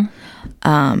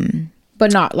 Mm-hmm.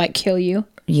 But not like kill you.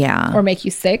 Yeah. Or make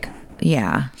you sick.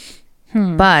 Yeah.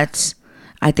 But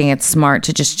I think it's smart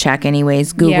to just check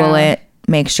anyways. Google it.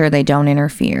 Make sure they don't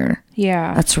interfere.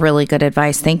 Yeah. That's really good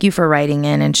advice. Thank you for writing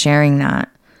in and sharing that.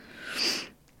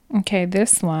 Okay,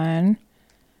 this one.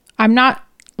 I'm not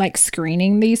like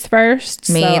screening these first.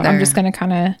 Me either. I'm just going to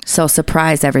kind of... So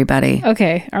surprise everybody.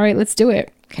 Okay. All right, let's do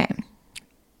it. Okay.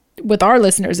 With our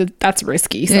listeners, that's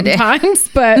risky sometimes,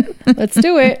 but let's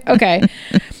do it. Okay.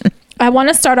 I want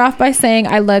to start off by saying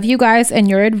I love you guys and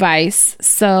your advice.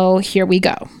 So here we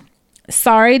go.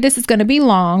 Sorry, this is going to be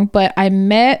long, but I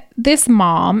met this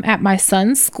mom at my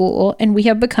son's school and we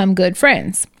have become good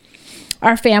friends.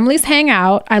 Our families hang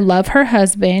out. I love her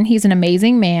husband. He's an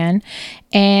amazing man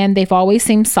and they've always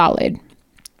seemed solid.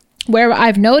 Where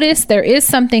I've noticed there is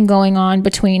something going on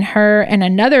between her and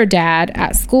another dad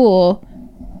at school.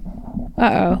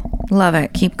 Uh-oh. Love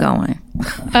it. Keep going.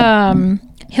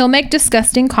 He'll make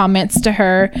disgusting comments to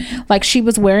her, like she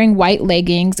was wearing white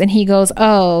leggings, and he goes,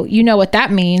 "Oh, you know what that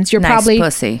means? You're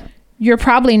pussy. You're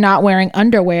probably not wearing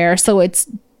underwear, so it's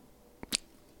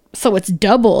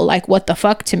double. Like, what the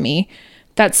fuck to me?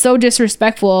 That's so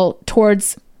disrespectful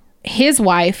towards his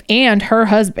wife and her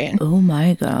husband." Oh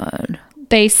my God.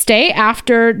 They stay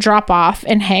after drop off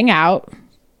and hang out.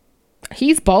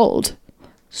 He's bold.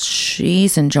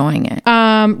 She's enjoying it.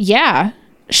 Yeah.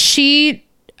 She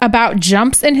about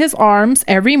jumps in his arms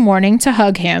every morning to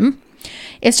hug him.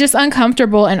 It's just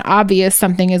uncomfortable and obvious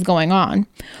something is going on.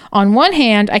 On one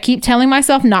hand, I keep telling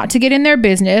myself not to get in their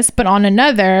business, but on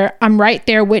another, I'm right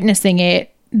there witnessing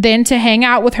it. Then to hang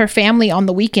out with her family on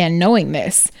the weekend knowing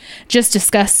this just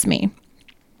disgusts me.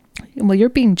 Well, you're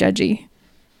being judgy.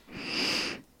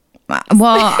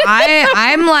 Well,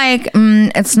 I'm like,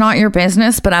 it's not your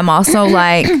business, but I'm also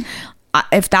like,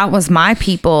 if that was my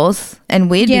people's and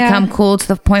we'd become cool to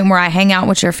the point where I hang out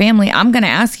with your family, I'm going to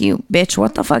ask you, bitch,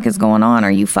 what the fuck is going on?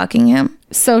 Are you fucking him?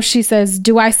 So she says,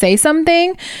 do I say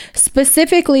something?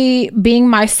 Specifically, being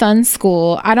my son's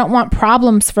school, I don't want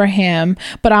problems for him,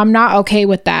 but I'm not okay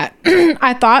with that.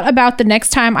 I thought about the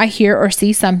next time I hear or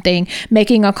see something,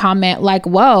 making a comment like,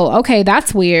 whoa, okay,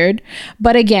 that's weird.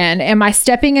 But again, am I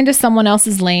stepping into someone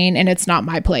else's lane and it's not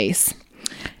my place?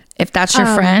 If that's your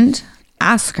friend,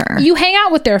 ask her. You hang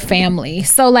out with their family,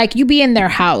 so like you be in their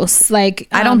house. Like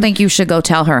I don't think you should go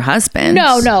tell her husband.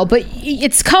 No, but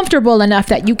it's comfortable enough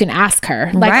that you can ask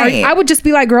her. Like right. I would just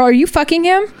be like, girl, are you fucking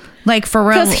him? Like for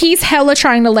real, because he's hella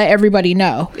trying to let everybody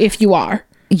know if you are.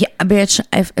 Yeah, bitch.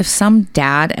 If some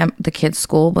dad at the kid's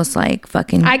school was like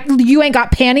fucking, you ain't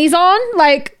got panties on.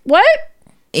 Like what?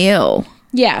 Ew.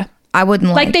 Yeah. I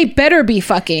wouldn't like they better be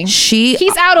fucking.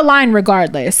 He's out of line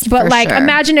regardless. But like, sure.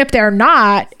 Imagine if they're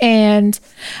not, and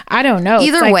I don't know.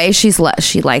 Either way, she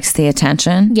likes the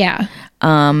attention. Yeah.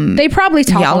 They probably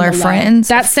talk. Y'all on are the friends.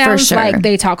 Low. That sounds like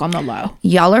they talk on the low.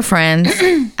 Y'all are friends.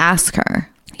 Ask her.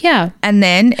 Yeah. And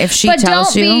then if she But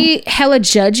tells don't you, be hella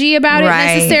judgy about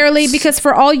Right. it necessarily, because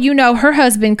for all you know, her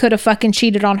husband could have fucking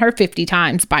cheated on her 50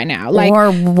 times by now. Like,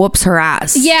 or whoops her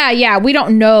ass. yeah, we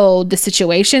don't know the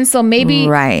situation. So maybe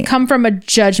Right. come from a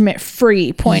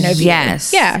judgment-free point of view.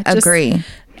 Yes. Yeah. just Agree.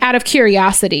 Out of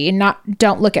curiosity, and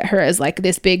don't look at her as like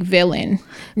this big villain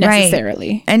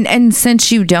necessarily. Right. And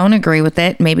since you don't agree with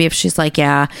it, maybe if she's like,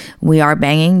 yeah, we are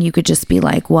banging, you could just be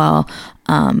like, well,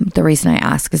 the reason I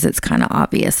ask is it's kind of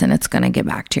obvious and it's going to get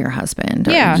back to your husband,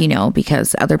 or, Yeah. you know,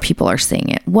 because other people are seeing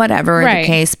it, whatever Right. the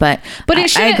case. But But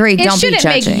I agree. it Don't be shouldn't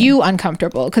make judging. you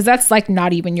uncomfortable, because that's like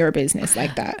not even your business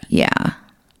like that. Yeah.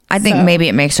 I think So- maybe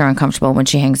it makes her uncomfortable when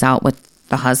she hangs out with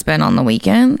the husband on the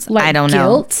weekends. Like I don't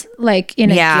guilt, like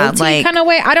in a guilty like- kind of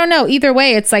way. I don't know. Either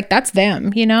way, it's like that's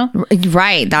them, you know? know.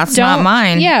 Right. That's not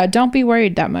mine. Yeah, don't be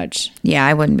worried that much. Yeah,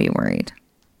 I wouldn't be worried.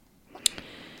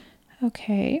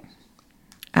 Okay.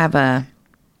 All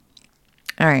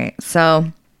right.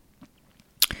 So,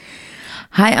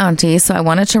 hi, Auntie. So, I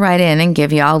wanted to write in and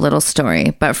give y'all a little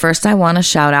story. But first, I want to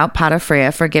shout out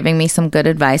Patafria for giving me some good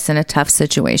advice in a tough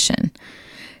situation.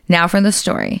 Now for the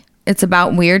story. It's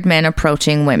about weird men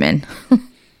approaching women.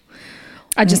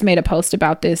 I just made a post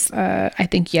about this, I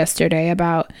think yesterday,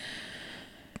 about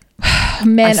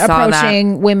men I saw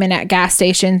approaching women at gas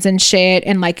stations and shit,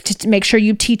 and like to make sure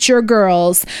you teach your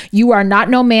girls you are not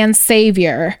no man's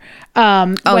savior.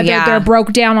 Whether yeah. they're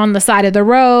broke down on the side of the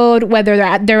road, whether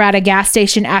they're at a gas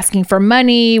station asking for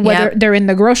money, whether Yep. they're in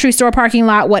the grocery store parking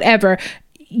lot, whatever.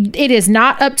 It is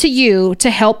not up to you to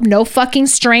help no fucking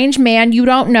strange man you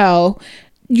don't know.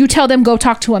 You tell them, go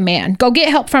talk to a man. Go get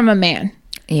help from a man.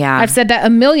 Yeah. I've said that a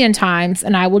million times,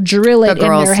 and I will drill it The in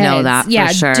girls their heads. know that for Yeah,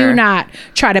 sure. do not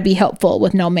try to be helpful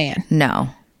with no man. No.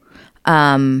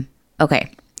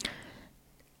 Okay.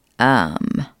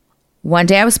 One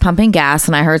day I was pumping gas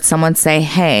and I heard someone say,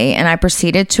 hey, and I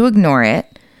proceeded to ignore it.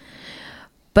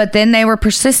 But then they were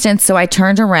persistent, so I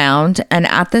turned around, and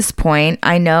at this point,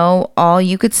 I know all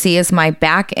you could see is my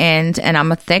back end, and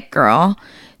I'm a thick girl,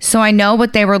 so I know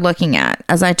what they were looking at.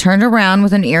 As I turned around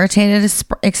with an irritated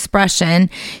expression,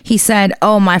 he said,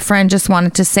 oh, my friend just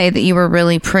wanted to say that you were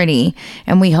really pretty,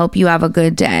 and we hope you have a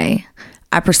good day.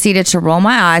 I proceeded to roll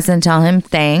my eyes and tell him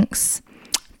thanks,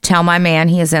 tell my man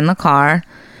he is in the car.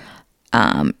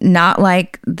 Not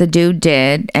like the dude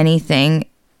did anything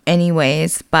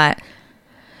anyways, but...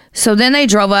 So then they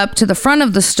drove up to the front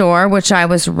of the store, which I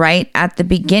was right at the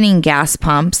beginning gas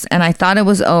pumps, and I thought it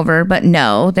was over, but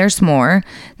no, there's more.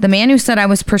 The man who said I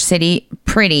was pretty,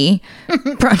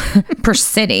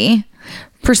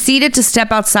 proceeded to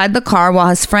step outside the car while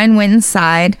his friend went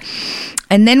inside,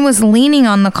 and then was leaning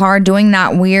on the car doing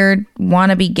that weird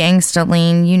wannabe gangsta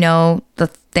lean, you know, the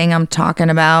thing I'm talking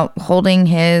about, holding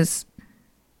his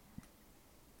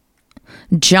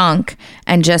junk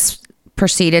and just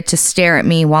proceeded to stare at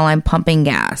me while I'm pumping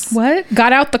gas. What?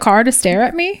 Got out the car to stare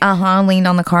at me? Leaned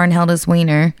on the car and held his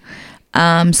wiener.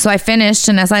 So I finished,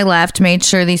 and as I left, made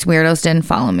sure these weirdos didn't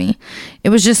follow me. It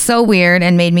was just so weird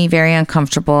and made me very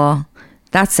uncomfortable.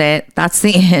 That's it. That's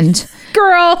the end.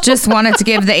 Girl. Just wanted to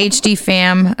give the HD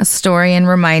fam a story and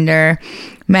reminder.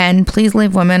 Men, please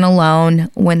leave women alone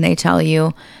when they tell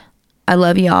you, I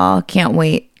love y'all. Can't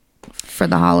wait for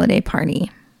the holiday party.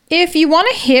 If you want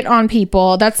to hit on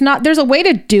people, there's a way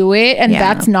to do it, and Yeah.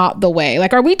 that's not the way.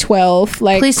 Like, are we 12?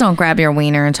 Like, Please don't grab your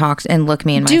wiener and talk and look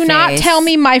me in my face. do not tell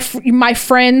me my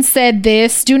friend said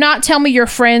this. Do not tell me your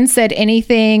friend said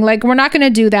anything. Like, we're not going to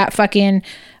do that fucking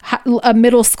a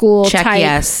middle school Check type.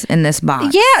 yes in this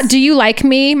box. Yeah. Do you like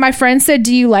me? My friend said,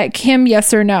 do you like him?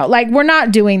 Yes or no? Like, we're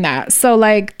not doing that. So,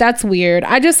 like, that's weird.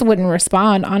 I just wouldn't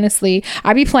respond, honestly.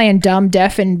 I'd be playing dumb,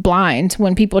 deaf, and blind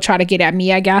when people try to get at me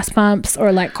at gas pumps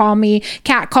or, like, call me,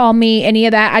 call me, any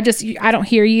of that. I don't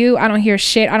hear you. I don't hear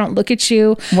shit. I don't look at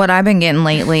you. What I've been getting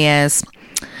lately is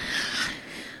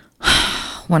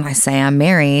when I say I'm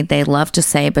married, they love to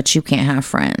say, but you can't have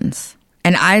friends.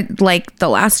 And I, like, the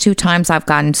last 2 times I've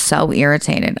gotten so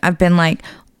irritated. I've been like,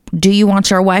 do you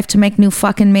want your wife to make new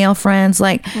fucking male friends?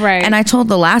 Like, right. And I told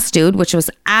the last dude, which was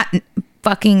at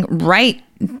fucking right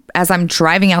as I'm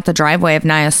driving out the driveway of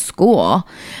Naya's school,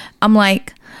 I'm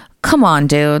like, come on,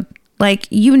 dude. Like,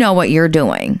 you know what you're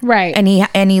doing. Right. And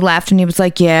he laughed and he was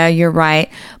like, yeah, you're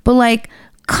right. But, like,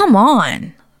 come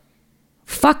on.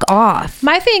 Fuck off.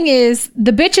 My thing is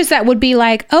the bitches that would be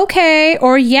like, okay,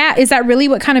 or yeah, is that really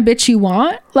what kind of bitch you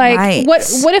want? Like, Right.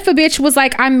 what if a bitch was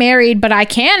like, I'm married, but I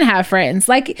can have friends?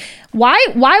 Like, why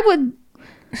would,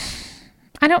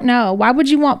 I don't know. Why would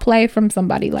you want play from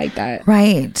somebody like that?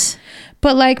 Right.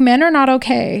 But like, men are not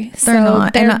okay. They're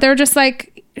not. And They're just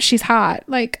like, she's hot.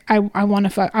 Like I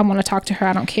want to talk to her.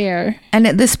 I don't care. And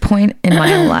at this point in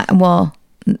my life, well,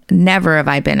 never have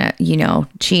I been a,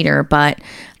 cheater, but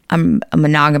I'm a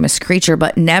monogamous creature,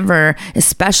 but never,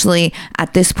 especially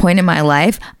at this point in my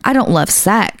life, I don't love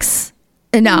sex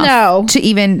enough to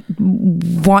even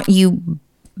want you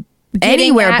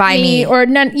anywhere by me. Or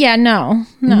none. Yeah, no.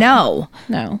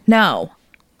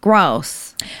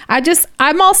 Gross.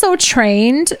 I'm also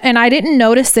trained, and I didn't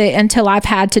notice it until I've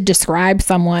had to describe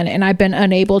someone and I've been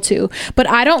unable to, but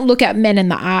I don't look at men in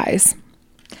the eyes.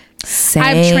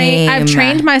 Same. I've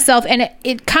trained myself, and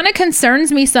it kind of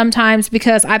concerns me sometimes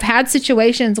because I've had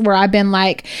situations where I've been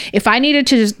like, if I needed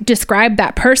to describe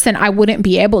that person, I wouldn't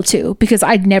be able to because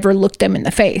I'd never looked them in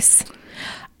the face.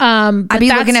 I'd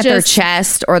be looking at their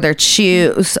chest or their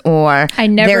shoes or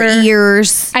their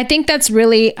ears. I think that's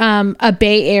really a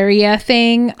Bay Area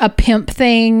thing, a pimp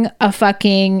thing, a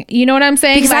fucking, you know what I'm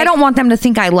saying? Because I don't want them to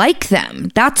think I like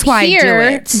them. That's why I do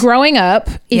it. Growing up,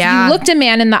 if you looked a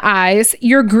man in the eyes,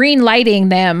 you're green lighting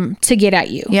them to get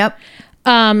at you. Yep.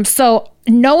 So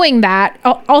knowing that,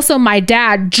 also my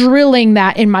dad drilling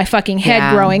that in my fucking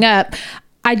head growing up,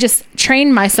 I just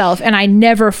trained myself and I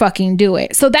never fucking do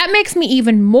it. So that makes me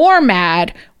even more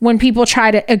mad when people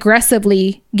try to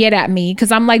aggressively get at me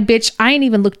because I'm like, bitch, I ain't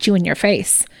even looked you in your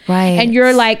face. Right. And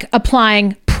you're like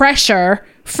applying pressure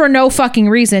for no fucking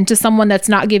reason to someone that's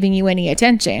not giving you any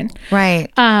attention.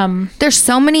 Right. There's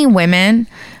so many women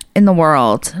in the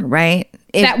world, right?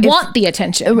 That want the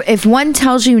attention. If one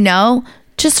tells you no,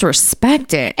 just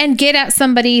respect it. And get at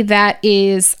somebody that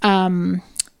is...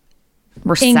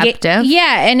 receptive.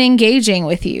 and engaging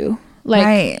with you.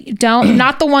 Like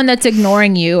not the one that's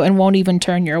ignoring you and won't even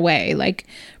turn your way. Like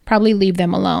probably leave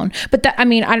them alone. But that, I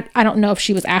mean, I don't know if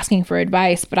she was asking for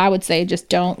advice, but I would say just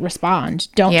don't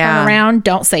respond. Don't turn around.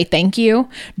 Don't say thank you.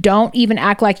 Don't even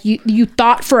act like you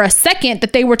thought for a second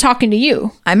that they were talking to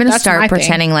you. I'm going to start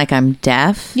pretending like I'm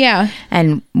deaf. Yeah.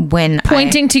 And when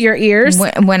pointing to your ears.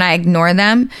 When I ignore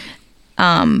them,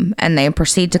 and they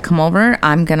proceed to come over,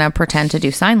 I'm gonna pretend to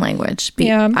do sign language.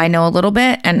 I know a little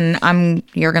bit, and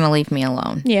you're gonna leave me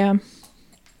alone. Yeah.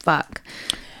 Fuck.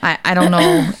 I don't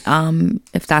know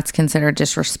if that's considered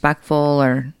disrespectful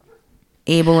or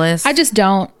ableist. I just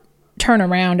don't turn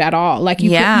around at all. Like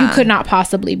you could not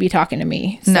possibly be talking to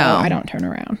me. So I don't turn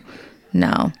around.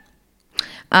 No.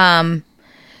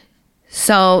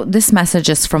 So this message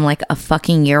is from like a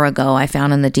fucking year ago. I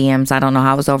found in the DMs. I don't know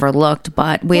how it was overlooked,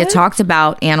 but we had talked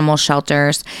about animal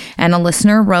shelters, and a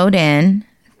listener wrote in,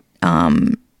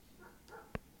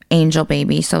 Angel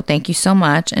Baby. So thank you so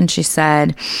much. And she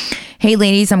said, hey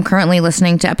ladies, I'm currently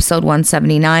listening to episode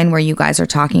 179 where you guys are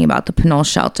talking about the Pinole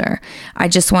shelter. I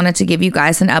just wanted to give you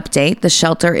guys an update. The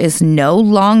shelter is no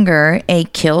longer a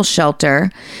kill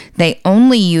shelter. They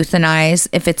only euthanize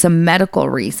if it's a medical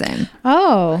reason.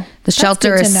 Oh, the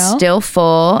shelter is still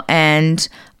full and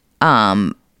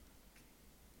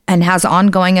has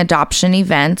ongoing adoption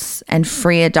events and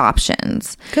free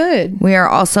adoptions. Good. We are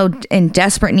also in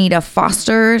desperate need of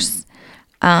fosters.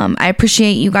 I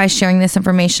appreciate you guys sharing this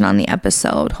information on the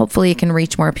episode. Hopefully it can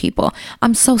reach more people.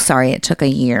 I'm so sorry it took a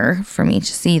year for me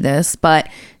to see this, but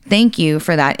thank you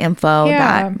for that info.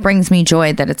 Yeah. That brings me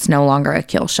joy that it's no longer a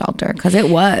kill shelter, because it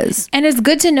was. And it's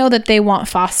good to know that they want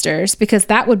fosters, because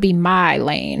that would be my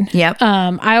lane. Yep.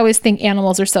 I always think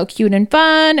animals are so cute and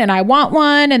fun and I want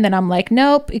one, and then I'm like,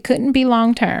 nope, it couldn't be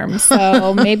long term.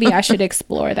 So maybe I should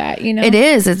explore that, you know? It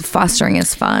is. Fostering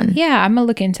is fun. Yeah, I'm gonna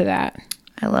look into that.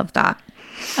 I love that.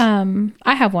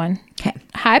 I have one. Okay.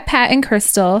 Hi, Pat and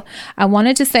Crystal. I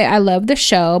wanted to say I love the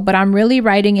show, but I'm really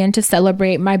writing in to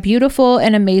celebrate my beautiful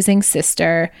and amazing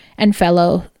sister and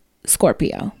fellow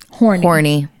Scorpio.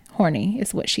 Horny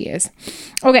is what she is.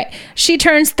 Okay. She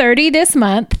turns 30 this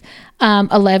month,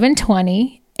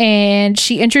 11/20, and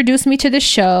she introduced me to the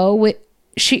show.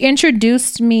 She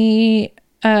introduced me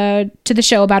to the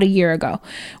show about a year ago.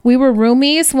 We were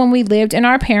roomies when we lived in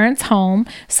our parents' home,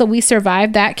 so we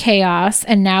survived that chaos,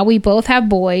 and now we both have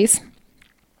boys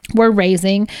we're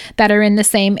raising that are in the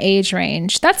same age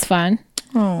range. That's fun.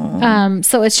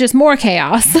 So it's just more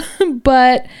chaos.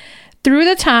 But through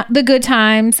the good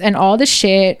times and all the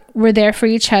shit, we're there for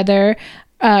each other,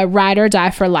 ride or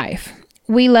die for life.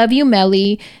 We love you,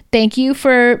 Melly. Thank you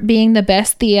for being the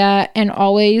best Thea and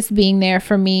always being there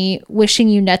for me. Wishing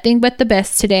you nothing but the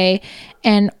best today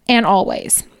and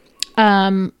always.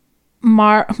 Margs,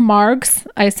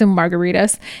 I assume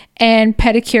margaritas, and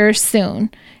pedicures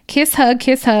soon. Kiss,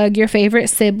 hug, your favorite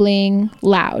sibling,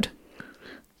 Loud.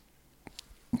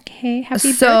 Okay,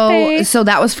 happy birthday. So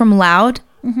that was from Loud?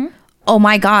 Mm-hmm. Oh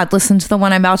my God, listen to the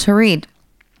one I'm about to read.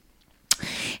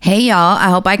 Hey, y'all. I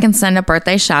hope I can send a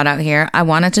birthday shout out here. I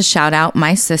wanted to shout out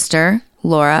my sister,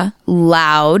 Laura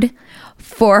Loud,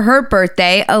 for her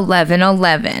birthday,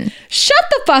 11/11. Shut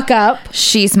the fuck up.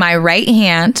 She's my right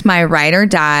hand, my ride or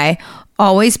die.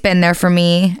 Always been there for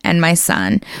me and my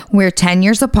son. We're 10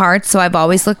 years apart, so I've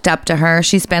always looked up to her.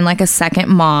 She's been like a second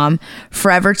mom,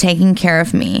 forever taking care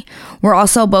of me. We're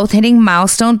also both hitting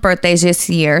milestone birthdays this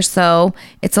year, so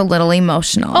it's a little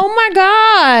emotional. Oh my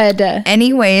God.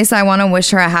 Anyways, I want to wish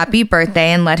her a happy birthday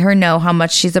and let her know how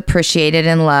much she's appreciated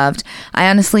and loved. I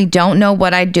honestly don't know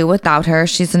what I'd do without her.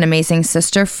 She's an amazing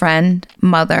sister, friend,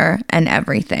 mother, and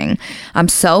everything. I'm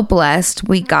so blessed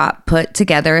we got put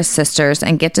together as sisters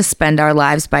and get to spend our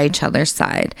lives by each other's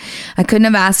side. I couldn't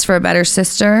have asked for a better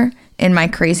sister in my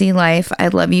crazy life. I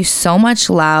love you so much,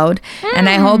 Loud, and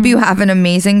I hope you have an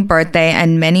amazing birthday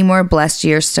and many more blessed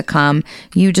years to come.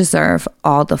 You deserve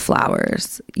all the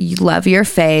flowers. You love your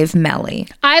fave, Melly.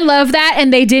 I love that,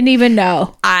 and they didn't even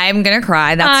know. I'm gonna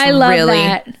cry. That's I love really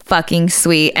that. fucking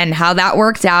sweet. And how that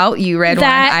worked out, you read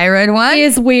That one, I read one.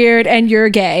 is weird, and you're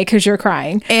gay because you're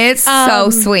crying. It's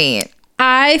so sweet.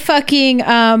 I fucking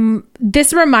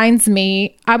this reminds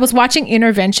me, I was watching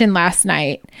Intervention last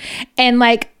night, and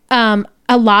like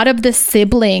a lot of the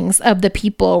siblings of the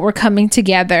people were coming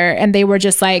together, and they were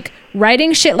just like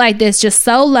writing shit like this, just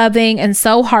so loving and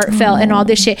so heartfelt and all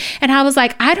this shit. And I was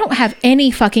like, I don't have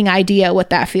any fucking idea what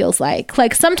that feels like.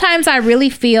 Like sometimes I really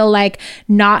feel like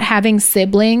not having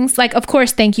siblings, like, of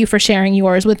course, thank you for sharing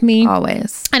yours with me.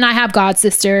 Always. And I have god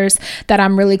sisters that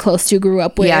I'm really close to, grew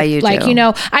up with. Yeah, you like, do. you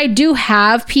know, I do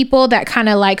have people that kind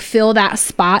of like fill that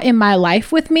spot in my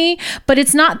life with me, but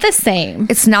it's not the same.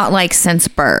 It's not like since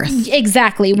birth.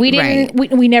 Exactly. We didn't,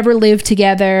 we never lived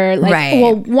together. Like, Right.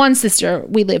 well, one sister,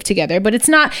 we lived together, but it's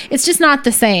just not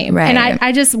the same. Right. And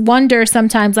I just wonder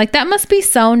sometimes, like, that must be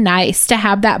so nice to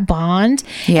have that bond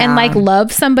Yeah. and like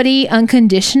love somebody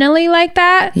unconditionally like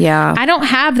that. Yeah. I don't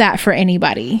have that for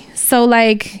anybody. So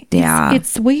like, Yeah.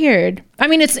 it's weird. I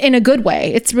mean, it's in a good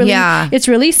way. It's really, Yeah. it's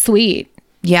really sweet.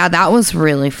 Yeah, that was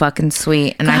really fucking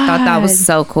sweet. And I thought that was God.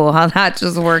 so cool how that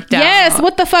just worked out. Yes.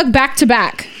 What the fuck? Back to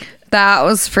back. That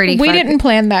was pretty We fucking- didn't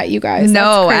plan that, you guys.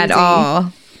 No, That's at crazy.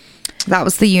 all. That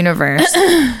was the universe.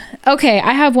 Okay,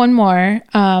 I have one more.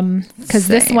 Because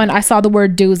this Same. one, I saw the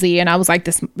word doozy and I was like,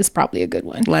 this is probably a good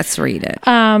one. Let's read it.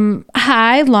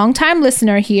 Hi, longtime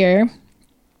listener here.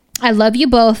 I love you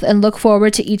both and look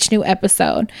forward to each new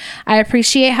episode. I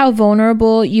appreciate how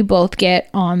vulnerable you both get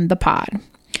on the pod.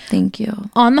 Thank you.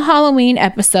 On the Halloween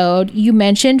episode, you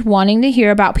mentioned wanting to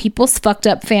hear about people's fucked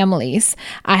up families.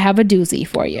 I have a doozy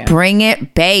for you. Bring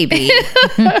it, baby.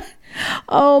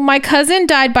 Oh, my cousin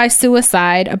died by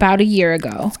suicide about a year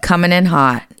ago. Coming in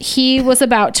hot. He was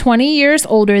about 20 years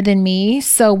older than me,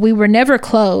 so we were never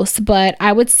close, but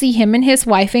I would see him and his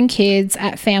wife and kids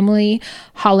at family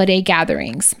holiday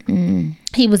gatherings.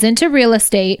 He was into real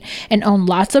estate and owned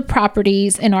lots of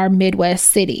properties in our Midwest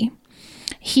city.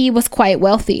 He was quite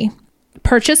wealthy.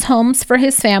 Purchased homes for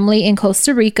his family in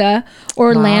Costa Rica,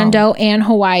 Orlando, and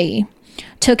Hawaii.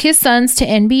 Took his sons to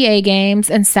NBA games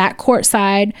and sat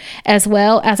courtside, as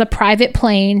well as a private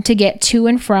plane to get to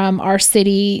and from our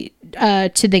city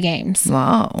to the games.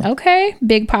 Wow. Okay,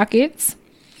 big pockets.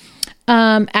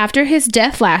 After his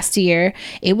death last year,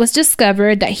 it was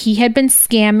discovered that he had been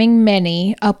scamming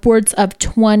many, upwards of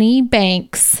 20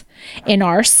 banks in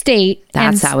our state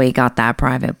That's how he got that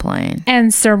private plane.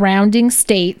 and surrounding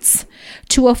states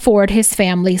to afford his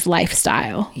family's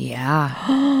lifestyle.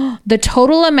 Yeah. The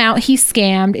total amount he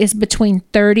scammed is between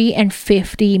 30 and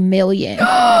 50 million.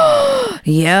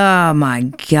 Yeah, my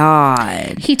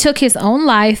God. He took his own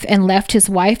life and left his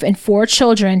wife and 4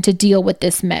 children to deal with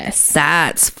this mess.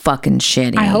 That's fucking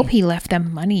shitty. I hope he left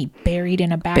them money buried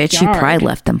in a backyard. Bitch, he probably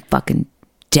left them fucking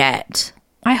dead.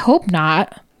 I hope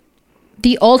not.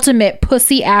 The ultimate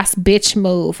pussy ass bitch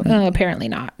move. Apparently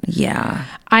not. Yeah.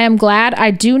 I am glad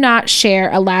I do not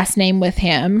share a last name with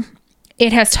him.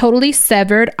 It has totally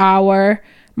severed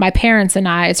my parents and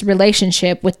I's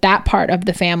relationship with that part of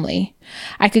the family.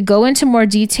 I could go into more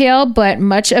detail, but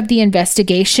much of the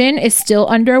investigation is still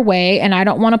underway and I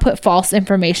don't want to put false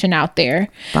information out there.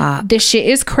 Bob. This shit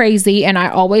is crazy and I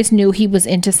always knew he was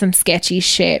into some sketchy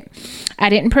shit. I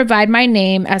didn't provide my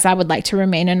name as I would like to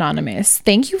remain anonymous.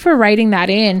 Thank you for writing that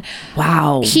in.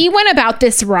 Wow. He went about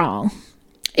this wrong.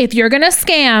 If you're going to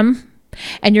scam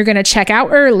and you're going to check out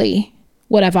early,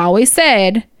 what I've always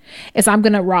said is I'm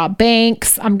going to rob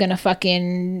banks. I'm going to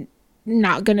fucking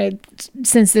not going to,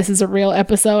 since this is a real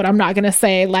episode, I'm not going to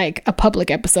say like a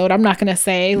public episode. I'm not going to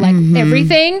say like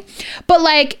everything, but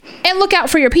like, and look out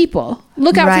for your people.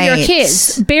 Look out for your Right.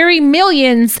 kids. Bury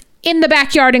millions in the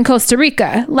backyard in Costa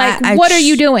Rica. Like, what are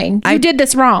you doing? You did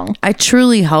this wrong. I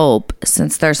truly hope,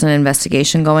 since there's an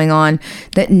investigation going on,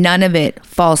 that none of it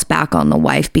falls back on the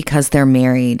wife because they're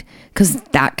married. Because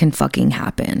that can fucking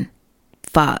happen.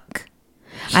 Fuck.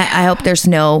 I hope there's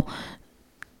no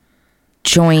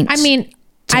joint. I mean,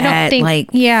 debt, I don't think. Like,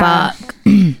 yeah. fuck.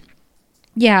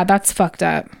 Yeah, that's fucked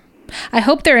up. I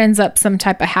hope there ends up some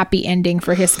type of happy ending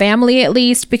for his family, at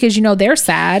least, because, you know, they're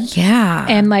sad. Yeah.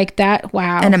 And like that,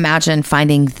 wow. And imagine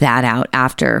finding that out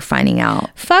after finding out.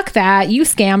 Fuck that. You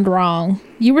scammed wrong.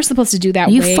 You were supposed to do that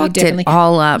You way fucked differently. it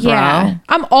all up, bro.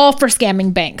 I'm all for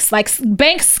scamming banks. Like,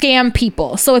 banks scam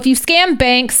people. So if you scam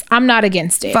banks, I'm not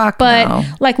against it. Fuck but no.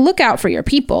 like, look out for your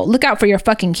people. Look out for your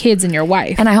fucking kids and your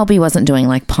wife. And I hope he wasn't doing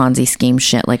like Ponzi scheme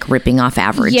shit, like ripping off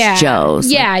average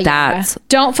Joes. Yeah, Like, that's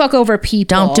don't fuck over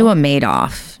people. don't do a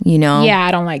Madoff, you know? Yeah,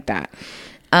 I don't like that.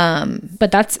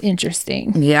 But that's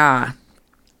interesting. Yeah.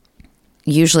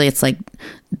 Usually it's like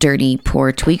dirty,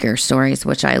 poor tweaker stories,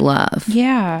 which I love.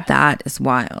 Yeah. That is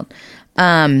wild.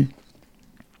 Okay.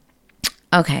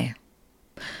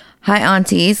 Hi,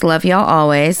 aunties. Love y'all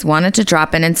always. Wanted to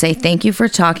drop in and say thank you for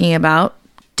talking about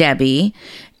Debbie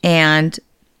and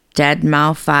Dead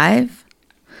Mouse 5.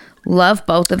 Love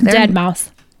both of their... Dead Mouse.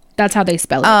 That's how they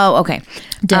spell it. Oh, okay.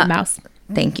 Dead Mouse.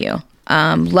 Thank you.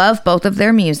 Love both of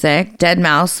their music. Dead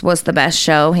Mouse was the best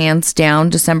show, hands down,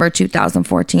 December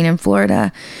 2014 in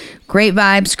Florida. Great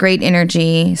vibes, great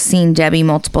energy. Seen Debbie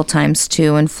multiple times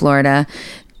too in Florida.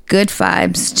 Good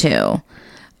vibes too.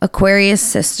 Aquarius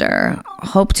sister.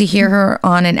 Hope to hear her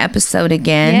on an episode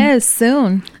again. Yes,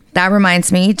 soon. That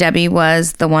reminds me, Debbie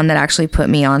was the one that actually put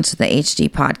me onto the HD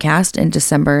podcast in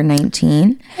December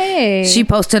 19. Hey. She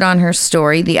posted on her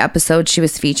story the episode she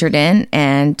was featured in,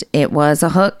 and it was a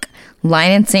hook,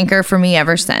 line and sinker for me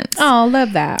ever since. Oh,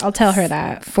 love that. I'll tell her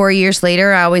that. 4 years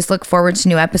later, I always look forward to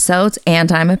new episodes,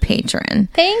 and I'm a patron.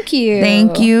 Thank you.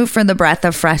 Thank you for the breath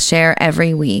of fresh air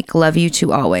every week. Love you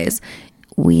too always.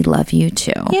 We love you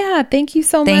too. Yeah, thank you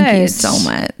so much. Thank you so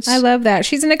much. I love that.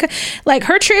 She's in a like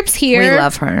her trips here. We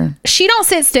love her. She don't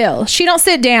sit still. She don't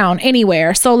sit down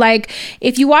anywhere. So like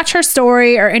if you watch her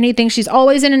story or anything, she's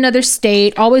always in another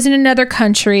state, always in another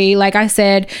country. Like I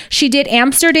said, she did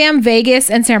Amsterdam, Vegas,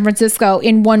 and San Francisco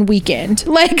in one weekend.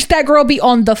 Like that girl be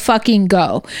on the fucking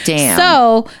go. Damn.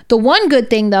 So the one good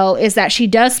thing though is that she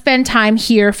does spend time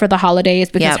here for the holidays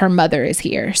because Yep. her mother is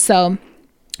here. So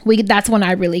that's when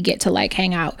I really get to like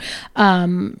hang out.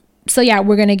 So yeah,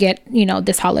 we're gonna get, you know,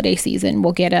 this holiday season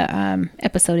we'll get a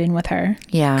episode in with her.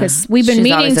 Yeah, because we've been she's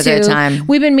meaning always a good to. time.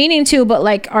 We've been meaning to, but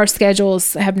like our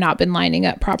schedules have not been lining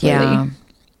up properly.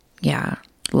 Yeah.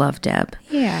 Love Deb.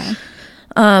 Yeah.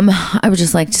 I would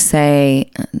just like to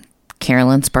say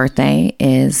Carolyn's birthday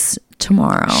is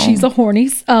tomorrow. She's a horny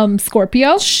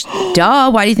Scorpio.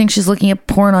 Duh. Why do you think she's looking at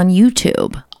porn on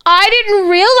YouTube? I didn't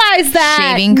realize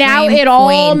that. Shaving Now cream it all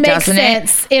queen, makes doesn't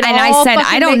sense. It and I said,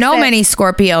 I don't know many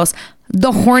Scorpios.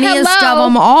 The horniest Hello? of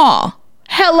them all.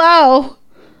 Hello.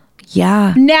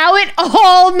 Yeah. Now it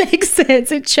all makes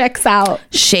sense. It checks out.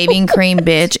 Shaving cream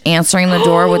bitch answering the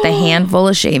door with a handful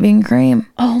of shaving cream.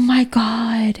 Oh my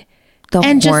God. The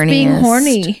And just being horniest.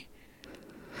 horny.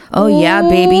 Oh yeah,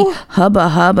 baby. Hubba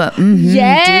hubba. Mm-hmm.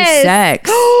 Yes. Do sex.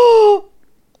 Oh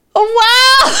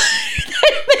wow.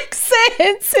 That makes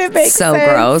sense. It makes So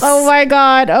sense. gross. Oh my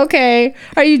God. Okay.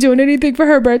 Are you doing anything for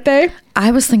her birthday?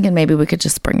 I was thinking maybe we could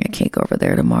just bring a cake over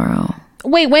there tomorrow.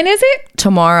 Wait, when is it?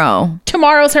 Tomorrow.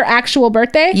 Tomorrow's her actual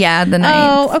birthday? Yeah, the 9th.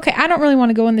 Oh, okay. I don't really want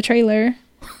to go in the trailer.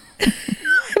 I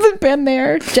haven't been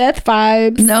there. Death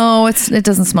vibes. No, it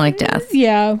doesn't smell like death.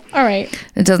 Yeah. All right.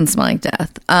 It doesn't smell like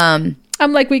death. I'm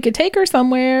like, we could take her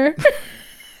somewhere.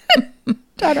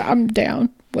 I'm down.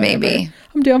 Whatever. Maybe.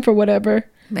 I'm down for whatever.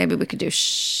 Maybe we could do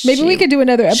Maybe we could do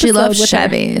another episode. She loves with her.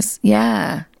 Chevys.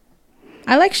 Yeah.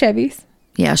 I like Chevys.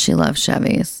 Yeah, she loves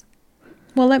Chevys.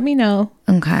 Well, let me know.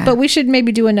 Okay. But we should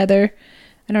maybe do another,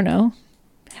 I don't know,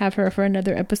 have her for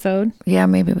another episode. Yeah,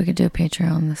 maybe we could do a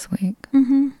Patreon this week.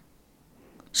 Mm-hmm.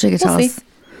 She could tell us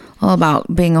all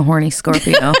about being a horny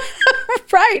Scorpio.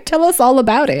 Right. Tell us all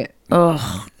about it.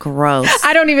 Ugh, gross.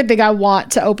 I don't even think I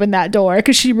want to open that door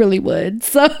because she really would.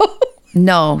 So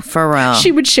No, for real.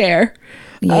 she would share.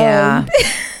 Yeah.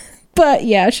 But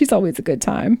yeah, she's always a good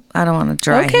time. I don't want to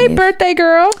dry Okay, heave. birthday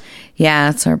girl.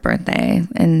 Yeah, it's her birthday.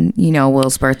 And, you know,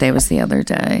 Will's birthday was the other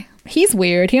day. He's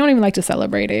weird. He don't even like to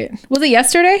celebrate it. Was it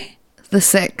yesterday? The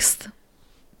 6th.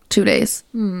 2 days.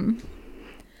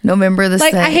 November the 6th.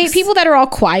 Like, I hate people that are all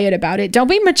quiet about it. Don't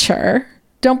be mature.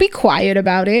 Don't be quiet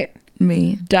about it.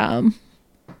 Me. Dumb.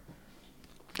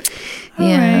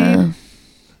 Yeah.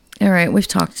 All right. We've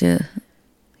talked to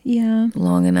Yeah.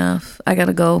 long enough. I got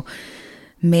to go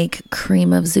make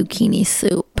cream of zucchini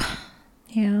soup.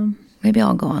 Yeah. Maybe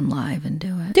I'll go on live and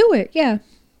do it. Do it. Yeah.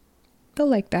 They'll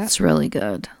like that. It's really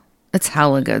good. It's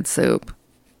hella good soup.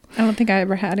 I don't think I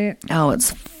ever had it. Oh,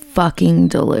 it's fucking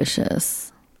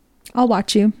delicious. I'll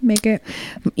watch you make it.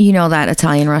 You know that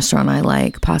Italian restaurant I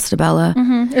like, Pasta Bella?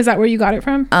 Mm-hmm. Is that where you got it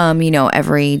from? You know,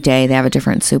 every day they have a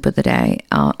different soup of the day.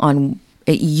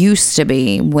 It used to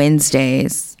be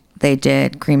Wednesdays they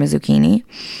did cream of zucchini.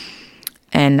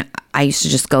 And I used to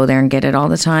just go there and get it all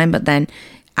the time. But then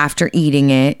after eating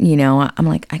it, you know, I'm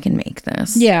like, I can make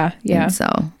this. Yeah, yeah. And so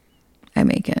I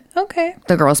make it. Okay.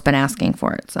 The girl's been asking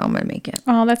for it, so I'm going to make it.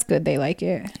 Oh, that's good. They like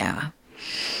it. Yeah.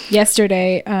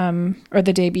 Yesterday, or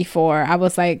the day before, I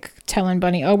was like telling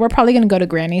Bunny, oh, we're probably going to go to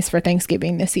Granny's for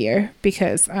Thanksgiving this year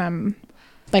because,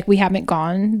 like, we haven't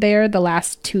gone there the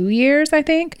last 2 years, I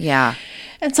think. Yeah.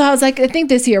 And so I was like, I think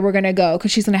this year we're going to go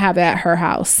because she's going to have it at her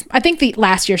house. I think the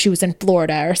last year she was in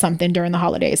Florida or something during the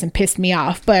holidays and pissed me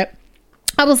off. But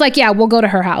I was like, yeah, we'll go to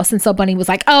her house. And so Bunny was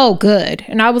like, oh, good.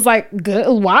 And I was like, good.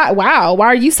 Why? Wow. Why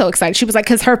are you so excited? She was like,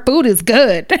 because her food is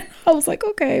good. I was like,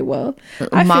 okay, well,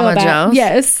 I Mama feel that. Joe's?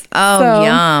 Yes. Oh, So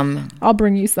yum. I'll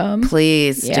bring you some.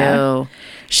 Please Yeah. do.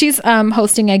 She's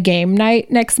hosting a game night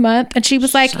next month. And she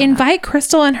was like, invite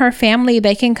Crystal and her family.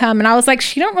 They can come. And I was like,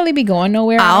 she don't really be going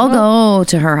nowhere. I'll go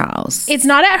to her house. It's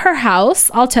not at her house.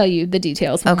 I'll tell you the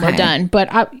details when we're Okay. done.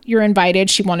 But you're invited.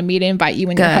 She wanted me to invite you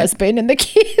and your Good. husband and the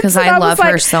kids. 'Cause And I was love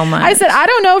her so much. I said, I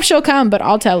don't know if she'll come, but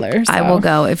I'll tell her. I So. will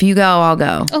go. If you go, I'll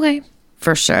go. Okay.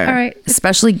 For sure. All right.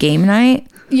 Especially game night.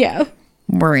 Yeah.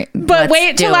 But But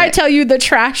wait till I tell you the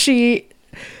trashy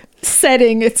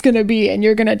setting it's going to be and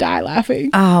you're going to die laughing.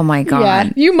 Oh my God.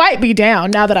 Yeah. You might be down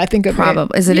now that I think of it.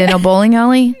 Probably. Is it in a bowling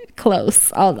alley?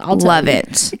 Close. I'll tell Love you.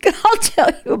 it. I'll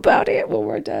tell you about it when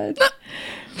we're done.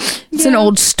 It's an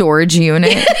old storage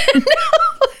unit.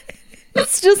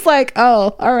 It's just like,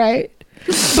 oh, all right.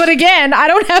 But again, I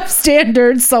don't have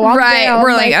standards, so I'm Right. down.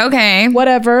 We're like, okay.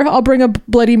 whatever. I'll bring a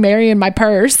Bloody Mary in my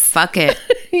purse. Fuck it.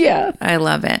 Yeah. I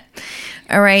love it.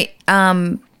 All right.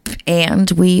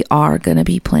 And we are going to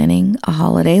be planning a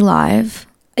holiday live.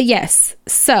 Yes.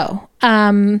 So,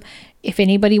 if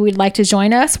anybody would like to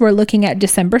join us, we're looking at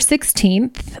December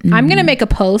 16th. I'm going to make a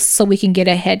post so we can get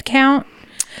a head count.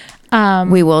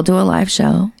 We will do a live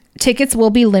show. Tickets will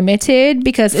be limited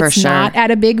because For it's sure. not at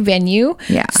a big venue.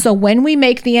 Yeah. So when we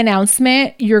make the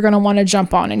announcement, you're going to want to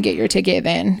jump on and get your ticket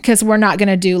then because we're not going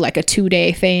to do like a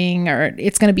 2-day thing or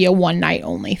it's going to be a 1-night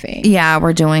only thing. Yeah,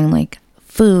 we're doing like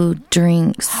food,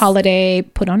 drinks. Holiday,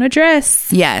 put on a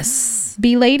dress, Yes.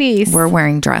 be ladies. We're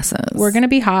wearing dresses. We're going to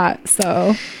be hot.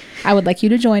 So I would like you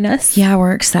to join us. Yeah,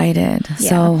 we're excited. Yeah.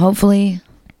 So hopefully,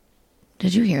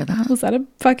 did you hear that? Was that a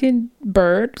fucking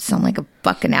bird? Sound like a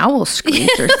fucking owl screech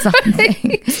or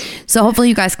something. So hopefully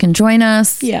you guys can join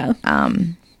us. Yeah.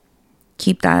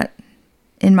 Keep that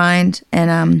in mind.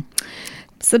 And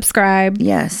Subscribe.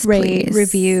 yes, Rate, please.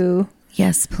 review,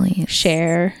 Yes, please.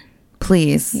 share.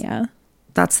 Please. Yeah.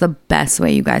 That's the best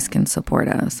way you guys can support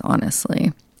us,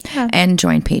 honestly. Yeah. And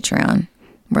join Patreon,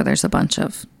 where there's a bunch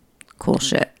of cool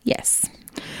shit. Yes.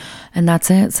 And that's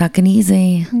it. Suck and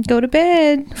easy. Go to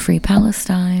bed. Free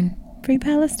Palestine. Free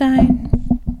Palestine.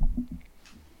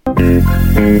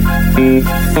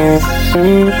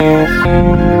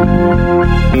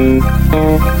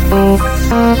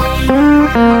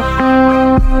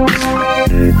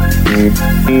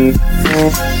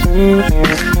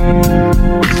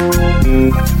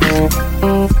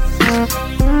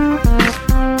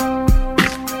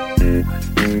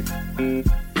 Thank you.